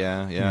 unknowingly.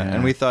 Yeah.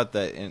 And we thought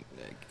that,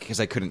 because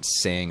I couldn't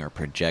sing or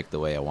project the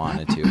way I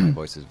wanted to, my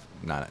voice is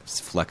not as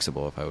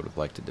flexible if I would have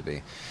liked it to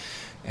be.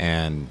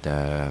 And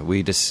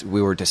we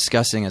were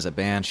discussing as a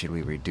band, should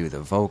we redo the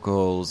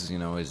vocals? You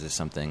know, is this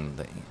something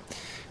that...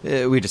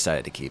 we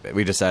decided to keep it.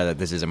 We decided that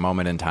this is a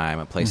moment in time,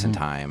 a place in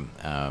time,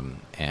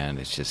 and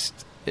it's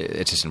just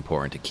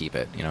important to keep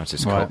it. You know, it's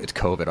just it's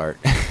COVID art.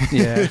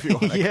 Yeah,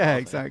 yeah,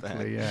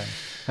 exactly. Yeah.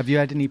 Have you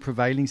had any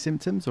prevailing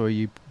symptoms, or are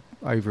you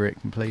over it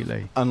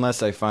completely?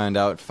 Unless I find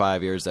out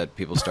 5 years that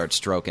people start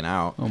stroking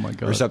out, oh my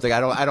God, or something. I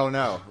don't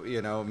know.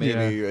 You know,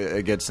 maybe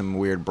I get some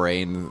weird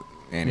brain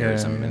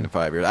aneurysm in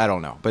 5 years. I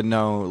don't know, but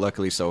no.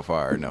 Luckily, so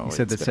far, no. You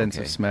said the sense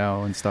of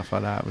smell and stuff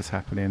like that was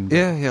happening.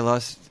 Yeah,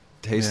 lost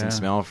taste and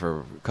smell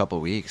for a couple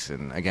of weeks,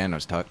 and again, we were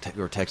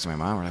texting my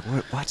mom. We're like,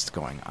 "What's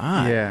going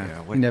on?" Yeah, you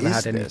know, what never is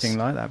had this? anything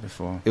like that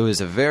before. It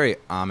was a very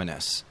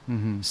ominous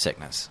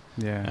sickness.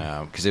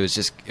 Yeah, because it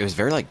was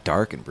very like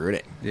dark and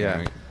brooding.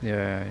 Yeah, you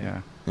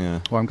know? Yeah.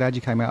 Well, I'm glad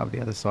you came out of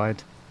the other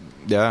side.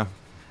 Yeah.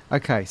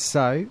 Okay,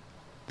 so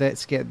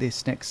let's get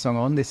this next song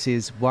on. This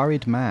is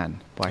 "Worried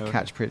Man" by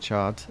Catch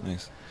Pritchard.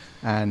 Nice.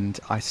 And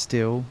I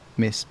Still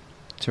Miss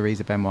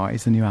Teresa Benoit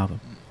is the new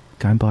album.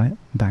 Go and buy it on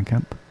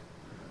Bandcamp.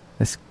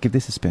 Let's give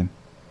this a spin, and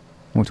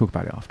we'll talk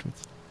about it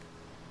afterwards.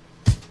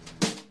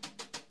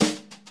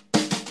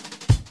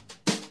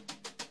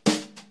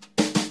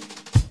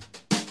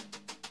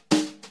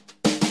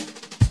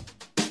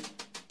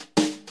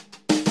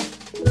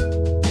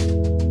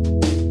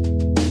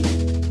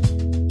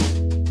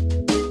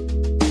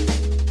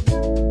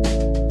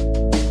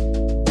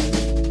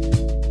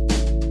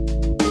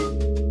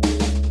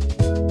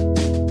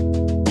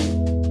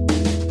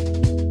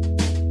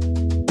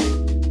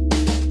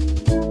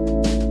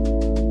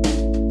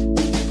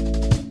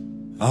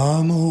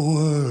 I'm a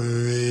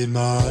worried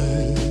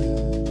man.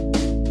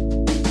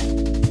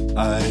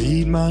 I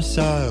eat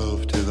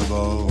myself to the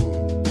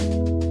bone.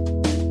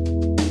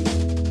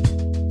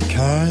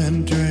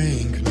 Can't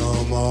drink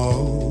no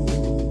more,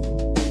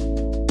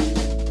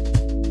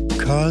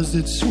 'cause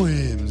it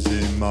swims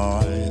in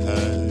my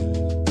head.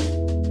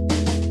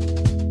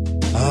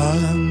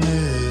 And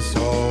this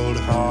old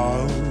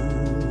house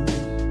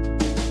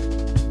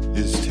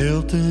is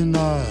tilting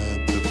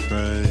at the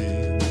frame.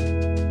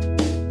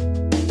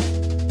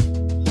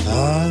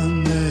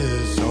 And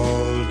this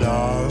old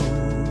dog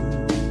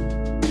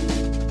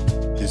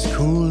is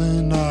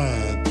cooling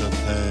at the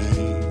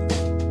pain.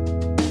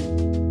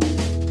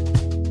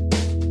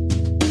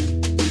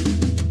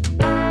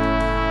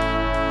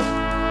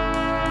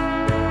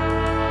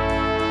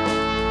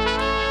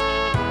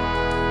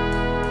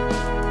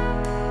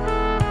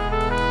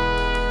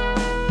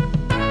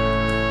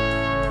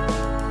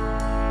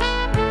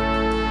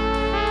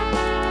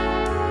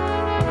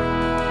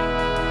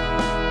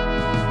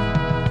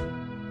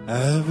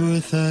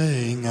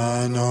 Everything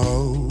I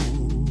know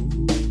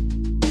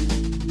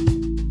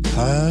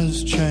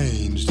has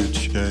changed its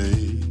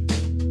shape,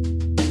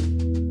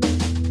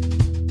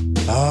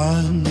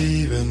 and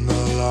even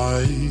the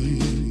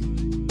light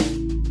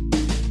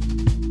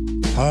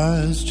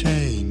has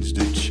changed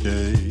its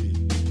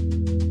shape.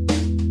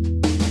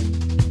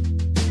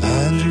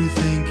 And you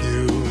think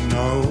you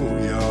know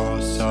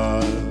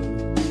yourself,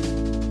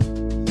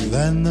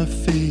 then the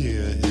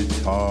fear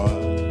hits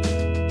hard.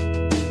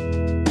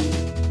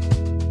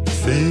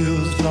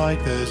 Feels like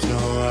there's no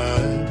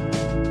end,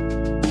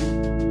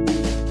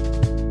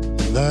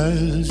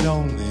 there's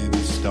only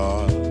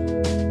star.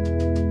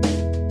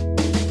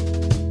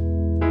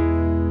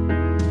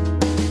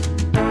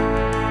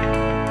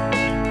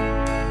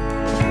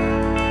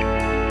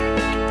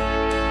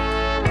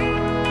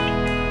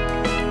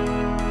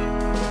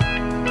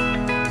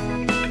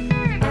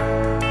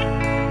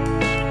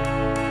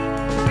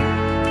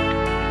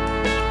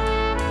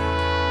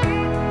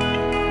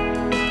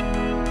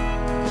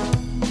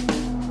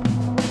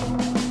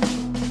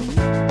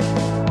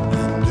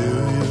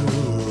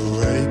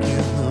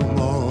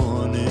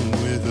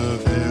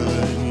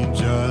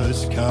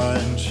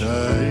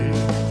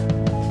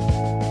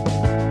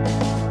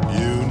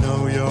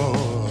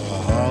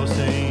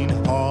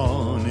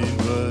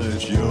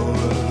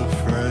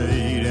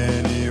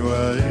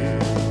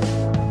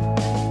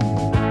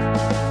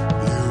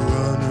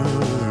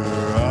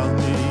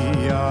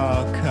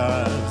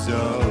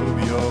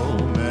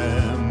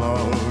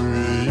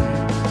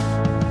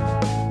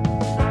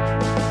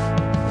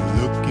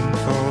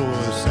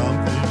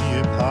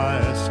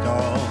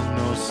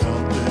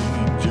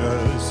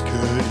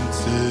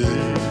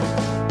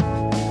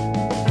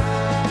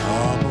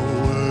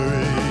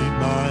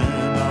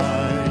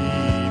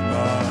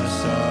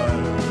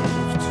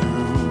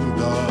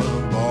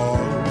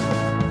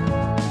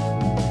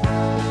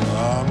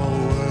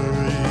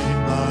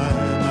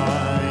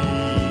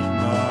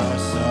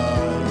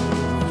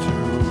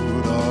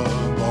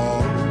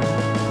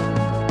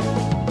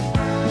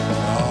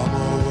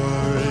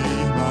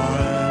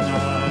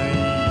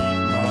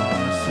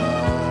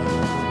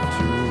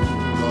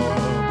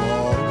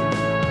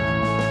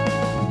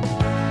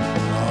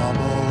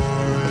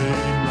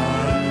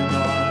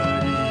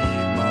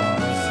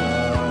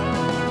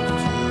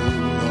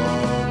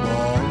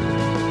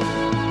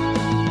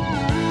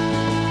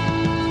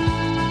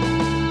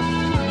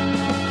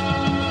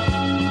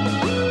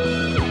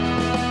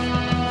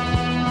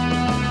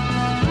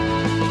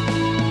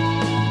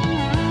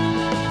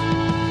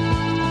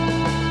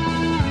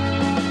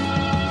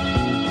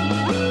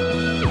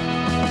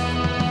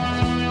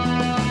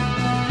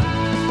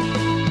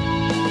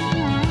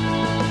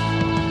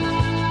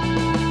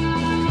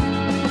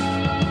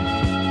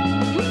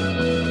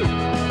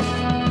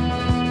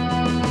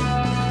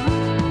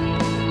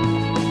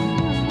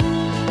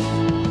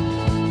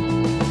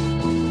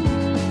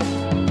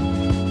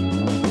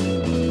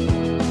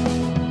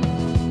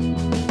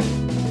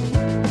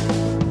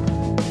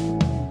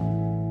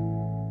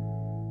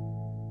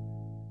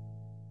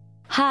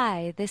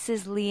 Hi, this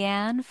is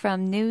Leanne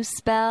from New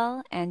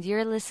Spell, and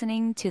you're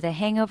listening to the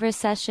Hangover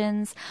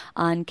Sessions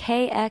on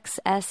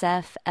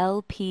KXSF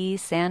LP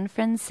San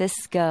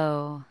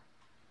Francisco.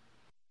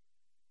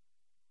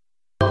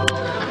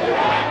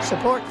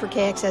 Support for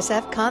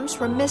KXSF comes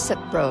from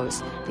Missip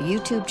Bros, the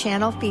YouTube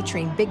channel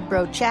featuring Big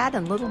Bro Chad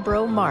and Little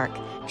Bro Mark,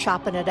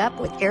 chopping it up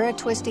with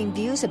era-twisting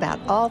views about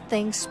all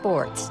things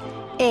sports.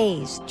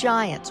 A's,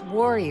 Giants,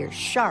 Warriors,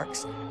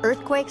 Sharks,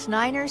 Earthquakes,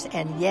 Niners,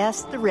 and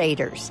yes, the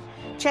Raiders.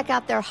 Check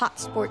out their hot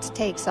sports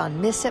takes on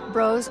Missip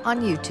Bros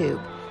on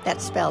YouTube.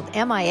 That's spelled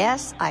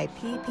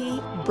M-I-S-I-P-P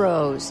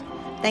Bros.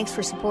 Thanks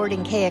for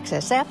supporting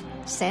KXSF,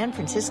 San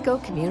Francisco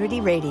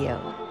Community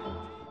Radio.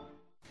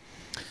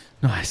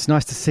 Nice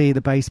to see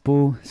the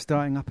baseball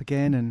starting up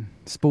again and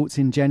sports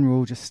in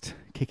general just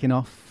kicking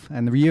off.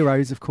 And the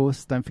Euros, of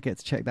course, don't forget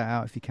to check that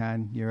out if you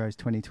can. Euros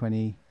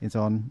 2020 is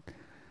on,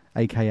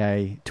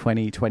 aka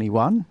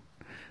 2021.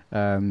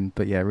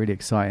 But yeah, really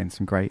exciting.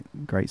 Some great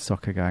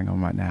soccer going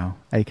on right now,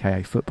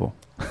 aka football.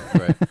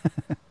 Right.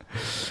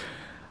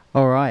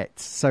 All right,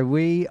 so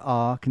we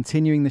are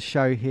continuing the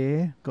show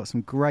here. Got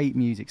some great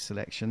music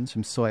selections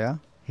from Sawyer,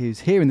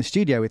 who's here in the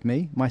studio with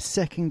me, my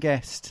second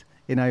guest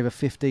in over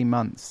 15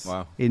 months.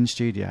 Wow. In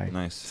studio.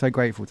 Nice. So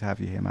grateful to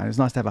have you here, man. It was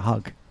nice to have a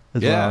hug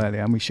as well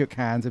earlier, and we shook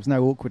hands. There was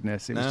no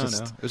awkwardness. It was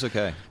just, it was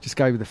okay. Just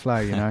go with the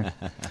flow, you know.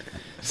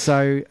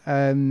 So,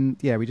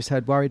 we just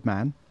heard Worried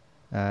Man,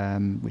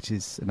 which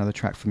is another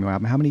track from your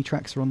album. How many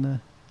tracks are on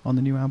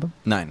the new album?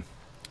 9.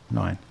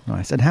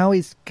 Nice. And how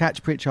is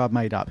Catch Pritchard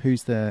made up?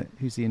 Who's the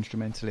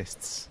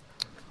instrumentalists?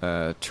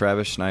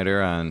 Travis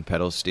Schneider on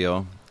pedal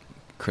steel,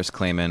 Chris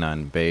Clayman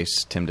on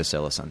bass, Tim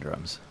DeSillis on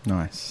drums.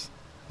 Nice.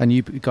 And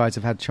you guys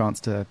have had a chance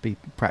to be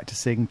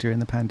practicing during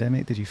the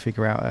pandemic. Did you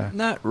figure out a...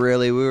 Not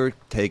really. We were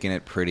taking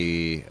it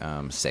pretty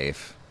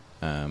safe.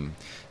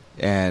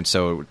 And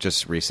so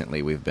just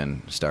recently we've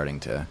been starting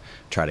to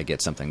try to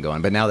get something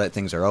going. But now that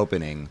things are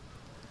opening,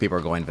 people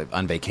are going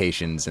on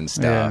vacations and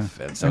stuff.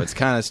 Yeah. And so it's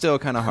still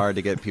kind of hard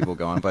to get people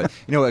going. But,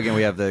 again,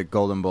 we have the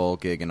Golden Bowl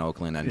gig in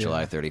Oakland on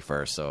July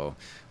 31st. So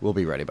we'll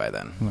be ready by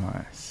then.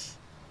 Nice.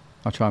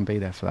 I'll try and be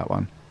there for that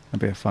one. It'll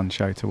be a fun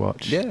show to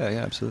watch. Yeah,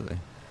 absolutely.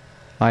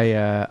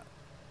 I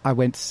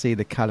went to see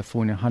the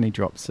California Honey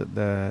Drops at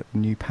the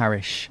New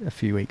Parish a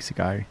few weeks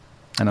ago.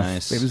 And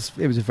nice.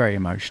 It was a very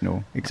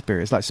emotional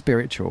experience, like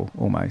spiritual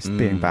almost,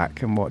 being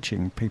back and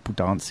watching people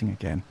dancing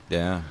again.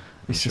 Yeah.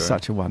 It's just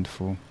such a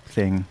wonderful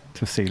thing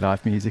to see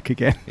live music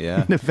again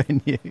in a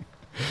venue.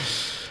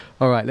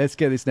 All right, let's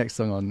get this next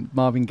song on.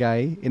 Marvin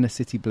Gaye, Inner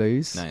City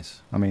Blues.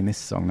 Nice. I mean, this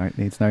song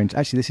needs no...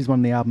 Actually, this is one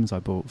of the albums I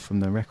bought from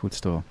the record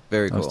store.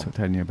 Very cool. I was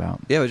telling you about.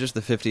 Yeah, it was just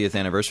the 50th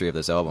anniversary of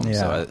this album, Yeah.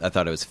 so I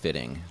thought it was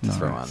fitting to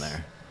throw on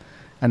there.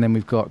 And then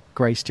we've got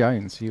Grace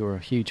Jones, who you're a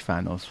huge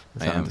fan of,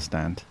 as I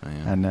understand. I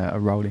am. And a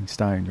Rolling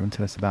Stone. You want to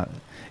tell us about...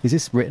 Is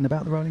this written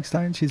about the Rolling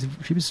Stones? She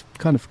was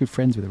kind of good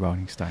friends with the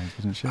Rolling Stones,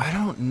 wasn't she? I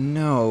don't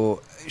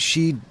know.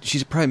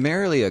 She's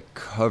primarily a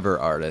cover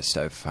artist,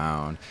 I've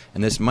found.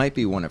 And this might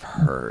be one of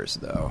hers,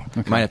 though.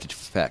 Okay. Might have to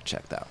fact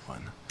check that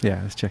one. Yeah,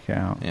 let's check it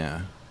out.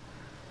 Yeah.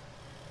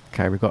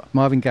 Okay, we've got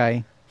Marvin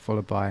Gaye,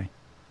 followed by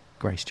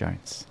Grace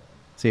Jones.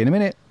 See you in a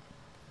minute.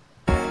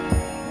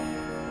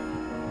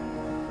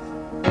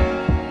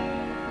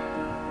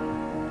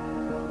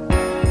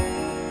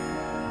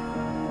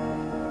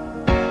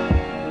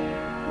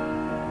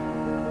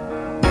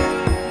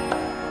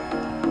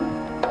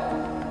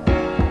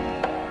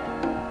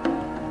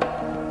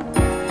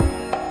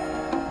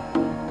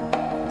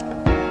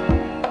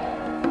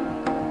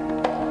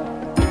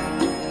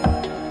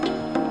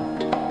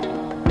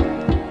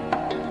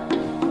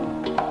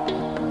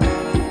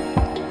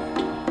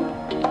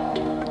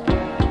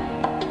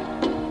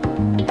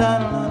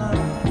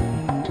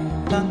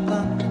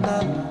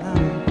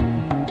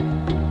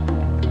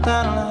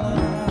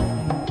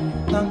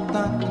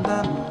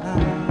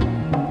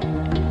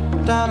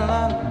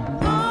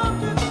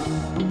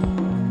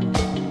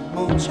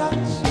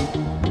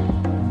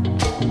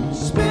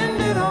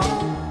 Spend it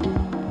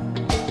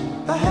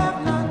on the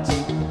have-nots.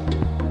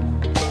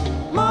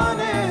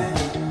 Money,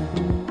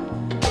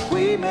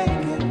 we make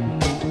it.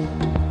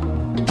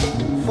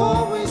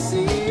 Before we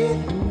see it,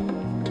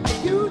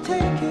 you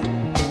take it.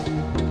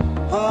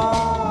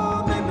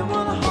 Oh, make me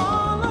wanna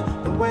holler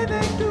the way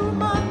they do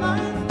my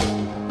life.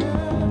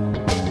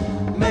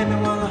 Yeah. Make me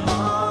wanna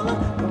holler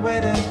the way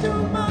they do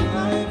my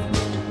life.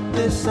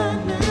 This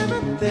ain't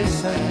living,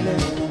 this ain't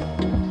living.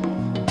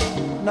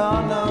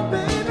 No, no,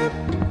 baby,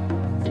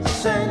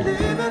 this ain't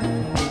living.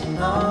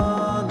 No,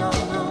 no,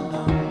 no,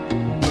 no.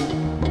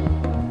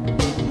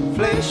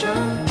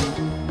 Inflation,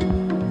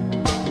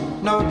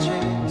 no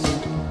chance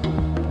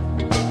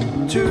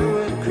to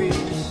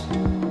increase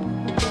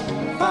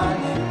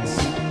finance.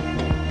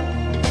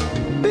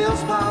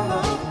 Bills pile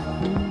up,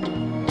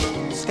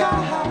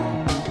 sky high.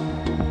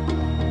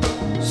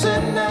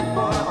 Send that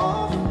boy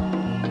off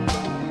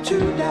to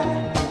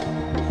die.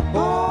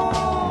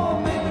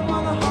 Oh, make me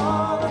wanna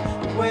holler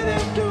the way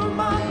they do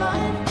my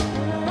life.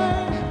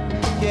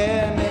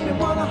 Yeah, make me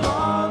wanna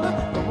holler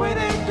the way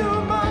they do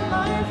my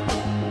life.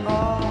 Oh,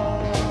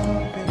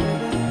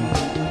 baby.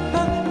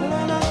 La la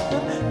la la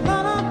la la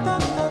la la la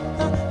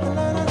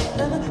la la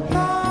la la.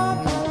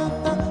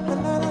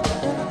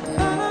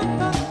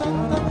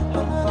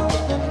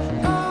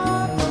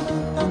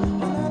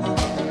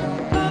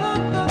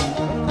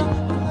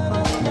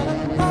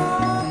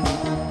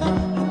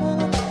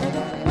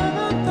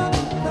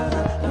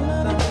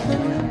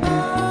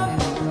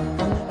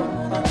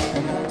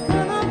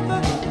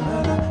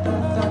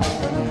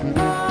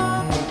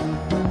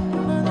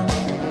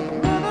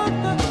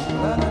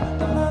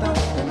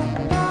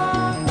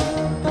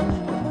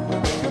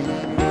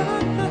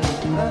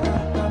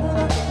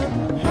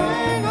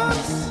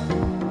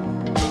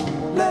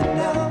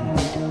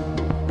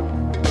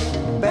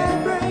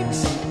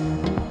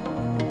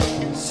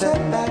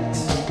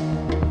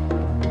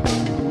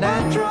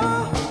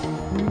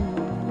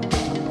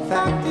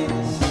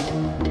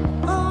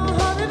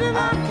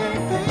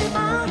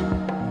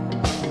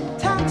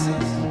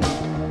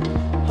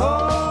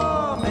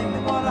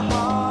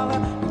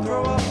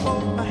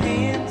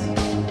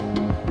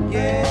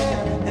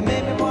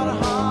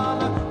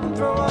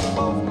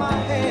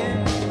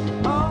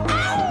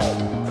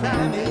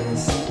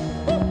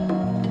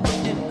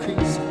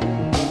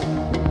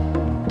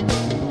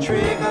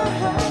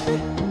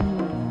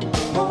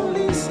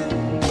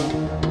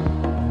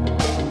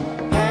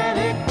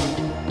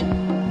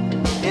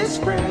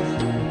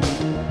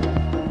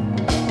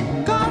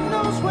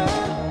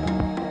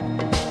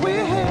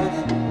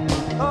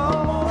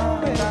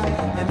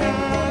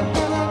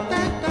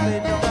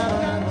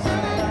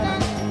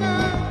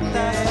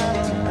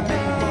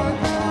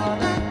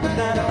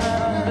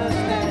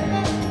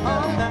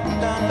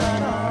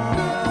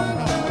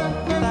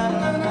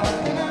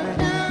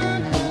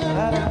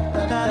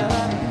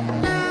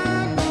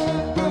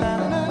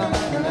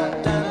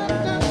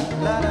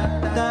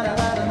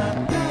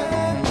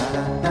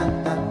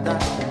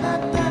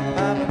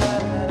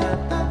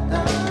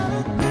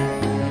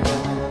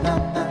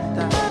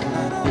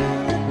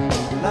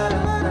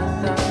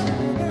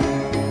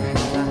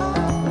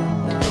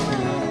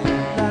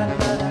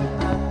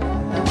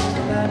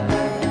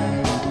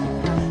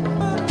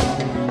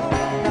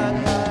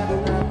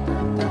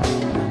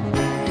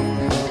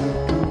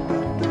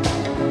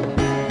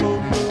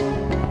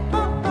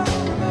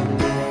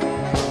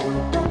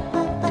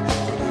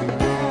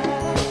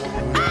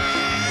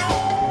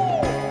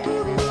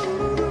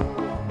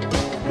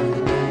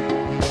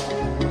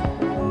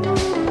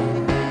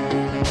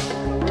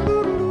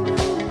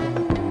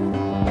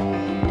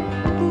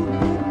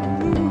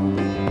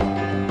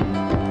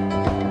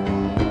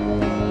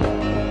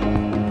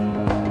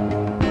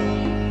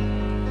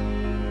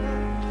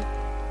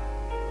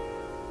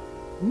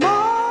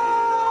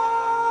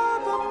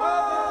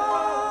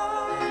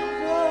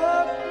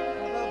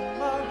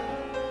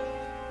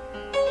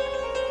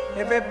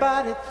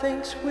 Everybody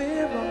thinks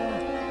we're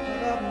wrong,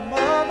 but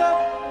mother,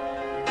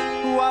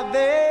 who are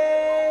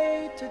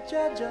they to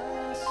judge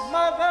us?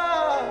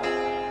 Mother,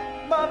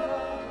 mother,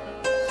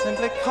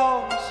 simply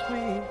cause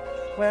we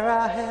wear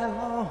our hair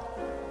long.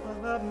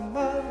 Mother,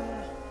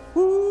 mother,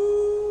 ooh.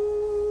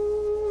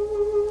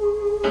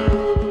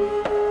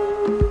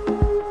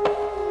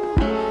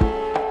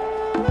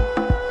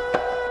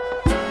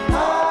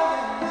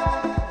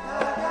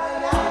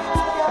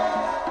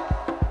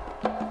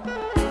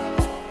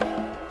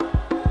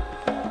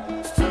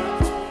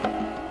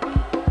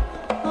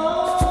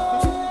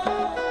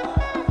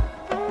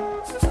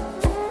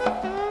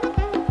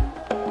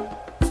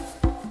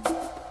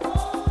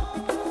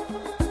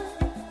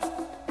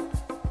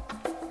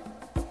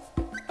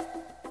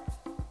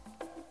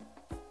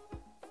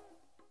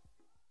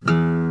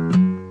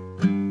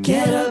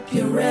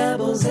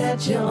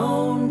 At your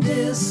own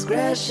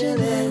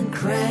discretion and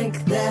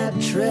crank that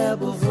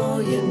treble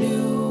for your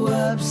new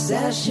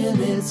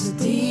obsession. It's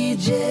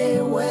DJ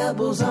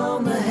Webbles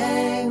on the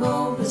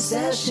Hangover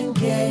Session.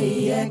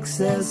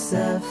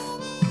 KXSF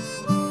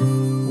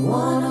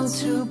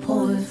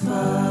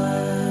 102.5.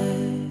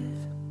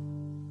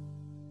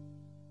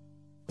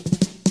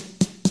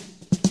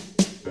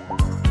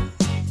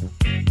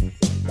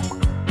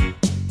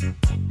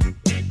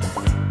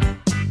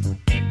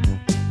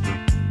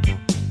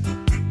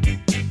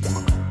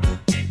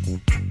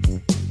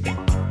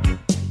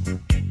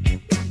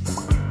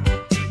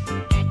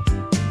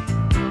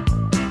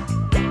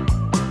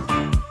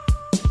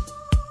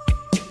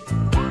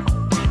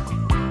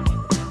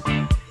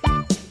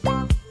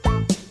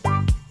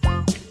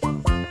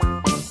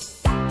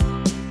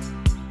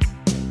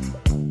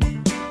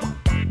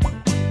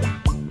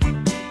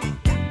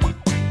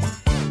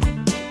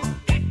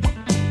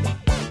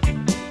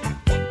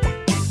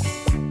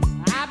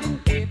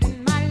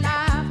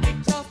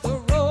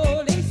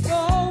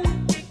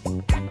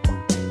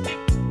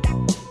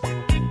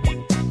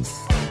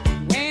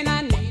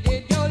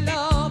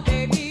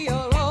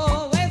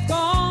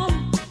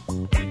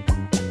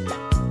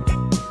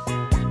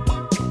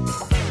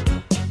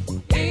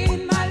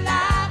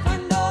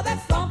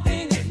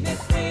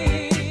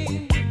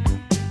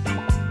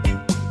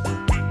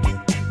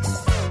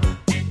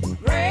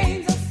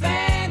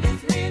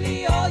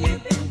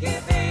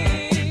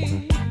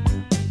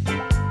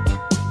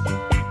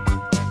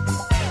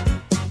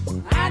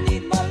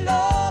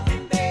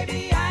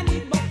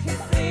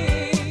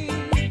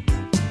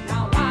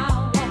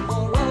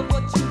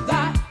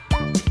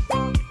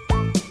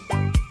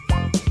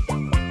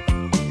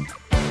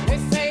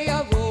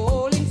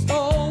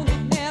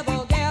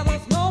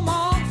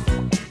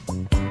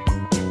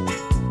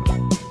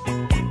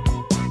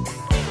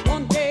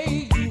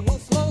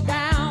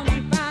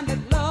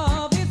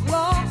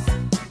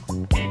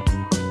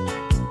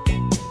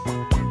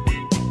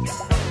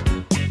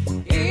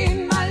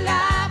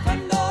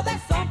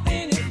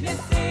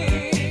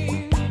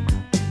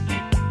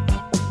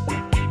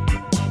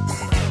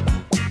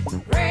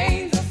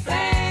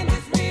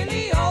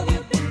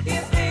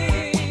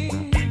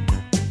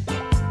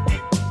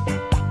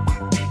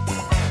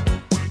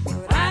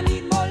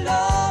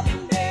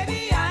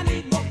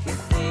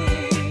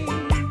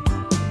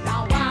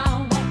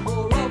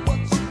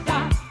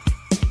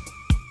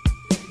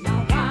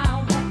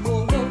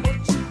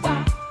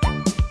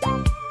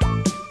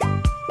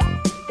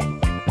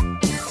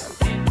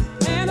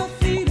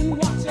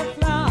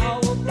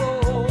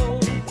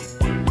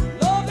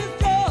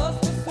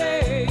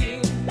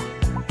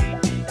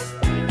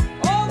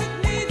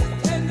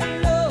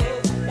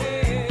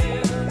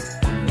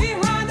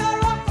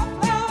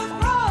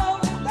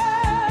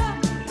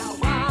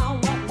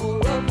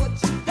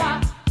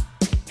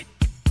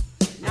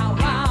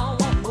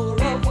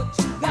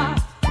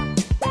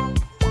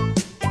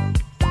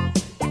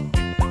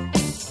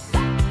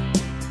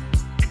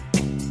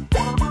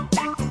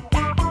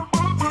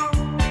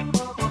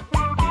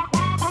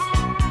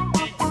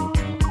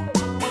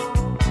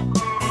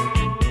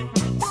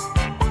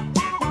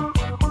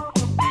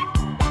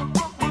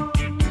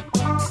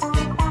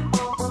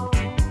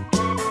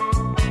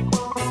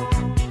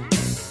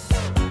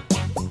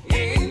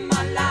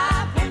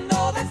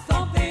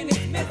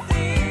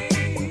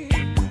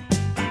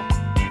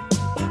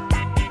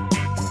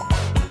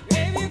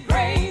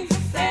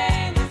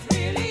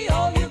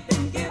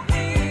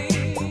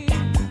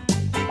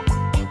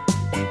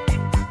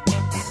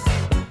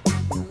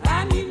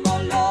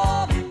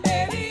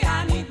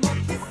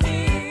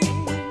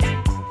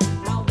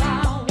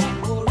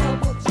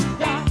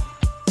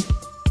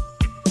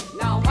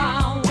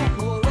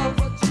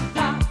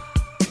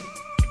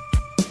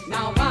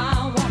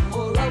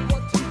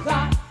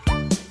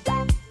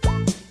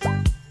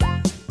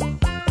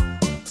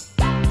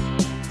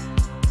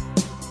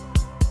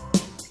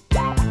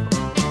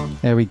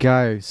 There we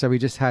go. So we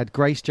just had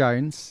Grace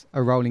Jones,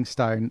 a Rolling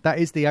Stone. That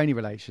is the only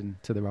relation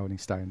to the Rolling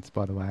Stones,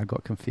 by the way. I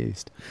got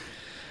confused.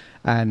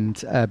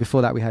 And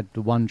before that, we had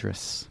The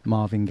Wondrous,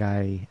 Marvin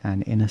Gaye,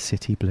 and Inner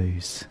City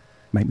Blues.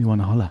 Make me want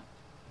to holler.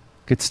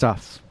 Good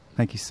stuff.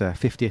 Thank you, sir.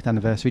 50th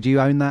anniversary. Do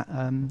you own that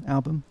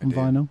album on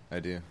vinyl?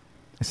 I do.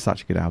 It's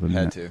such a good album.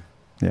 Had isn't it?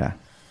 Yeah.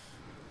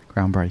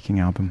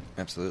 Groundbreaking album.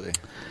 Absolutely.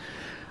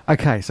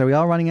 Okay, so we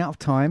are running out of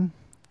time.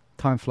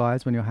 Time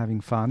flies when you're having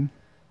fun.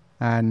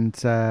 And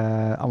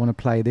I want to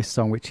play this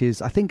song, which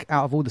is, I think,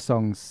 out of all the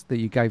songs that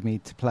you gave me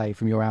to play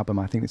from your album,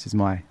 I think this is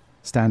my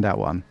standout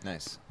one.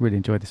 Nice. Really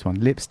enjoyed this one.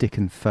 Lipstick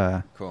and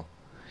Fur. Cool.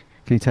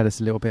 Can you tell us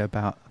a little bit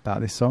about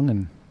this song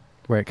and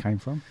where it came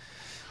from?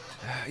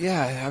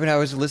 Yeah, I mean, I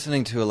was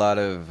listening to a lot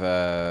of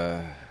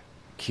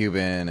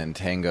Cuban and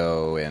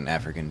tango and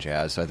African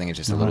jazz, so I think it's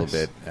just a little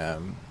bit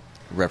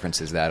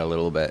references that a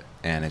little bit,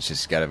 and it's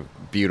just got a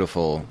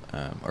beautiful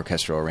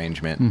orchestral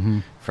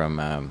arrangement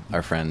from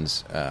our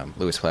friends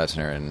Louis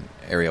Klausner and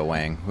Ariel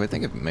Wang, who I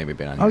think have maybe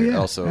been on here.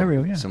 Also,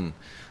 Ariel, some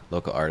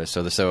local artists.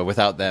 So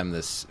without them,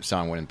 this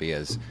song wouldn't be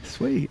as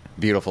sweet,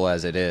 beautiful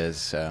as it is.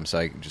 So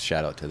I just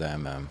shout out to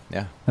them.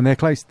 Yeah, and they're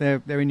close.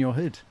 They're in your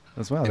hood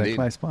as well. Indeed. They're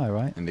close by,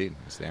 right? Indeed,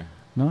 it's there.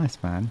 Nice,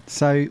 man.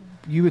 So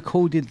you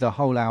recorded the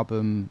whole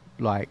album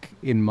like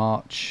in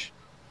March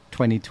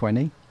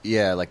 2020.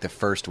 Yeah, like the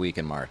first week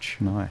in March.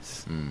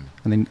 Nice. And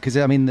then, because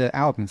I mean, the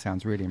album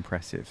sounds really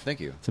impressive. Thank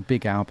you. It's a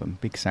big album,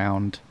 big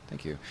sound.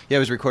 Thank you. Yeah, it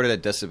was recorded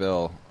at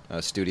Decibel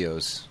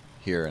Studios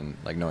here in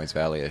like Noise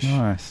Valley-ish.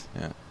 Nice.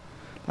 Yeah.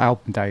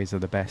 Album days are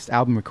the best.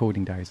 Album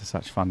recording days are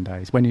such fun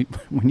days when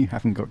you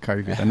haven't got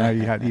COVID. I know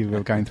you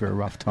were going through a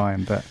rough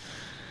time, but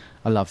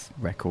I love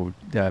record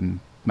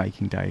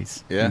making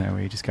days. Yeah. You know,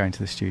 where you just go into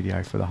the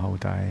studio for the whole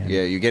day.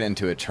 Yeah, you get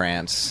into a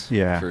trance.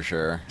 Yeah, for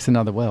sure. It's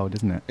another world,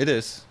 isn't it? It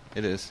is.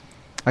 It is.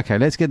 Okay,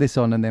 let's get this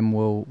on, and then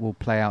we'll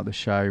play out the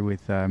show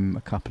with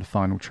a couple of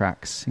final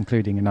tracks,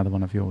 including another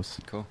one of yours.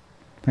 Cool.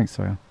 Thanks,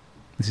 Sawyer.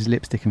 This is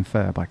Lipstick and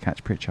Fur by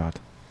Catch Pritchard.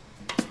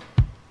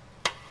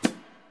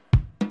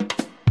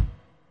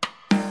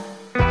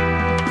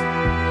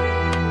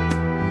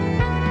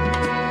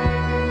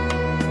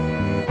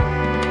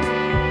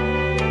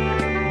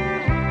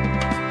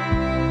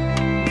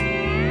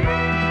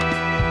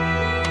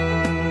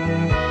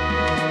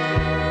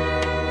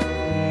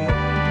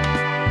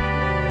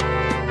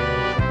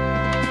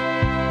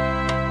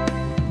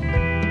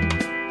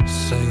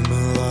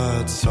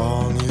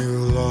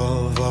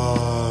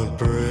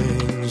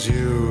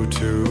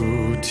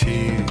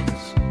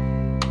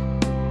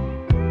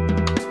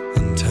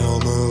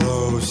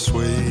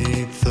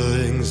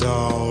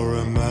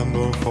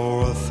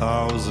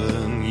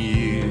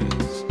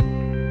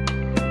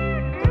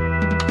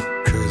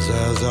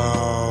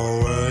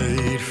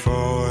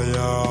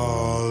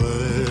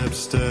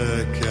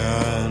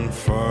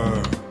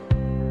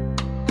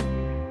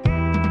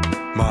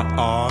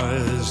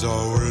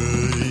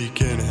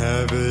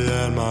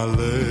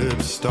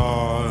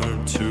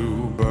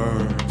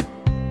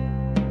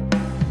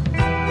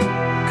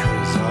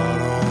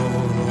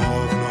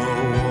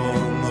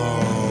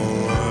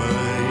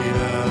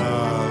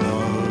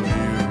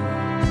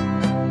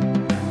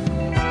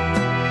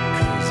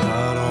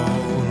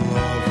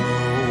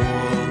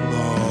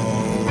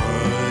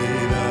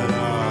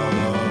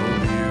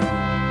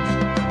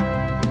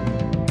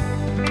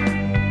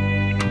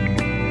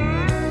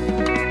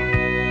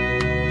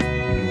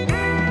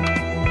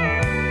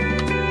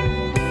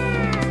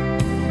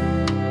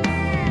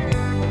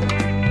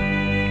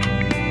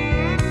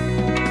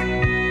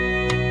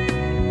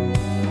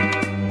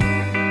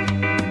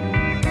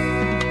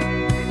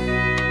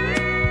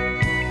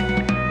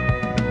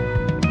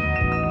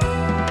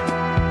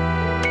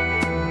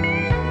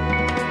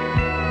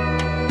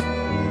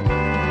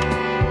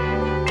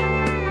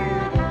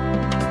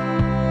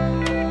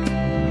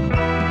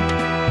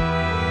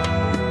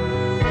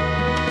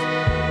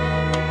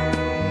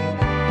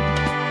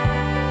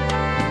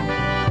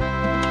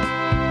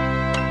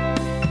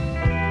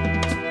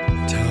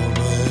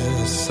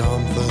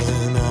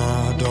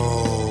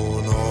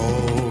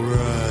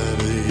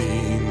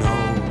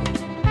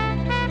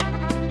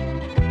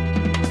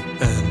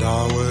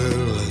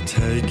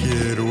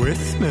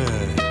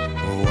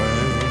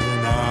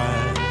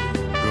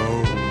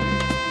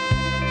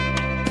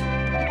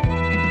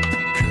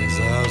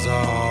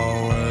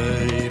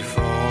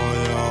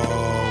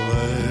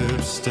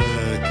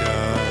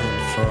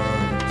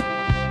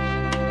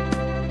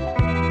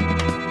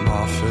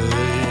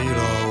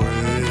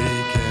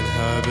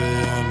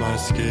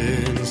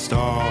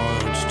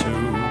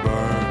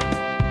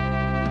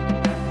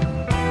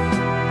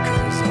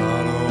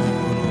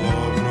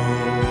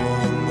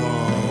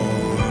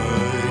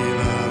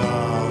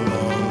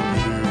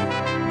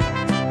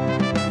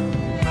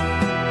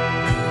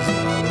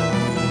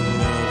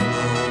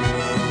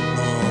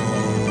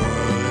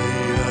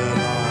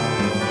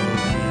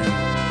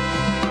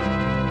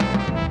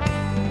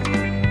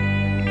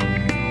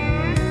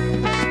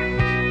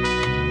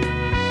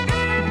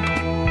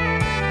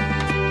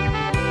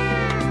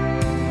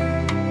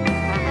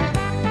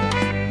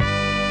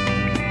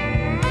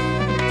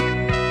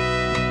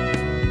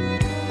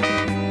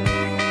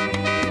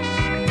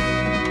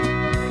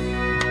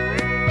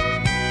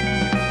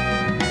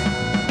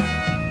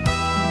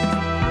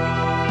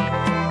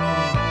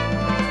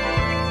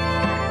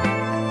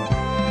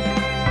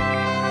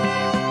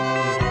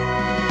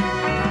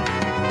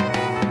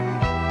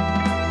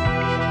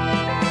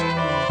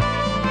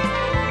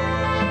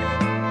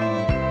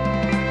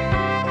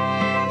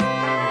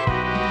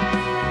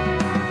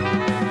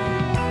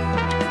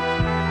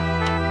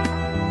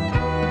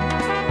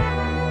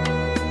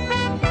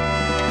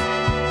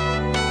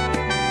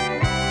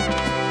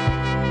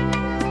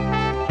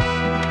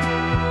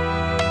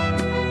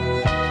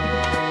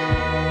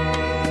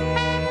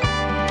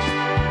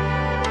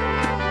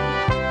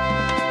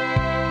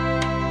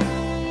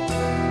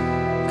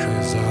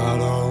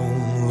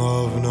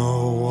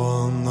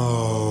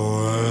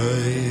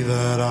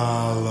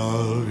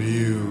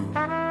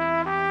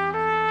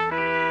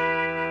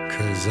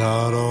 'cause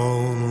I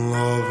don't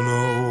love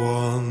no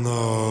one the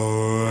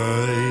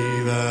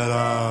way that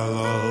I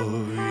love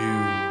you.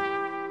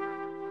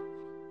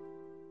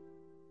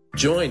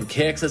 Join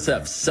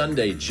KXSF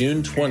Sunday,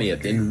 June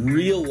 20th in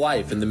real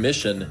life in the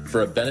Mission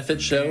for a benefit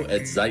show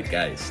at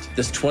Zeitgeist.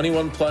 This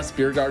 21-plus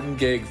beer garden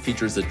gig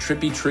features a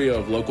trippy trio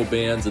of local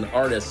bands and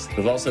artists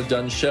who've also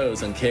done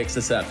shows on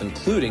KXSF,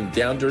 including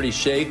Down Dirty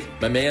Shake,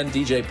 my man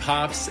DJ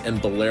Pops,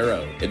 and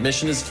Bolero.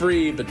 Admission is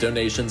free, but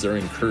donations are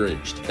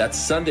encouraged. That's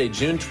Sunday,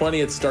 June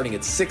 20th, starting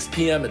at 6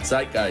 p.m. at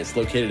Zeitgeist,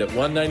 located at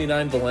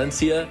 199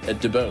 Valencia at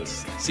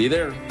DuBose. See you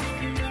there.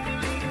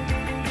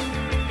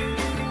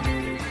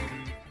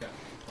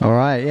 All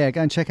right, yeah,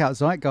 go and check out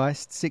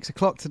Zeitgeist, 6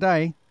 o'clock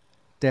today.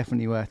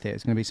 Definitely worth it.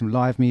 It's going to be some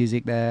live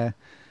music there,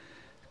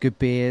 good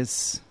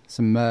beers,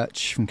 some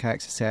merch from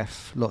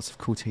KXSF, lots of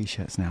cool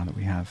T-shirts now that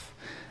we have.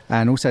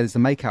 And also there's the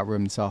Makeout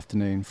Room this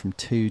afternoon from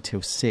 2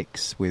 till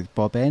 6 with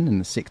Bob N and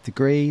the 6th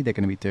Degree. They're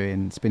going to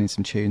be spinning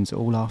some tunes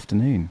all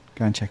afternoon.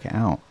 Go and check it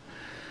out.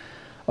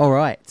 All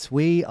right,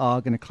 we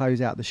are going to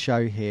close out the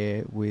show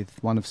here with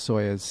one of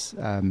Sawyer's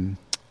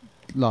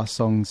last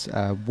songs,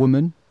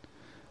 Woman.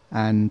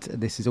 And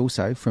this is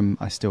also from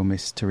I Still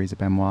Miss Teresa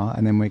Benoit.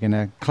 And then we're going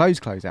to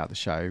close out the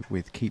show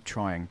with Keep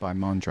Trying by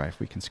Mondre, if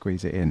we can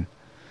squeeze it in.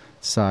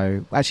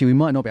 So, actually, we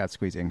might not be able to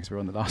squeeze it in because we're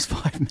on the last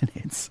 5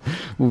 minutes.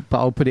 But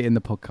I'll put it in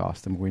the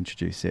podcast and we'll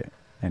introduce it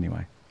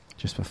anyway,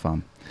 just for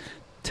fun.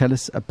 Tell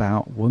us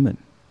about Woman.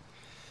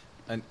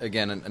 And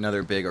again,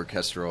 another big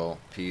orchestral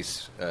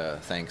piece,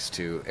 thanks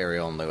to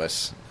Ariel and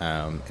Lewis.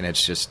 And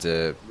it's just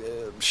a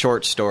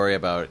short story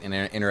about an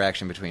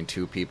interaction between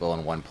two people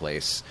in one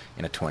place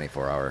in a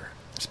 24-hour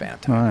span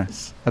of time.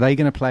 Nice. Are they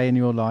going to play in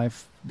your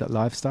live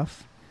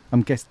stuff?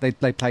 I'm guessing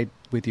they played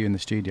with you in the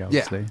studio,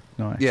 obviously.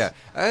 Yeah. Nice.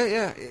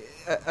 Yeah.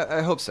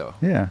 I hope so.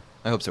 Yeah.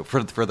 I hope so.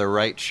 For the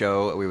right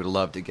show, we would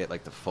love to get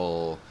like the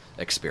full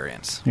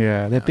experience.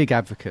 Yeah, they're big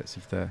advocates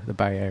of the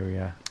Bay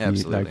Area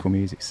local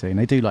music scene.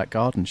 They do like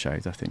garden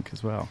shows, I think,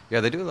 as well. Yeah,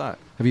 they do a lot.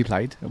 Have you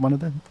played at one of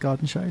the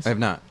garden shows? I have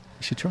not.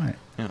 You should try it.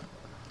 Yeah.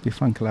 Be a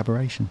fun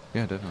collaboration.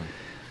 Yeah, definitely.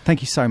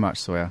 Thank you so much,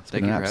 Sawyer. It's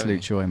been an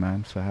absolute joy,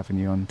 man, for having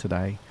you on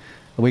today.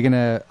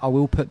 I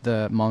will put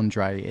the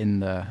Mondre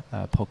in the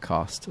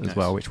podcast as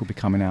well, which will be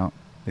coming out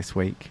this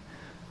week.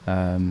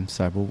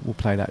 So we'll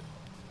play that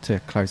to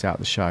close out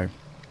the show.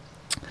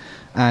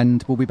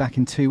 And we'll be back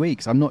in 2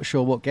 weeks. I'm not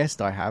sure what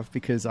guest I have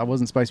because I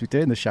wasn't supposed to be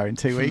doing the show in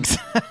 2 weeks.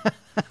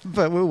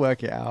 But we'll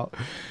work it out.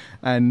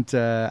 And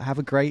have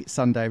a great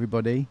Sunday,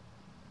 everybody.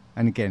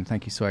 And again,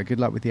 thank you, Sawyer. Good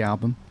luck with the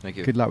album. Thank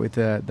you. Good luck with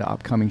the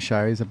upcoming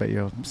shows. I bet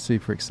you're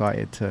super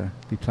excited to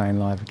be playing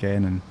live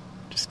again and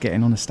just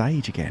getting on the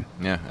stage again.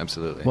 Yeah,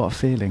 absolutely. What a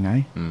feeling,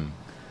 eh? Mm.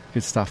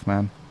 Good stuff,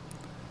 man.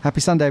 Happy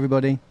Sunday,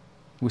 everybody.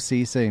 We'll see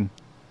you soon.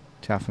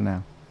 Ciao for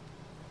now.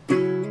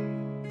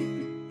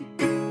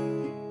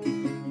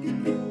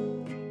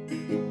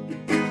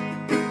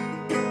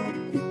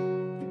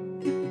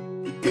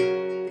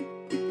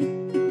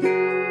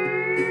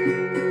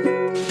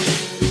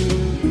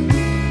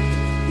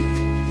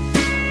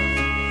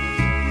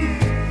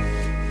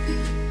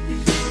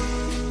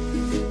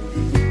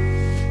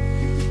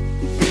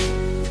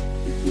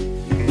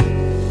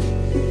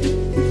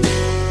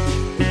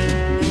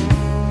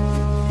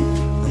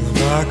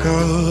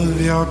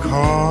 Of your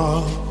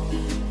car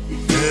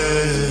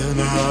in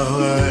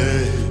LA,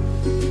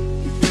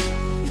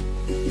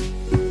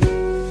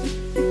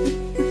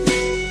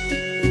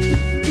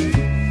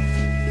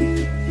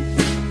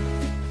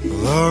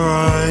 the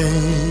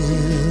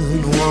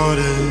rain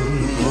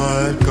wouldn't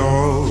let go.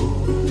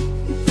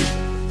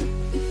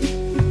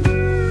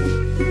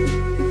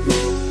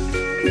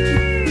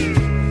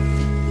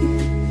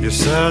 You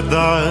said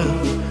that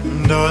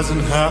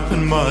doesn't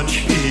happen much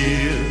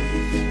here.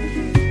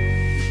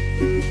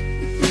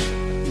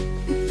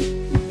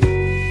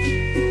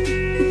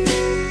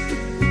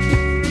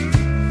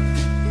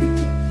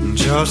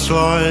 Just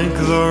like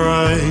the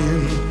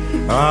rain,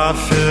 I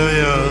feel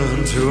you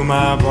into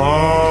my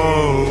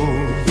bones.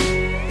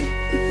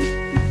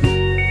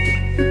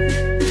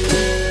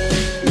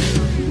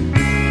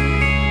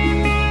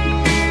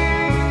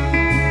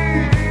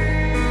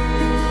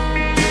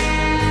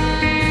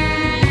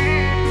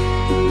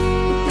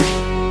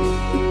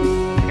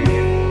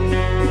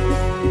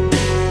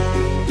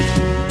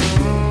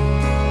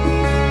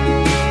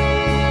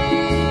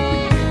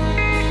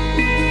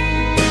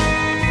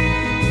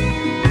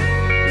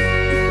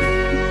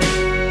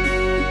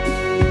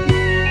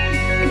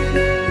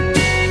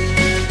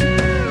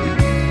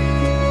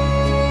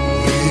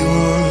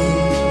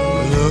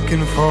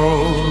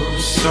 For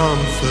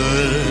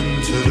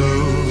something to do,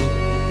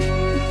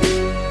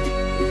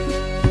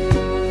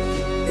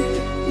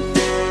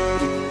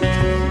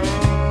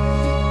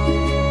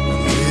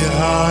 we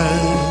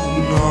had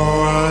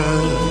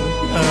nowhere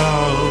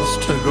else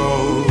to go.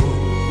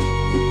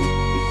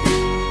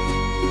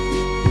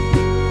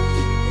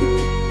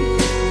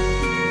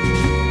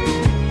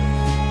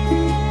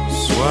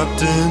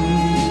 Swept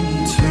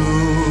into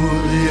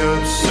the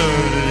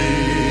absurdity.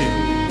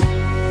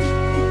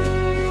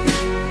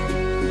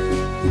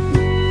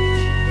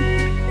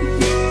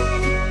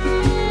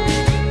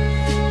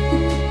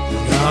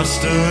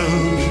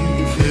 still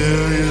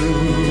feel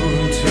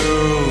you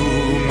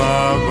to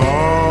my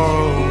bones.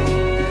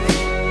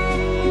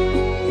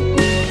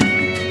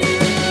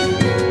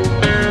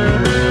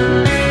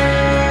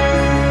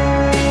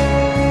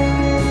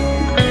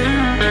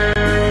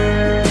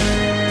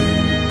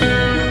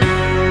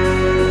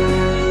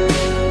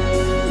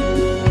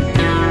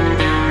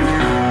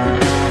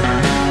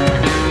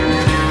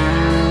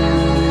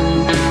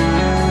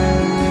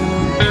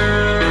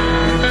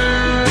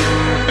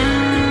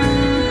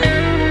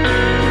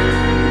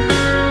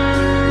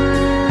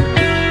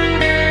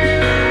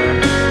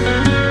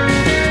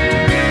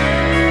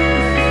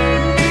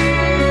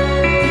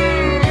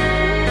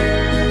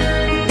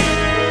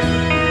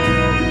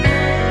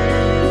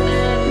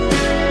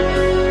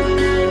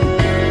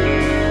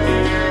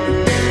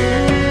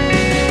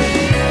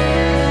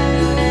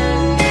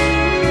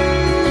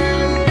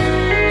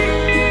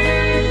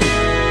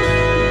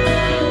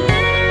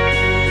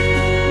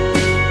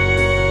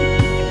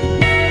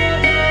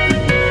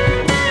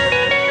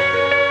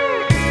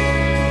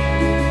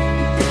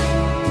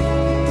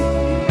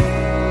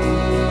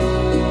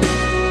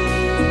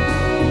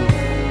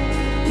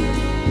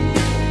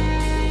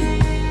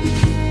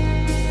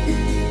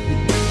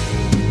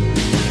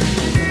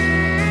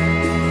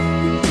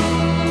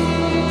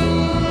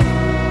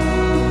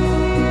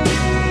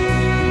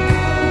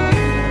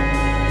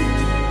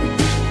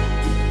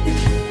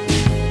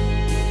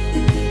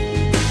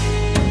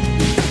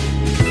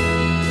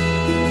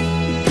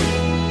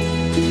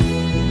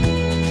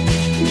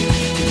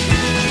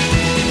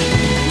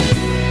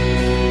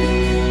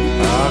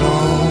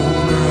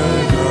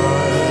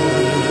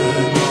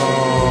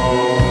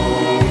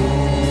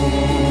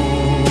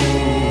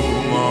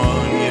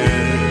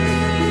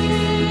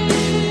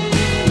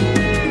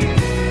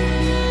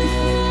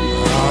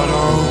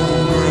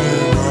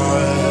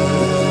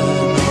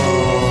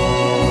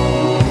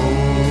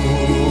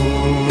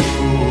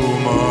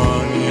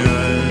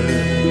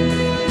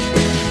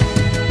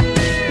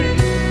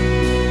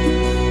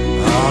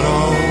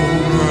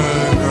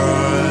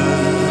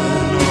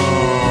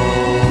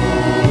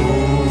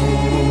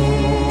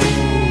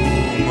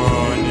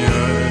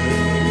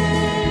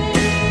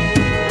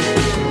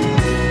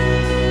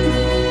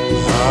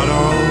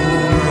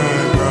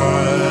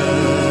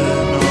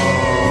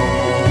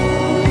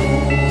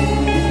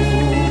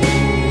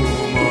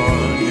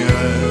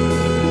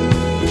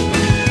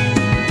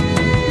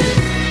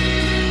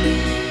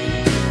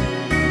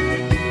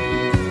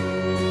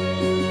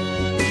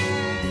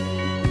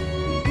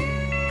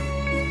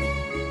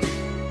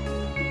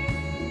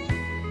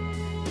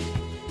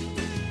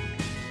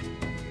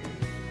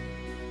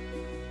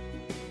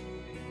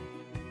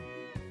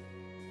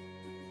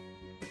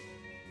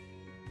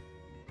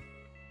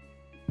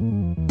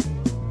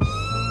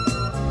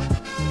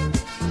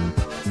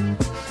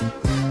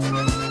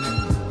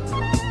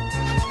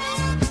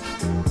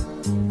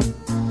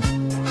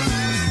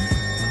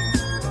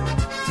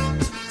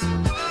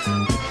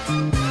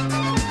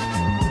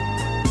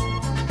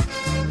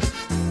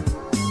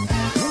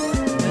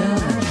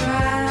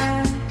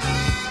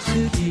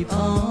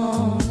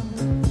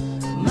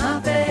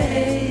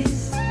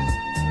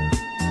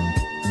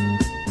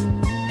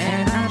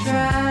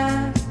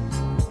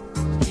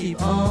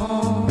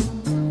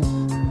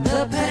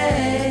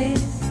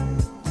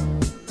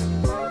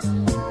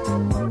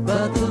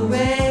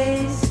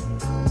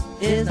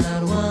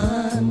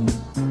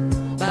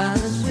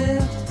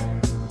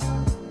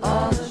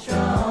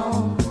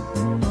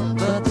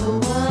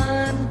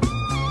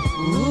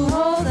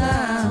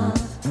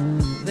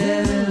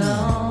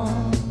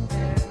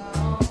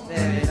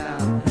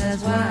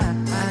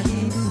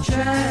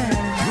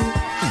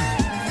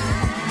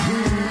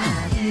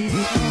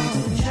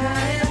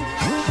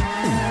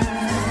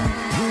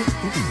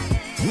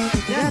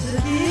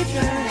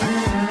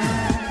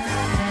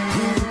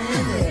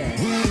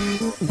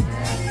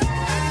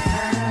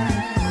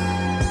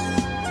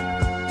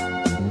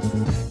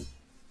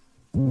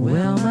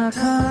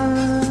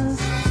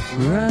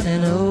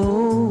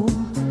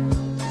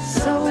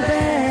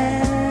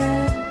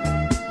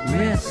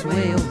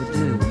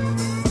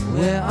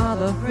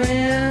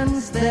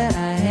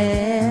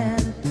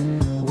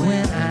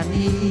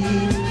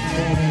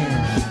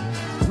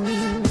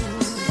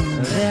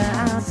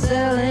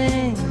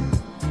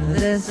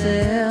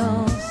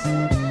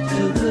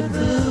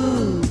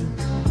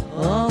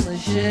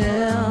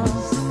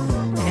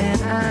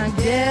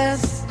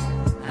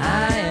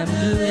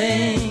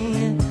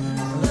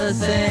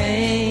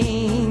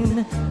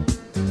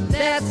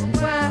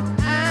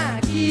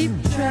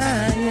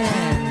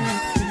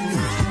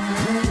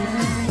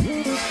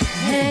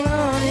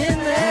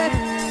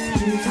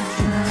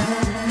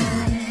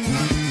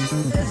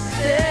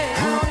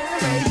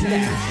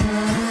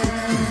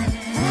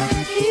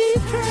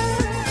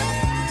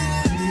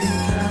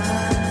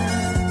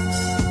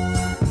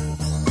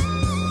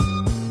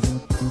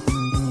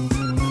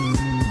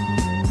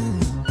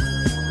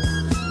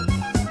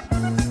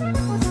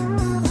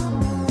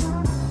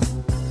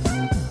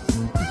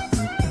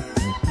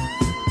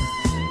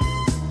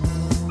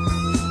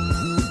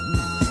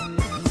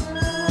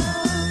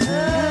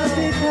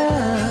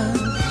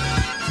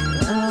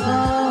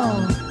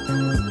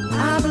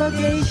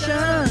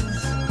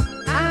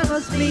 have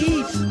a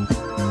speech.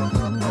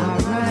 I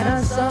write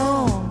a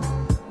song,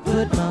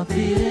 put my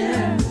feet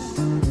in.